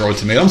not going to throw a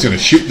tomato. I'm just going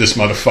to shoot this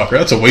motherfucker.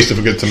 That's a waste of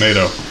a good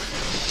tomato.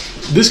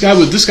 This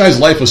guy's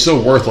life was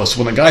so worthless.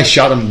 When the guy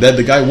shot him dead,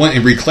 the guy went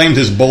and reclaimed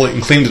his bullet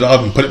and cleaned it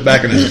up and put it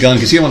back in his gun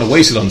because he didn't want to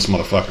waste it on this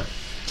motherfucker.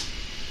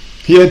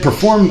 He had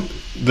performed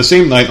the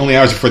same night, only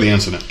hours before the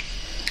incident.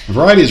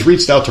 Variety has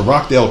reached out to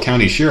Rockdale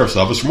County Sheriff's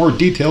Office for more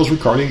details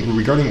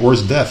regarding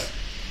Orr's death.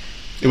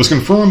 It was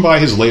confirmed by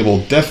his label,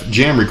 Def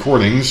Jam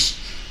Recordings.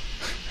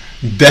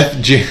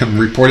 Def Jam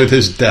reported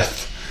his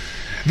death.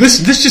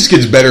 This just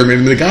gets better. I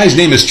mean, the guy's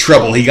name is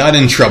Trouble. He got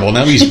in trouble.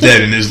 Now he's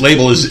dead, and his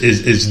label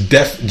is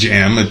Def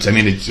Jam. It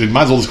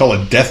might as well just call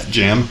it Death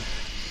Jam.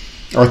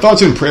 Our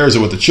thoughts and prayers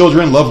are with the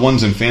children, loved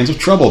ones, and fans of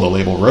Trouble, the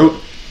label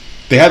wrote.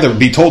 They had to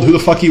be told who the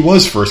fuck he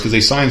was first because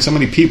they signed so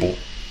many people.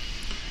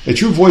 A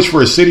true voice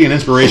for his city and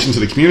inspiration to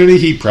the community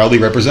he proudly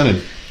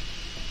represented.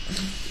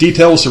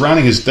 Details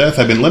surrounding his death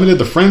have been limited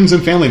to friends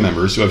and family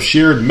members who have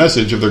shared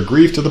message of their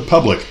grief to the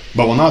public,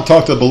 but will not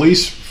talk to the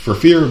police for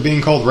fear of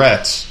being called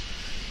rats.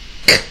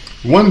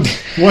 One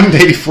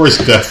day before his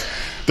death,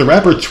 the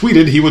rapper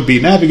tweeted he would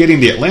be navigating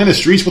the Atlanta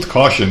streets with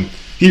caution.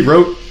 He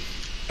wrote,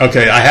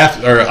 okay,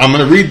 I'm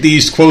going to read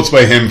these quotes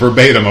by him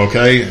verbatim,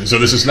 okay? So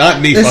this is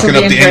not me fucking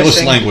up the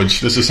English language.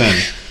 This is him.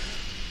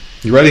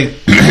 You ready?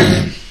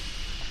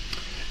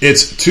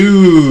 It's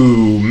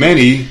too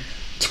many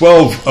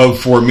 12 of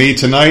for me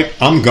tonight.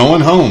 I'm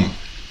going home.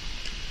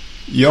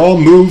 Y'all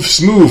move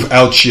smooth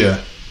out here.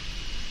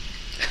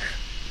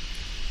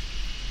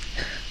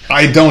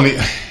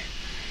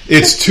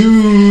 It's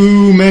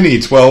too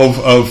many 12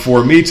 of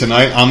for me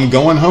tonight. I'm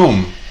going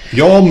home.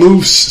 Y'all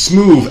move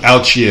smooth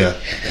out here.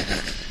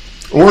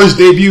 Orr's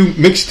debut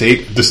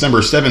mixtape, December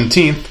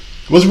 17th,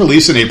 was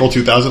released in April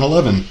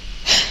 2011.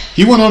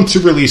 He went on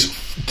to release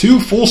 2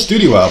 full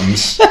studio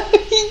albums.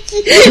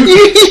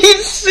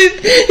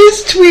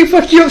 His tweet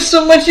fucked you up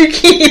so much you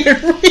can't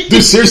even read.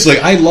 Dude, seriously,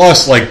 I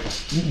lost like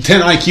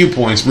 10 IQ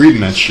points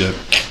reading that shit.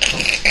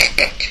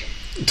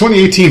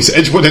 2018's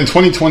Edgewood and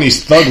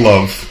 2020's Thug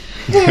Love.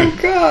 Oh,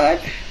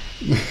 God.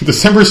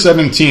 December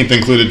 17th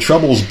included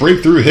Trouble's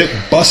breakthrough hit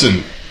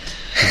Bussin'.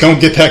 Don't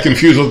get that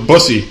confused with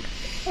Bussy,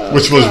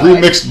 which was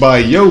remixed by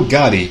Yo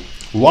Gotti,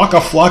 Waka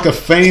Flocka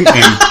Fame,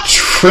 and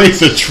Trey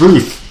the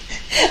Truth.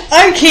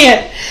 I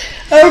can't.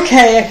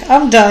 Okay,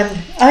 I'm done.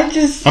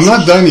 I'm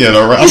not done yet,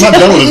 alright? I'm not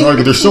done with this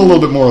argument. There's still a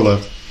little bit more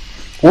left.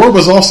 Orr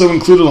was also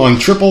included on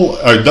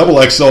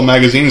Double XL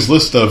magazine's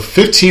list of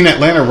 15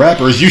 Atlanta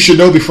rappers you should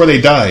know before they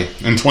die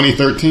in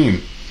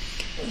 2013.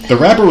 The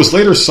rapper was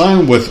later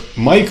signed with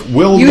Mike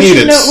Will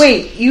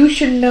Maditz. You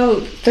should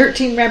know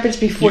 13 rappers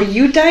before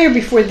you die or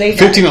before they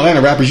die? 15 Atlanta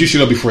rappers you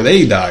should know before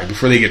they die,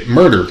 before they get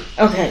murdered.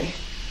 Okay.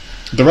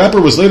 The rapper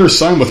was later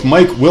signed with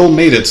Mike Will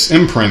Maditz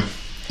imprint,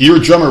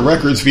 Eardrummer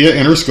Records via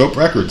Interscope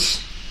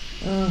Records.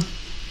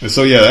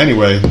 So yeah,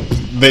 anyway,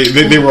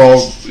 they were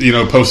all,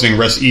 posting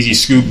Rest Easy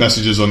Scoop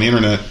messages on the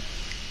internet,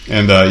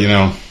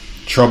 and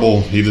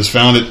Trouble, he just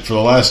found it for the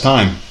last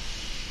time.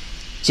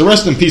 So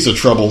rest in peace of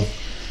Trouble.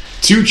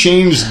 2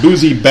 Chainz,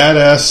 Boozy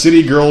Badass,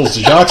 City Girls,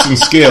 Jocks and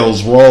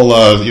Scales were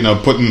all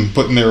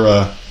putting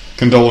their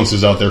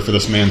condolences out there for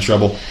this man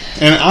Trouble,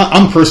 and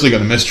I'm personally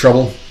going to miss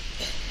Trouble.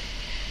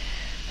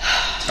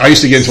 I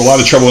used to get into a lot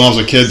of trouble when I was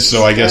a kid,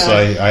 so I guess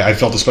I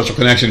felt a special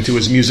connection to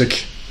his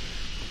music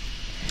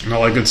and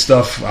all that good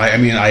stuff.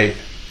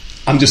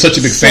 I'm just such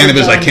a big fan of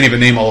his. I can't even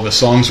name all of his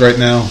songs right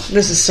now.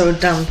 This is so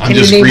dumb. I'm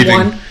just grieving.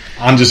 One?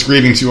 I'm just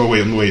grieving too. Oh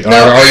wait. No.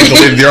 I already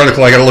deleted the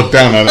article. I got to look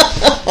down at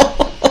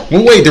it.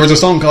 Well, wait. There was a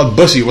song called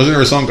Bussy. Wasn't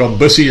there a song called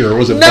Bussy, or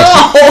was it?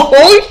 No,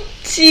 Bussy?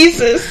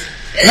 Jesus.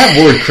 That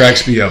word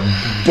cracks me up.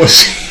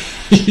 Bussy.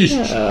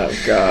 Oh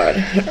God.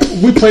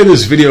 We play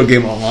this video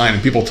game online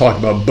and people talk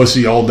about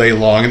Bussy all day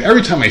long, and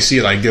every time I see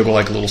it I giggle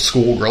like a little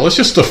schoolgirl. It's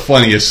just the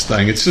funniest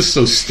thing. It's just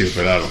so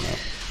stupid. I don't know.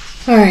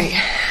 Alright.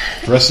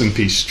 Rest in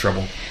peace,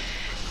 Trouble.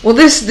 Well,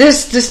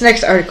 this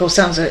next article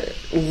sounds a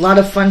lot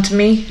of fun to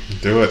me.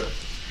 Do it.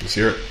 Let's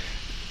hear it.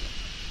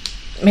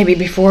 Maybe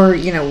before,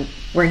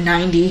 we're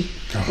 90,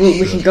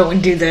 we can go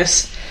and do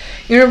this.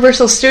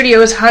 Universal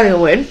Studios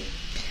Hollywood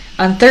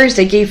on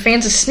Thursday gave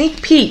fans a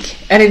sneak peek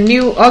at a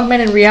new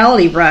augmented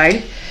reality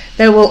ride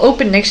that will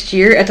open next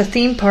year at the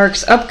theme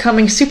park's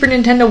upcoming Super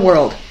Nintendo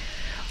World.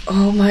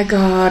 Oh my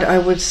God, I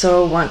would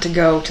so want to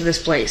go to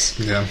this place.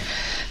 Yeah.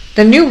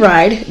 The new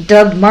ride,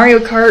 dubbed Mario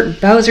Kart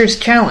Bowser's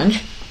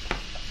Challenge,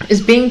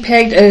 is being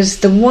pegged as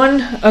the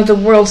one of the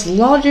world's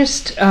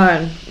largest,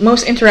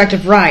 most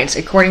interactive rides,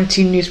 according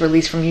to news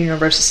release from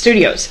Universal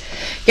Studios.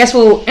 Guests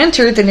will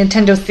enter the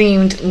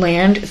Nintendo-themed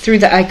land through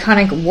the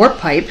iconic Warp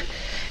Pipe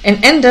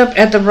and end up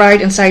at the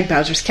ride inside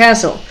Bowser's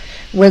Castle,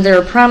 where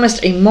they're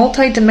promised a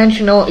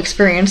multi-dimensional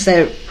experience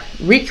that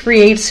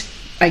recreates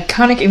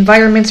iconic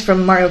environments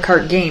from Mario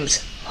Kart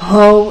games.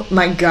 Oh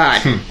my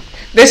god.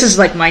 This is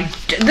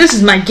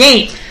my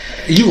game.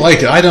 You like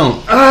it, I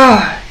don't.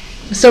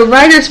 So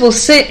riders will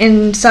sit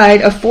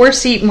inside a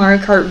 4-seat Mario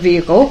Kart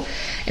vehicle,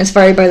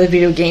 inspired by the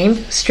video game,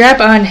 strap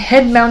on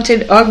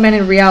head-mounted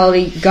augmented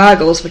reality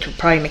goggles, which will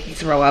probably make me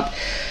throw up,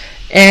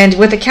 and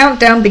with a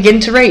countdown begin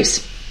to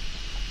race.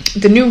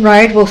 The new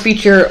ride will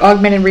feature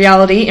augmented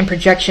reality and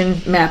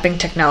projection mapping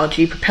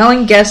technology,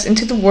 propelling guests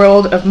into the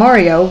world of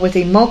Mario with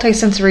a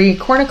multi-sensory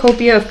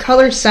cornucopia of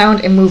color,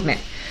 sound, and movement.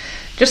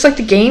 Just like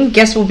the game,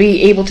 guests will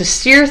be able to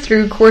steer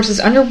through courses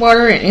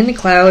underwater and in the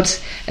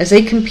clouds as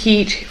they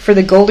compete for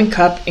the Golden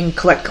Cup and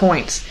collect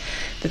coins.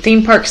 The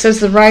theme park says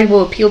the ride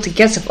will appeal to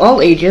guests of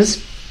all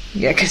ages.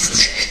 Yeah,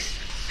 because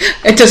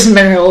it doesn't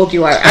matter how old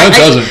you are. No, it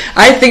doesn't.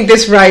 I think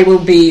this ride will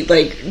be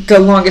like the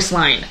longest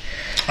line.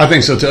 I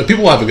think so too.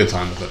 People will have a good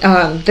time with it.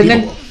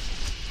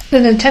 The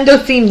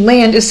Nintendo-themed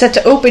land is set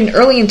to open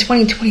early in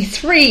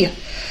 2023.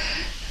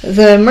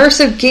 The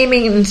immersive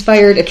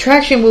gaming-inspired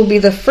attraction will be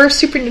the first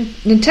Super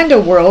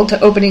Nintendo World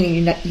to open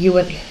in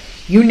the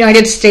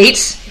United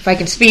States, if I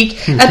can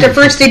speak, after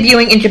first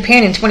debuting in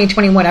Japan in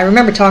 2021. I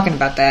remember talking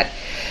about that.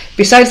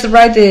 Besides the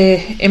ride, the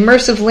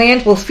immersive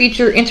land will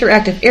feature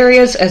interactive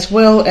areas as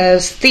well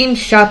as themed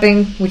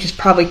shopping, which is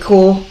probably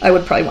cool. I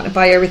would probably want to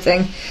buy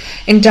everything,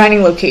 and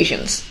dining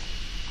locations.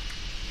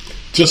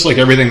 Just like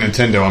everything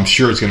Nintendo, I'm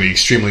sure it's going to be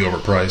extremely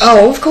overpriced.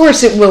 Oh, of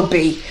course it will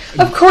be.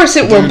 Of course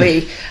it will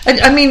be.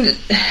 I mean,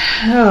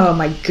 oh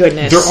my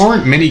goodness. There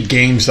aren't many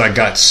games that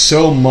got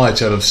so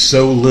much out of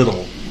so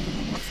little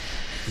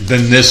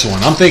than this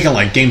one. I'm thinking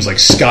like games like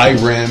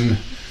Skyrim,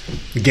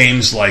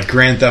 games like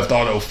Grand Theft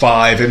Auto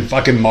 5, and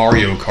fucking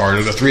Mario Kart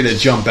are the three that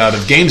jump out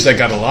of games that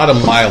got a lot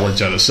of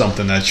mileage out of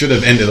something that should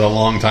have ended a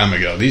long time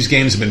ago. These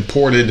games have been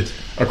ported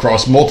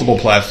across multiple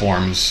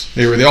platforms.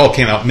 They all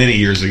came out many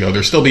years ago.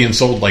 They're still being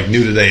sold like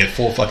new today at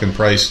full fucking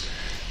price.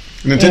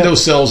 Nintendo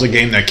sells a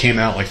game that came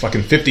out like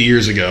fucking 50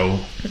 years ago,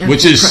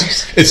 which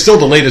is it's still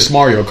the latest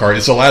Mario Kart.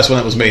 It's the last one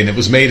that was made, and it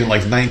was made in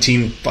like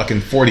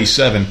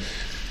 1947,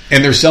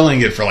 and they're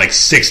selling it for like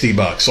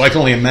 $60. So I can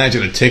only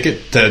imagine a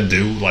ticket to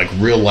do like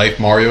real life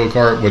Mario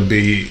Kart would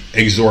be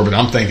exorbitant.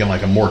 I'm thinking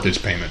like a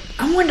mortgage payment.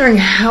 I'm wondering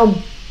how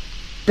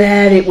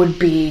bad it would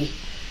be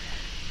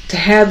to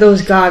have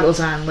those goggles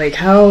on. Like,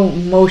 how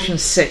motion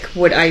sick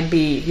would I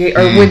be?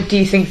 Or do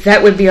you think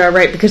that would be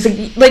alright? Because,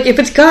 like, if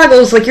it's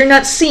goggles, like, you're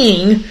not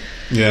seeing.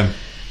 Yeah.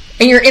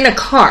 And you're in a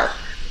car.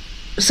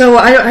 So,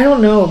 I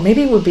don't know.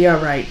 Maybe it would be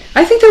alright.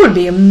 I think that would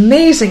be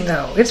amazing,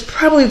 though. It's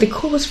probably the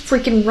coolest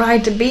freaking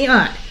ride to be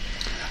on.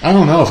 I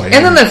don't know if I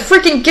And then the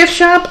freaking gift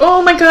shop.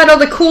 Oh, my God. All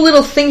the cool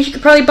little things you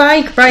could probably buy.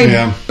 You could probably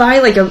buy,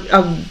 like,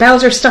 a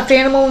Bowser stuffed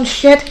animal and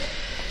shit.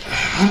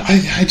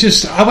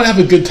 I would have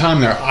a good time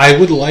there. I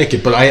would like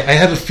it, but I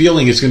have a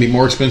feeling it's going to be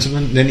more expensive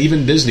than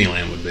even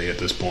Disneyland would be at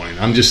this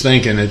point. I'm just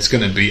thinking it's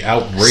going to be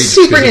outrageous.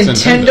 Super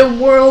Nintendo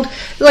World,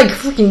 like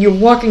freaking, you're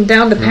walking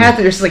down the path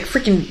and there's like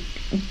freaking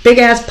big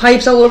ass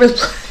pipes all over the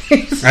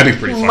place. That'd be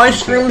pretty fucking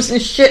mushrooms cool.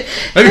 And shit.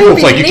 That'd be cool.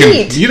 If,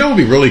 like, you know what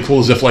would be really cool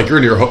is if like you're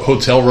in your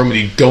hotel room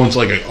and you go into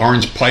like an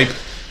orange pipe.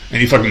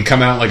 And you fucking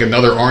come out like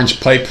another orange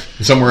pipe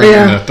somewhere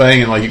in the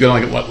thing, and like you go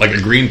like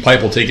a green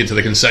pipe will take you to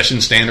the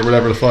concession stand or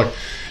whatever the fuck.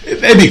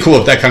 It'd be cool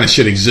if that kind of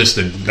shit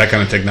existed, that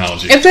kind of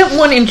technology. If that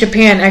one in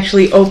Japan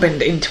actually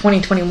opened in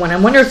 2021, I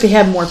wonder if they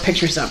have more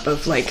pictures up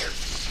of like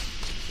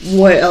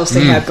what else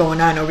they have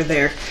going on over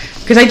there.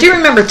 Because I do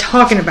remember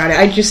talking about it.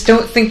 I just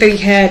don't think they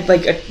had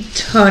like a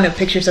ton of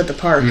pictures at the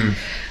park.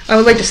 I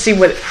would like to see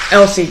what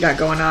else they got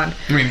going on.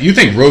 I mean, you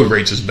think road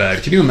rage is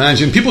bad? Can you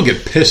imagine? People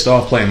get pissed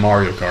off playing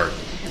Mario Kart.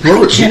 I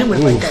think Jenna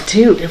would like that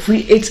too. If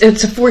it's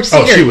a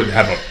 4-seater. Oh, she would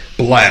have a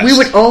blast. We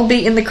would all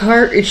be in the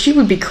car, and she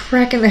would be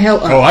cracking the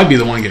hell up. Oh, I'd be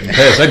the one getting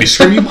pissed. I'd be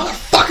screaming, "You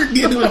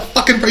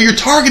motherfucker! You're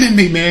targeting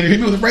me, man! You're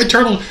hitting me with a red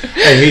turtle."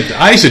 I hate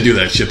that. I used to do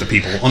that shit to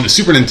people on the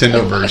Super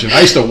Nintendo version.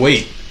 I used to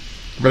wait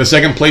for the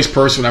second place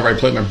person whenever I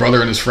played. My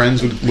brother and his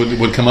friends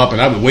would come up, and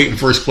I would wait in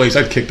first place.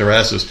 I'd kick their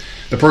asses.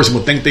 The person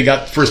would think they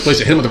got first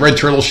place. I hit them with a red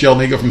turtle shell,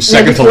 and they go from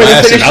second to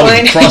last, and I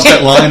would cross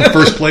that line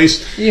first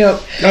place.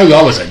 Yep.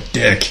 I was a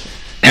dick.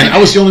 And I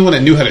was the only one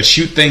that knew how to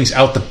shoot things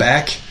out the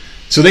back.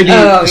 So they'd be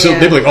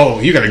like,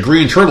 "Oh, you got a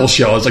green turtle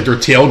shell." It's like they're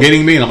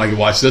tailgating me, and I'm like,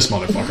 "Watch this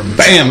motherfucker!"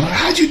 Bam!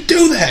 How'd you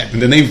do that?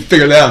 And then they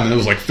figured it out, and it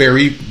was like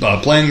fairy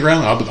playing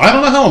ground. I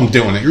don't know how I'm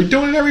doing it. You're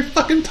doing it every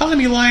fucking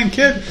time, you lying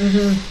kid.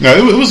 Mm-hmm.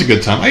 No, it was a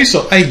good time.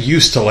 I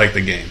used to like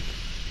the game,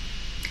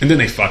 and then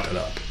they fucked it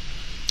up.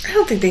 I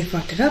don't think they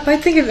fucked it up. I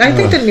think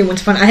the new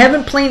one's fun. I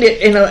haven't played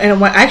it in a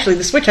while. Actually,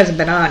 the Switch hasn't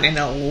been on in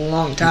a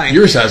long time.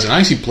 Yours hasn't. I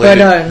actually played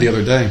it the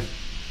other day.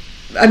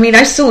 I mean,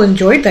 I still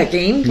enjoyed that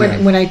game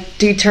when I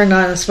do turn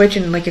on the Switch,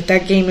 and like if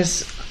that game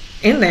is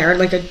in there.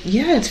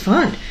 It's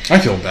fun. I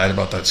feel bad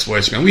about that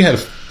Switch, man. We had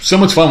so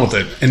much fun with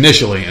it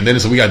initially, and then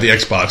we got the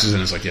Xboxes,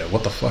 and it's like, yeah,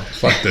 what the fuck?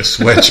 Fuck this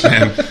Switch,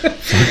 man.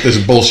 Fuck this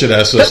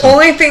bullshit-ass system. The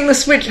only thing the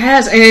Switch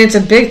has, and it's a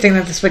big thing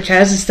that the Switch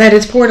has, is that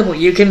it's portable.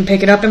 You can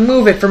pick it up and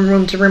move it from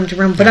room to room to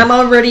room, but I'm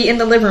already in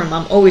the living room.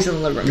 I'm always in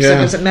the living room, so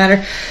it doesn't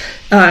matter.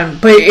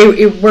 But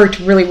it worked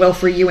really well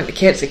for you and the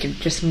kids. They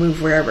could just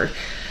move wherever.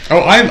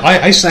 Oh,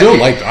 I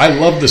still I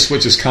love the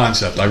Switch's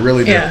concept. I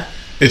really do. Yeah.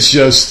 It's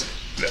just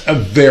a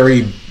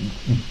very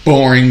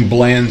boring,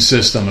 bland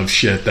system of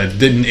shit that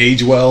didn't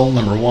age well,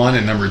 number one,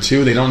 and number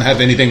two, they don't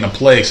have anything to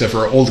play except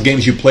for old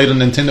games you played on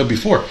Nintendo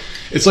before.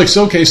 It's like,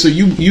 so okay, so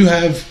you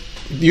have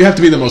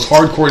to be the most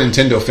hardcore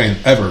Nintendo fan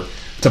ever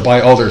to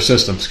buy all their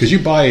systems, because you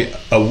buy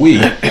a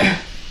Wii,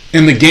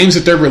 and the games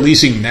that they're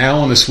releasing now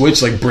on the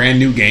Switch, like brand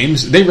new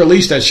games, they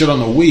released that shit on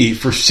the Wii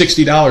for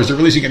 $60. They're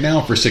releasing it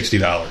now for $60.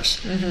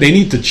 Mm-hmm. They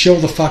need to chill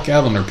the fuck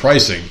out on their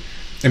pricing.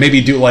 And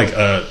maybe do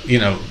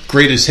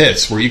greatest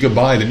hits where you could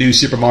buy the new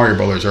Super Mario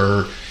Brothers,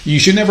 or you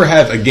should never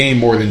have a game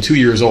more than 2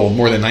 years old,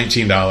 more than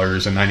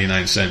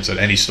 $19.99 at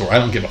any store. I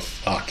don't give a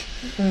fuck.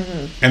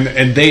 Mm-hmm.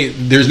 And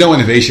there's no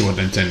innovation with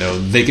Nintendo.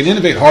 They can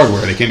innovate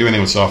hardware, they can't do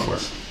anything with software.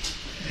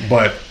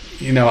 But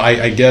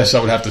I guess I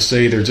would have to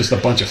say they're just a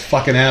bunch of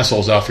fucking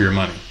assholes out for your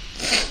money.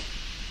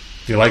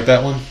 You like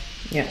that one?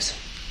 Yes.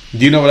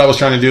 Do you know what I was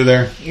trying to do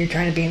there? You're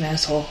trying to be an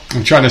asshole.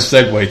 I'm trying to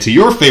segue to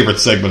your favorite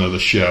segment of the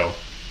show.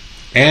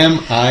 Am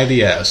I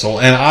the asshole?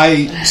 And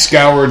I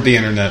scoured the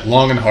internet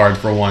long and hard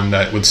for one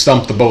that would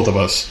stump the both of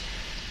us.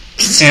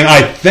 And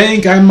I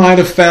think I might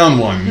have found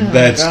one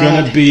that's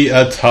going to be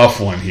a tough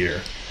one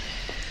here.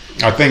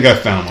 I think I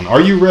found one. Are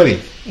you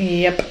ready?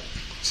 Yep.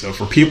 So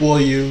for people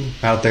of you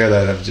out there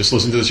that have just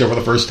listened to the show for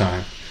the first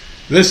time,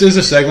 this is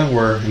a segment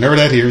where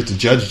Nerdette here is the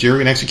judge, jury,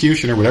 and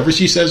executioner. Whatever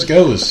she says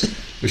goes.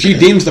 If she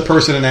deems the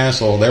person an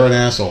asshole, they're an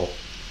asshole.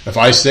 If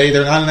I say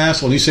they're not an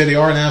asshole and you say they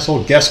are an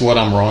asshole, guess what?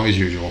 I'm wrong as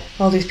usual.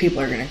 All these people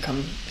are going to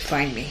come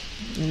find me,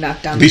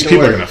 knock down these the door. These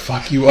people are going to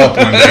fuck you up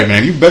one day,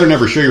 man. You better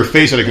never show your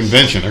face at a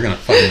convention. They're going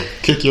to fucking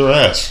kick your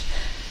ass.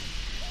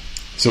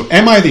 So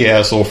am I the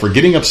asshole for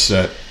getting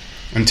upset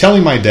and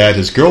telling my dad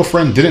his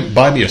girlfriend didn't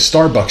buy me a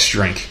Starbucks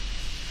drink?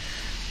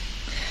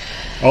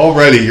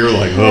 Already you're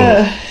like,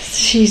 oh.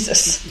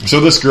 Jesus. So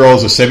this girl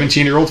is a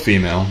 17-year-old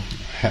female.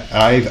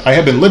 I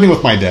have been living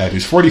with my dad,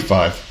 who's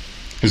 45.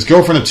 His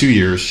girlfriend of 2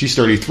 years, she's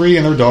 33,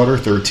 and their daughter,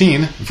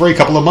 13, for a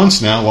couple of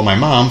months now, while my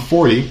mom,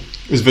 40,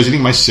 is visiting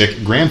my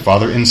sick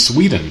grandfather in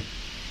Sweden.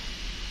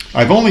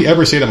 I've only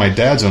ever stayed at my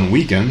dad's on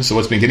weekends, so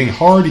it's been getting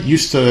hard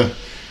used to,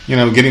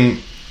 getting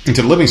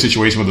into the living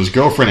situation with his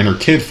girlfriend and her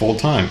kid full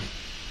time.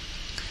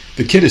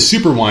 The kid is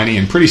super whiny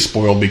and pretty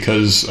spoiled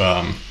because,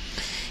 the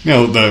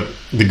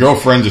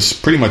girlfriend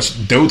just pretty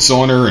much dotes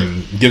on her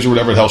and gives her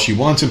whatever the hell she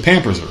wants and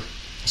pampers her.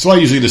 So I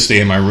usually just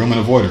stay in my room and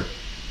avoid her.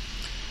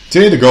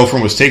 Today, the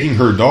girlfriend was taking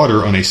her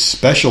daughter on a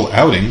special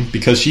outing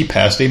because she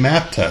passed a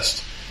math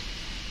test.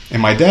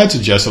 And my dad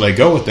suggested I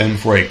go with them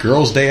for a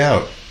girls' day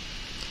out.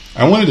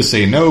 I wanted to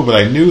say no, but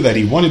I knew that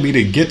he wanted me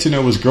to get to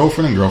know his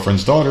girlfriend and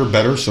girlfriend's daughter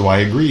better, so I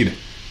agreed.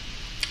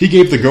 He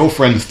gave the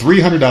girlfriend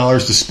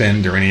 $300 to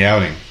spend during the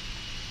outing.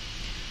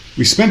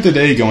 We spent the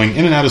day going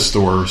in and out of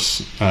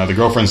stores the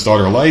girlfriend's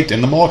daughter liked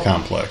and the mall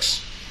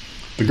complex.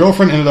 The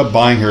girlfriend ended up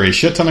buying her a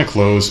shit ton of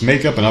clothes,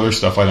 makeup, and other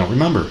stuff I don't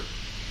remember.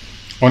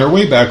 On her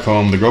way back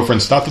home, the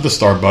girlfriend stopped at the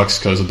Starbucks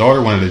because the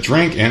daughter wanted a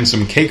drink and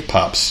some cake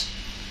pops.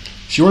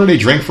 She ordered a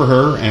drink for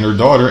her and her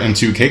daughter and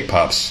 2 cake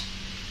pops.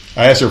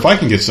 I asked her if I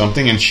can get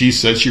something, and she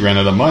said she ran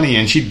out of money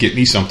and she'd get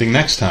me something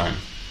next time.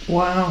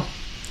 Wow.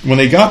 When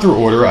they got their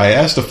order, I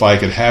asked if I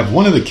could have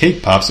one of the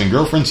cake pops, and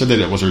girlfriend said that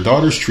it was her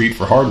daughter's treat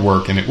for hard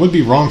work and it would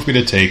be wrong for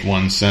me to take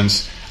one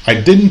since I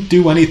didn't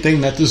do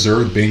anything that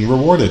deserved being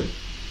rewarded.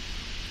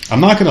 I'm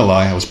not going to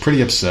lie, I was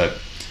pretty upset.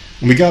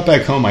 When we got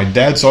back home, my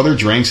dad saw their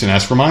drinks and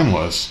asked where mine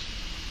was.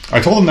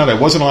 I told him that I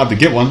wasn't allowed to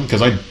get one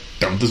because I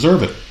don't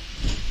deserve it.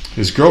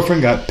 His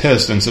girlfriend got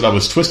pissed and said I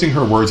was twisting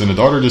her words, and the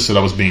daughter just said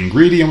I was being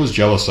greedy and was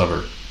jealous of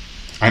her.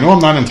 I know I'm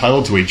not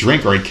entitled to a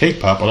drink or a cake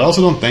pop, but I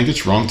also don't think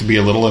it's wrong to be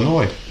a little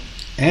annoyed.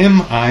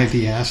 Am I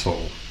the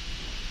asshole?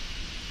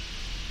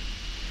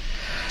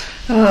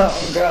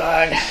 Oh,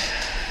 God.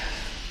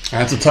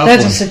 That's a tough one.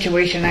 That's a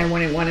situation I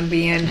wouldn't want to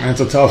be in. That's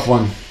a tough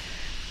one.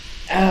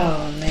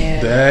 Oh,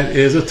 man. That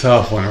is a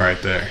tough one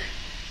right there.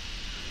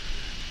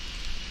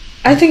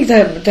 I think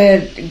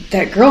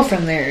that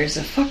girlfriend there is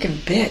a fucking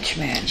bitch,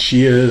 man.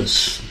 She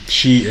is.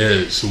 She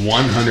is.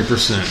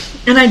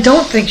 100%. And I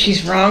don't think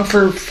she's wrong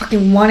for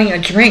fucking wanting a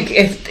drink.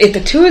 If the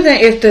two of them,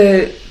 if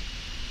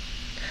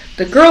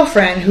the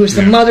girlfriend, who's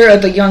the mother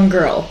of the young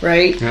girl,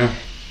 right? Yeah.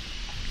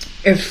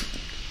 If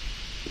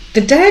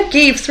the dad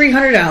gave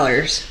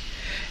 $300,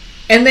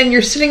 and then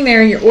you're sitting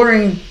there and you're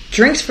ordering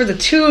drinks for the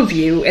two of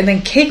you, and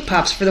then cake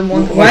pops for the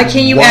one. Why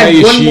can't you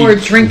add one more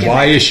drink?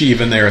 Why is she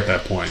even there at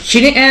that point? She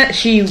didn't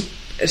ask.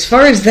 As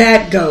far as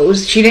that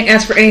goes, she didn't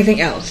ask for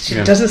anything else. She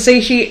doesn't say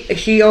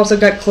she also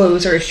got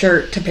clothes or a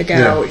shirt to pick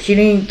out. She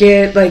didn't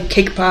get like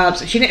cake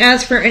pops. She didn't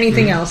ask for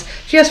anything else.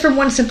 She asked for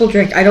one simple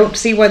drink. I don't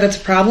see why that's a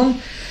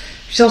problem.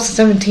 She's also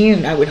 17,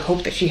 and I would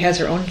hope that she has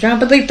her own job.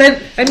 But like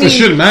that, I mean, it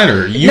shouldn't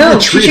matter. You were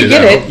treated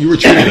out. You were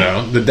treated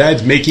out. The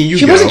dad's making you.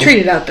 She wasn't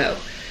treated out though.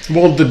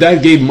 Well, the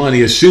dad gave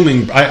money,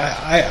 assuming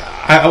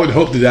I would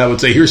hope the dad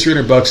would say, "Here's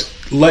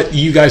 $300. Let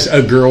you guys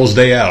a girl's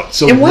day out."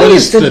 So and why what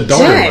is the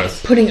daughter dad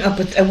with? putting up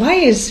with? Why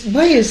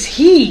is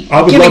he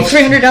giving love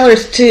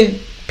 $300 to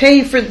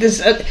pay for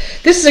this?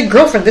 This is a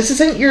girlfriend. This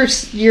isn't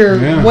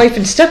your wife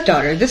and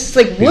stepdaughter. This is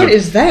like what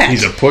is that?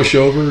 He's a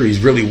pushover. He's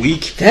really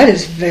weak. That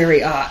is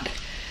very odd.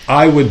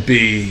 I would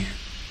be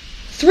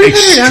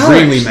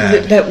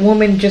 $300 that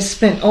woman just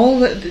spent all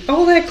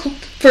that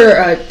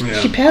for.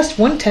 She passed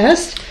one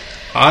test.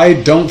 I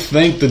don't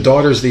think the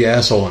daughter's the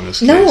asshole in this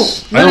case.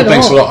 No, I don't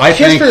think so. I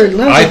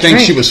think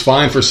she she was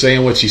fine for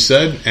saying what she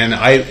said, and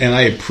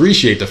I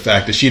appreciate the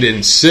fact that she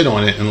didn't sit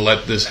on it and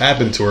let this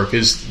happen to her,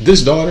 because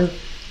this daughter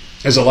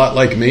is a lot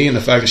like me in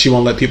the fact that she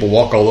won't let people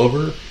walk all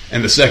over her.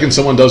 And the second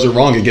someone does it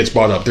wrong, it gets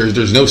brought up.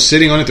 There's no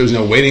sitting on it. There's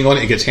no waiting on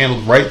it. It gets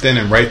handled right then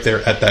and right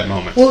there at that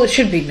moment. Well, it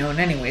should be known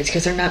anyways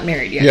because they're not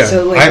married yet. Yeah,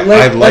 so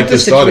let the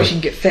situation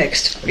get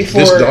fixed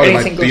before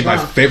anything goes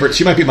wrong.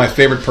 She might be my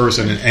favorite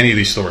person in any of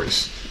these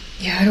stories.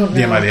 Yeah, I don't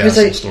know. Am I the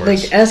asshole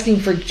stories? Like asking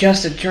for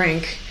just a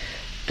drink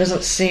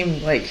doesn't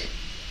seem like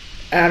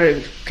out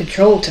of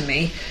control to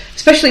me,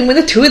 especially when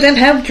the two of them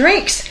have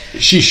drinks.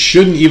 She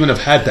shouldn't even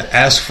have had to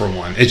ask for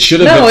one. It should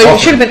have been offered. No, it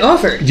should have been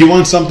offered. Do you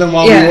want something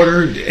while we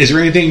order? Is there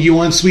anything you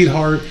want,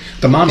 sweetheart?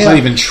 The mom's not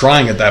even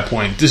trying at that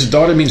point. This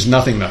daughter means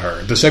nothing to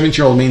her. The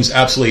 17-year-old means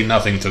absolutely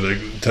nothing to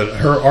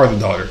her or the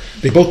daughter.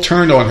 They both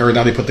turned on her, and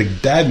now they put the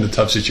dad in a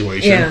tough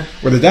situation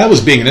where the dad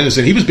was being an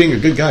innocent. He was being a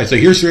good guy. So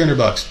here's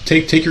 $300.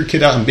 Take your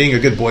kid out and being a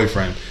good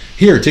boyfriend.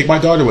 Here, take my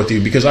daughter with you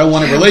because I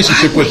want a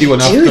relationship with you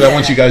enough that I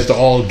want you guys to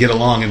all get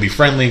along and be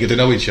friendly and get to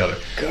know each other.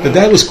 God. The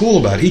dad was cool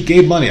about it. He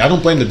gave money. I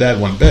don't blame the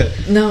dad one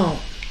bit. No.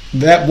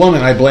 That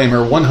woman, I blame her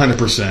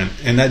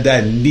 100%. And that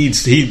dad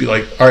he'd be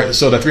like, all right,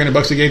 so that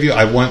 $300 I gave you,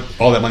 I want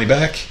all that money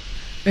back.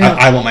 Yeah.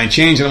 I want my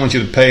change and I want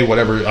you to pay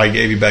whatever I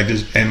gave you back.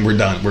 And we're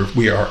done.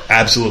 We are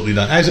absolutely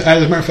done. As a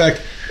matter of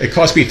fact, it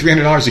cost me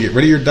 $300 to get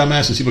rid of your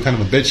dumbass and see what kind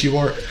of a bitch you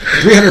are.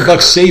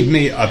 $300 saved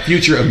me a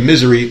future of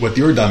misery with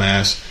your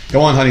dumbass.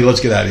 Go on, honey, let's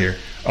get out of here.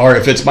 Or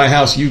if it's my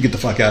house, you get the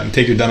fuck out and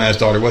take your dumbass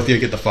daughter with you.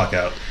 Get the fuck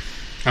out.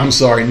 I'm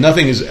sorry.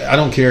 Nothing is. I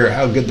don't care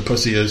how good the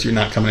pussy is. You're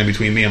not coming in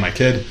between me and my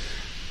kid.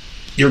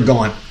 You're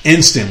gone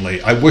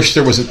instantly. I wish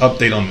there was an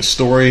update on the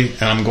story,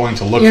 and I'm going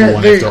to look for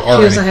one if there are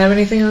any. Doesn't have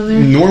anything on there?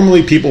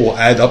 Normally, people will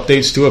add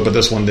updates to it, but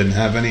this one didn't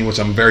have any, which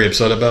I'm very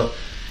upset about.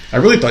 I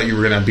really thought you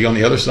were going to be on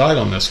the other side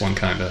on this one,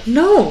 kind of.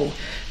 No.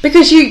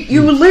 Because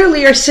you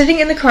literally are sitting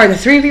in the car. The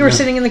three of you are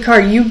sitting in the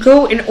car. You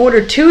go and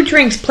order 2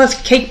 drinks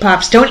plus cake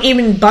pops. Don't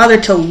even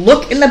bother to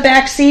look in the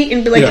back seat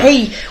and be like,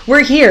 "Hey,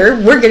 we're here.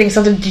 We're getting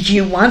something. Did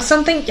you want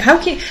something?"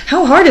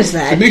 How hard is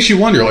that? It makes you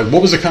wonder. Like,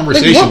 what was the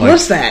conversation? Like, what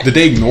was that? Did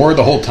they ignore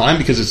the whole time?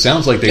 Because it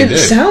sounds like they did. It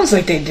sounds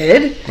like they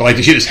did. Like,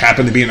 did she just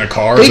happen to be in the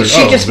car? She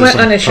just went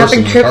on a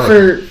shopping trip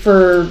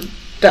for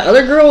the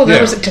other girl. That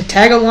was to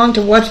tag along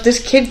to watch this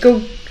kid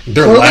go.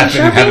 They're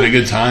laughing and having a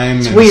good time.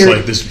 It's and weird. It's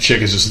like this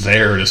chick is just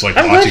there, just like.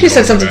 I'm glad she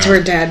said something to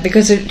her dad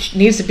because it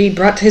needs to be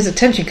brought to his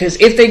attention.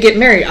 Because if they get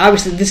married,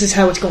 obviously this is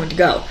how it's going to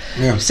go.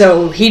 Yeah.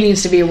 So he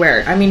needs to be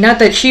aware. I mean, not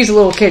that she's a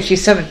little kid;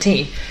 she's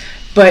 17,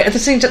 but at the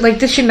same time, like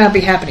this should not be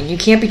happening. You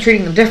can't be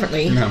treating them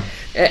differently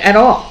at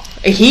all.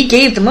 He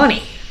gave the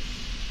money.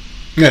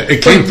 Yeah,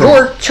 it came from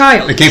your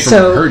child. It came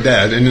from her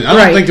dad, and I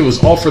don't think it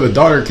was all for the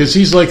daughter because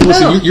he's like,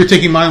 "Listen, you're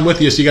taking mine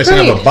with you, so you guys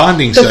can have a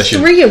bonding session."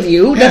 The 3 of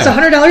you, that's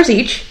 $100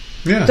 each.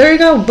 Yeah. There you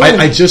go. Boom.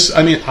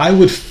 I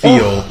would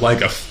feel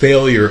like a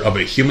failure of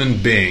a human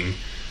being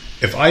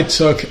if I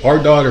took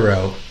our daughter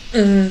out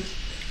and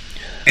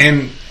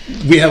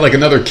we had like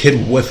another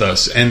kid with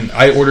us and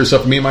I ordered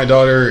stuff for me and my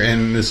daughter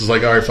and this is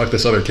like, all right, fuck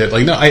this other kid.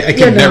 Like, no, I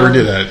could never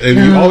do that. And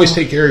you always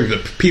take care of the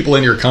people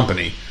in your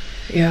company.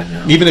 Yeah,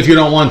 no. Even if you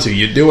don't want to,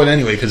 you do it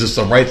anyway because it's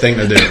the right thing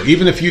to do.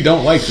 Even if you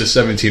don't like this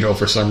 17-year-old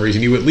for some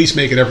reason, you at least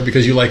make an effort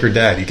because you like her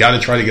dad. You got to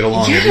try to get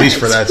along at least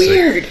for that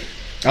weird. sake.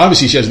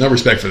 Obviously, she has no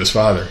respect for this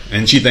father,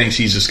 and she thinks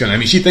he's just going to... I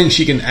mean, she thinks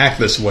she can act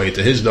this way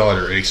to his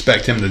daughter and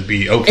expect him to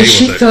be okay with it.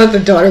 She thought the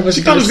daughter was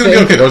going to be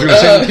okay. I was going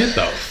to say, get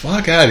the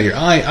fuck out of here.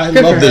 I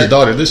love this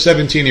daughter. This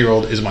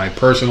 17-year-old is my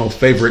personal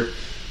favorite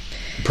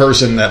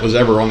person that was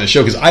ever on this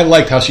show, because I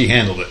liked how she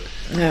handled it.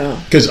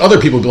 No. Because other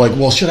people would be like,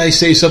 well, should I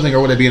say something or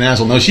would I be an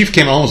asshole? No, she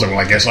came on and was like, well,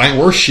 I guess I ain't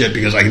worth shit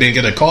because I didn't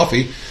get a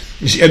coffee.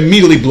 She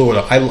immediately blew it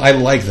up. I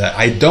like that.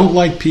 I don't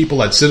like people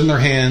that sit in their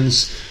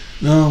hands...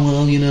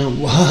 Oh,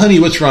 well,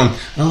 honey, what's wrong?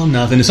 Oh,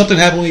 nothing. Did something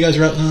happen when you guys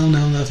were out? Oh,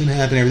 no, nothing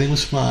happened. Everything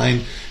was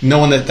fine.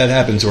 Knowing that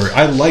happened to her.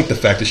 I like the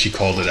fact that she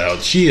called it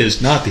out. She is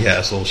not the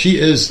asshole. She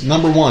is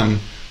number 1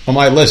 on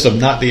my list of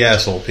not the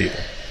asshole people.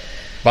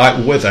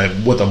 But with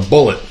a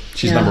bullet,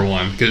 she's number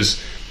 1.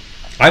 Because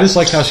I just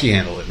like how she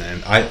handled it,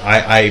 man.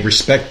 I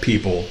respect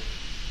people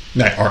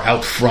that are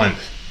out front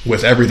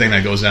with everything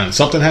that goes down. If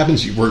something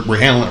happens, we're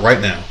handling it right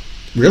now.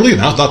 Really?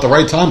 Now's not the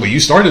right time, but you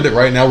started it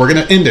right now. We're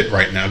going to end it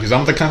right now because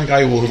I'm the kind of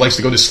guy who likes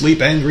to go to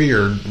sleep angry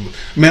or,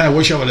 man, I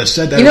wish I would have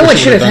said that. You know what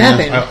should have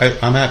happened?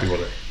 I'm happy with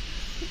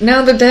it.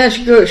 now the dad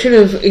should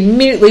have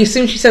immediately, as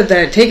soon as she said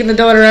that, taken the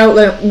daughter out,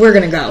 we're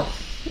going to go.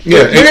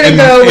 Yeah, we're going to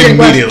go, we're going to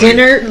go out to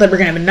dinner, we're going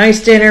to have a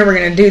nice dinner, we're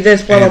going to do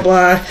this, blah, blah,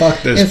 blah.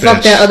 Fuck this and bitch.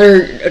 Fuck that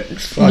other...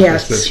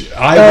 yes. This bitch.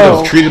 I would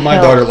have treated my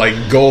daughter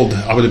like gold.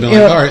 I would have been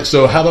like, all right,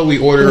 so how about we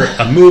order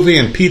a movie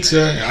and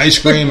pizza and ice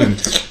cream, and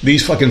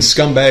these fucking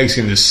scumbags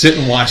can just sit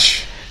and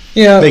watch...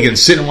 Yeah. They can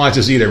sit and watch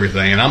us eat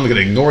everything, and I'm going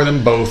to ignore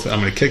them both.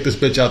 I'm going to kick this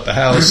bitch out the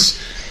house.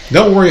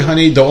 Don't worry,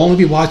 honey. They'll only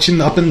be watching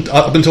up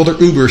until their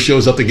Uber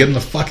shows up to get them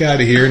the fuck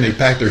out of here, and they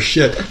pack their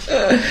shit.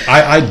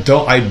 I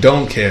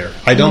don't care.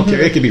 I don't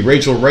care. It could be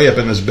Rachel Ray up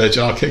in this bitch,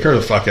 and I'll kick her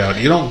the fuck out.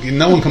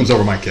 No one comes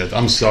over my kids.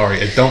 I'm sorry.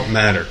 It don't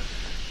matter.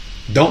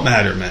 Don't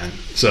matter, man.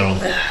 So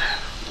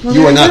well,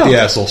 you are not the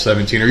asshole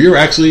 17er. You're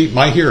actually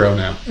my hero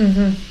now.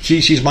 Mm-hmm.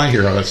 She's my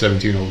hero. That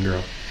 17-year-old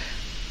girl.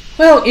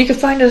 Well, you can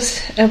find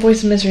us at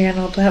Voice of Misery on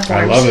all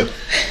platforms. I love it.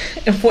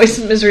 And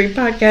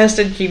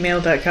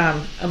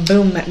voiceofmiserypodcast@gmail.com.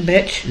 Boom,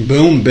 bitch.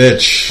 Boom,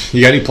 bitch.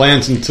 You got any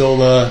plans until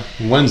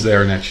Wednesday,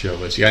 our next show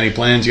is? You got any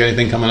plans? You got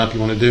anything coming up you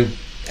want to do?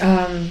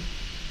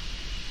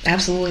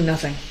 Absolutely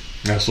nothing.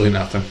 Absolutely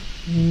nothing.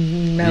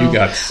 No. You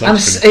got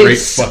such a great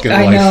fucking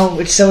life. I know.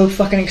 It's so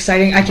fucking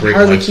exciting. I can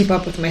hardly keep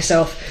up with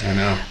myself. I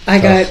know. I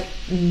got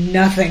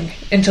nothing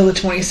until the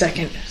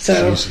 22nd.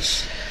 So.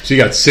 Jesus. So you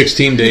got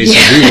 16 days to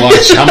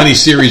rewatch. How many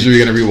series are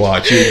you going to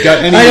rewatch? You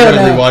got any you're going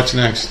to rewatch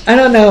next? I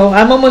don't know.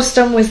 I'm almost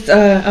done with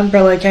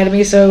Umbrella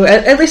Academy, so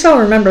at least I'll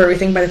remember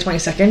everything by the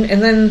 22nd.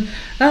 And then,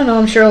 I don't know,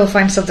 I'm sure I'll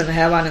find something to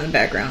have on in the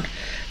background.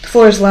 The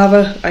Floor is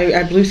Lava,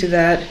 I blew through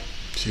that.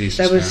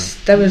 Jesus,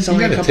 that was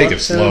only a couple take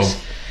episodes. It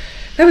slow.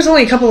 That was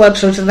only a couple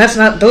episodes, and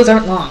those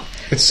aren't long.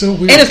 It's so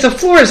weird. And it's The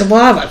Floor is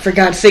Lava, for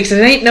God's sakes.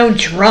 It ain't no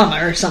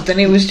drama or something.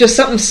 It was just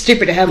something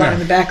stupid to have on in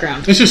the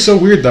background. It's just so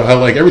weird, though, how,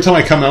 like, every time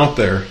I come out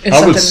there,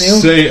 I would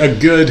say a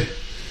good,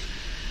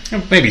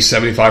 maybe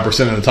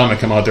 75% of the time I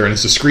come out there, and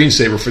it's a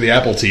screensaver for the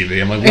Apple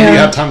TV. I'm like, when do you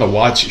have time to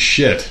watch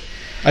shit?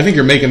 I think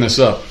you're making this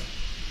up.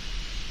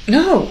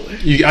 No.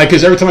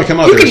 Because every time I come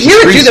out there, it's a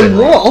screensaver. You can hear it through the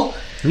roll.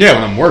 Yeah,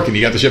 when I'm working,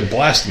 you got the shit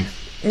blasting.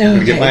 No, I'm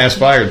going to get my ass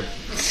fired.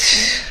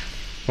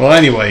 Well,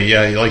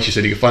 anyway, like you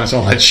said, you can find us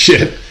all that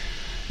shit.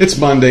 It's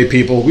Monday,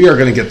 people. We are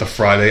going to get the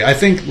Friday. I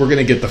think we're going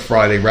to get the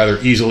Friday rather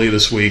easily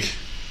this week.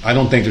 I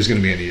don't think there's going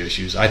to be any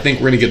issues. I think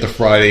we're going to get the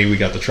Friday. We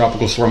got the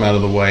tropical storm out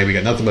of the way. We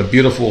got nothing but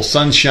beautiful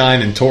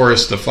sunshine and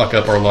Taurus to fuck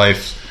up our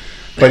life.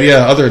 But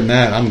yeah, other than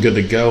that, I'm good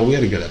to go. We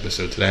had a good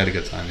episode today. I had a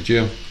good time. Did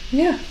you?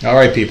 Yeah. All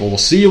right, people. We'll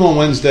see you on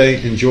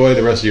Wednesday. Enjoy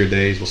the rest of your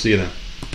days. We'll see you then.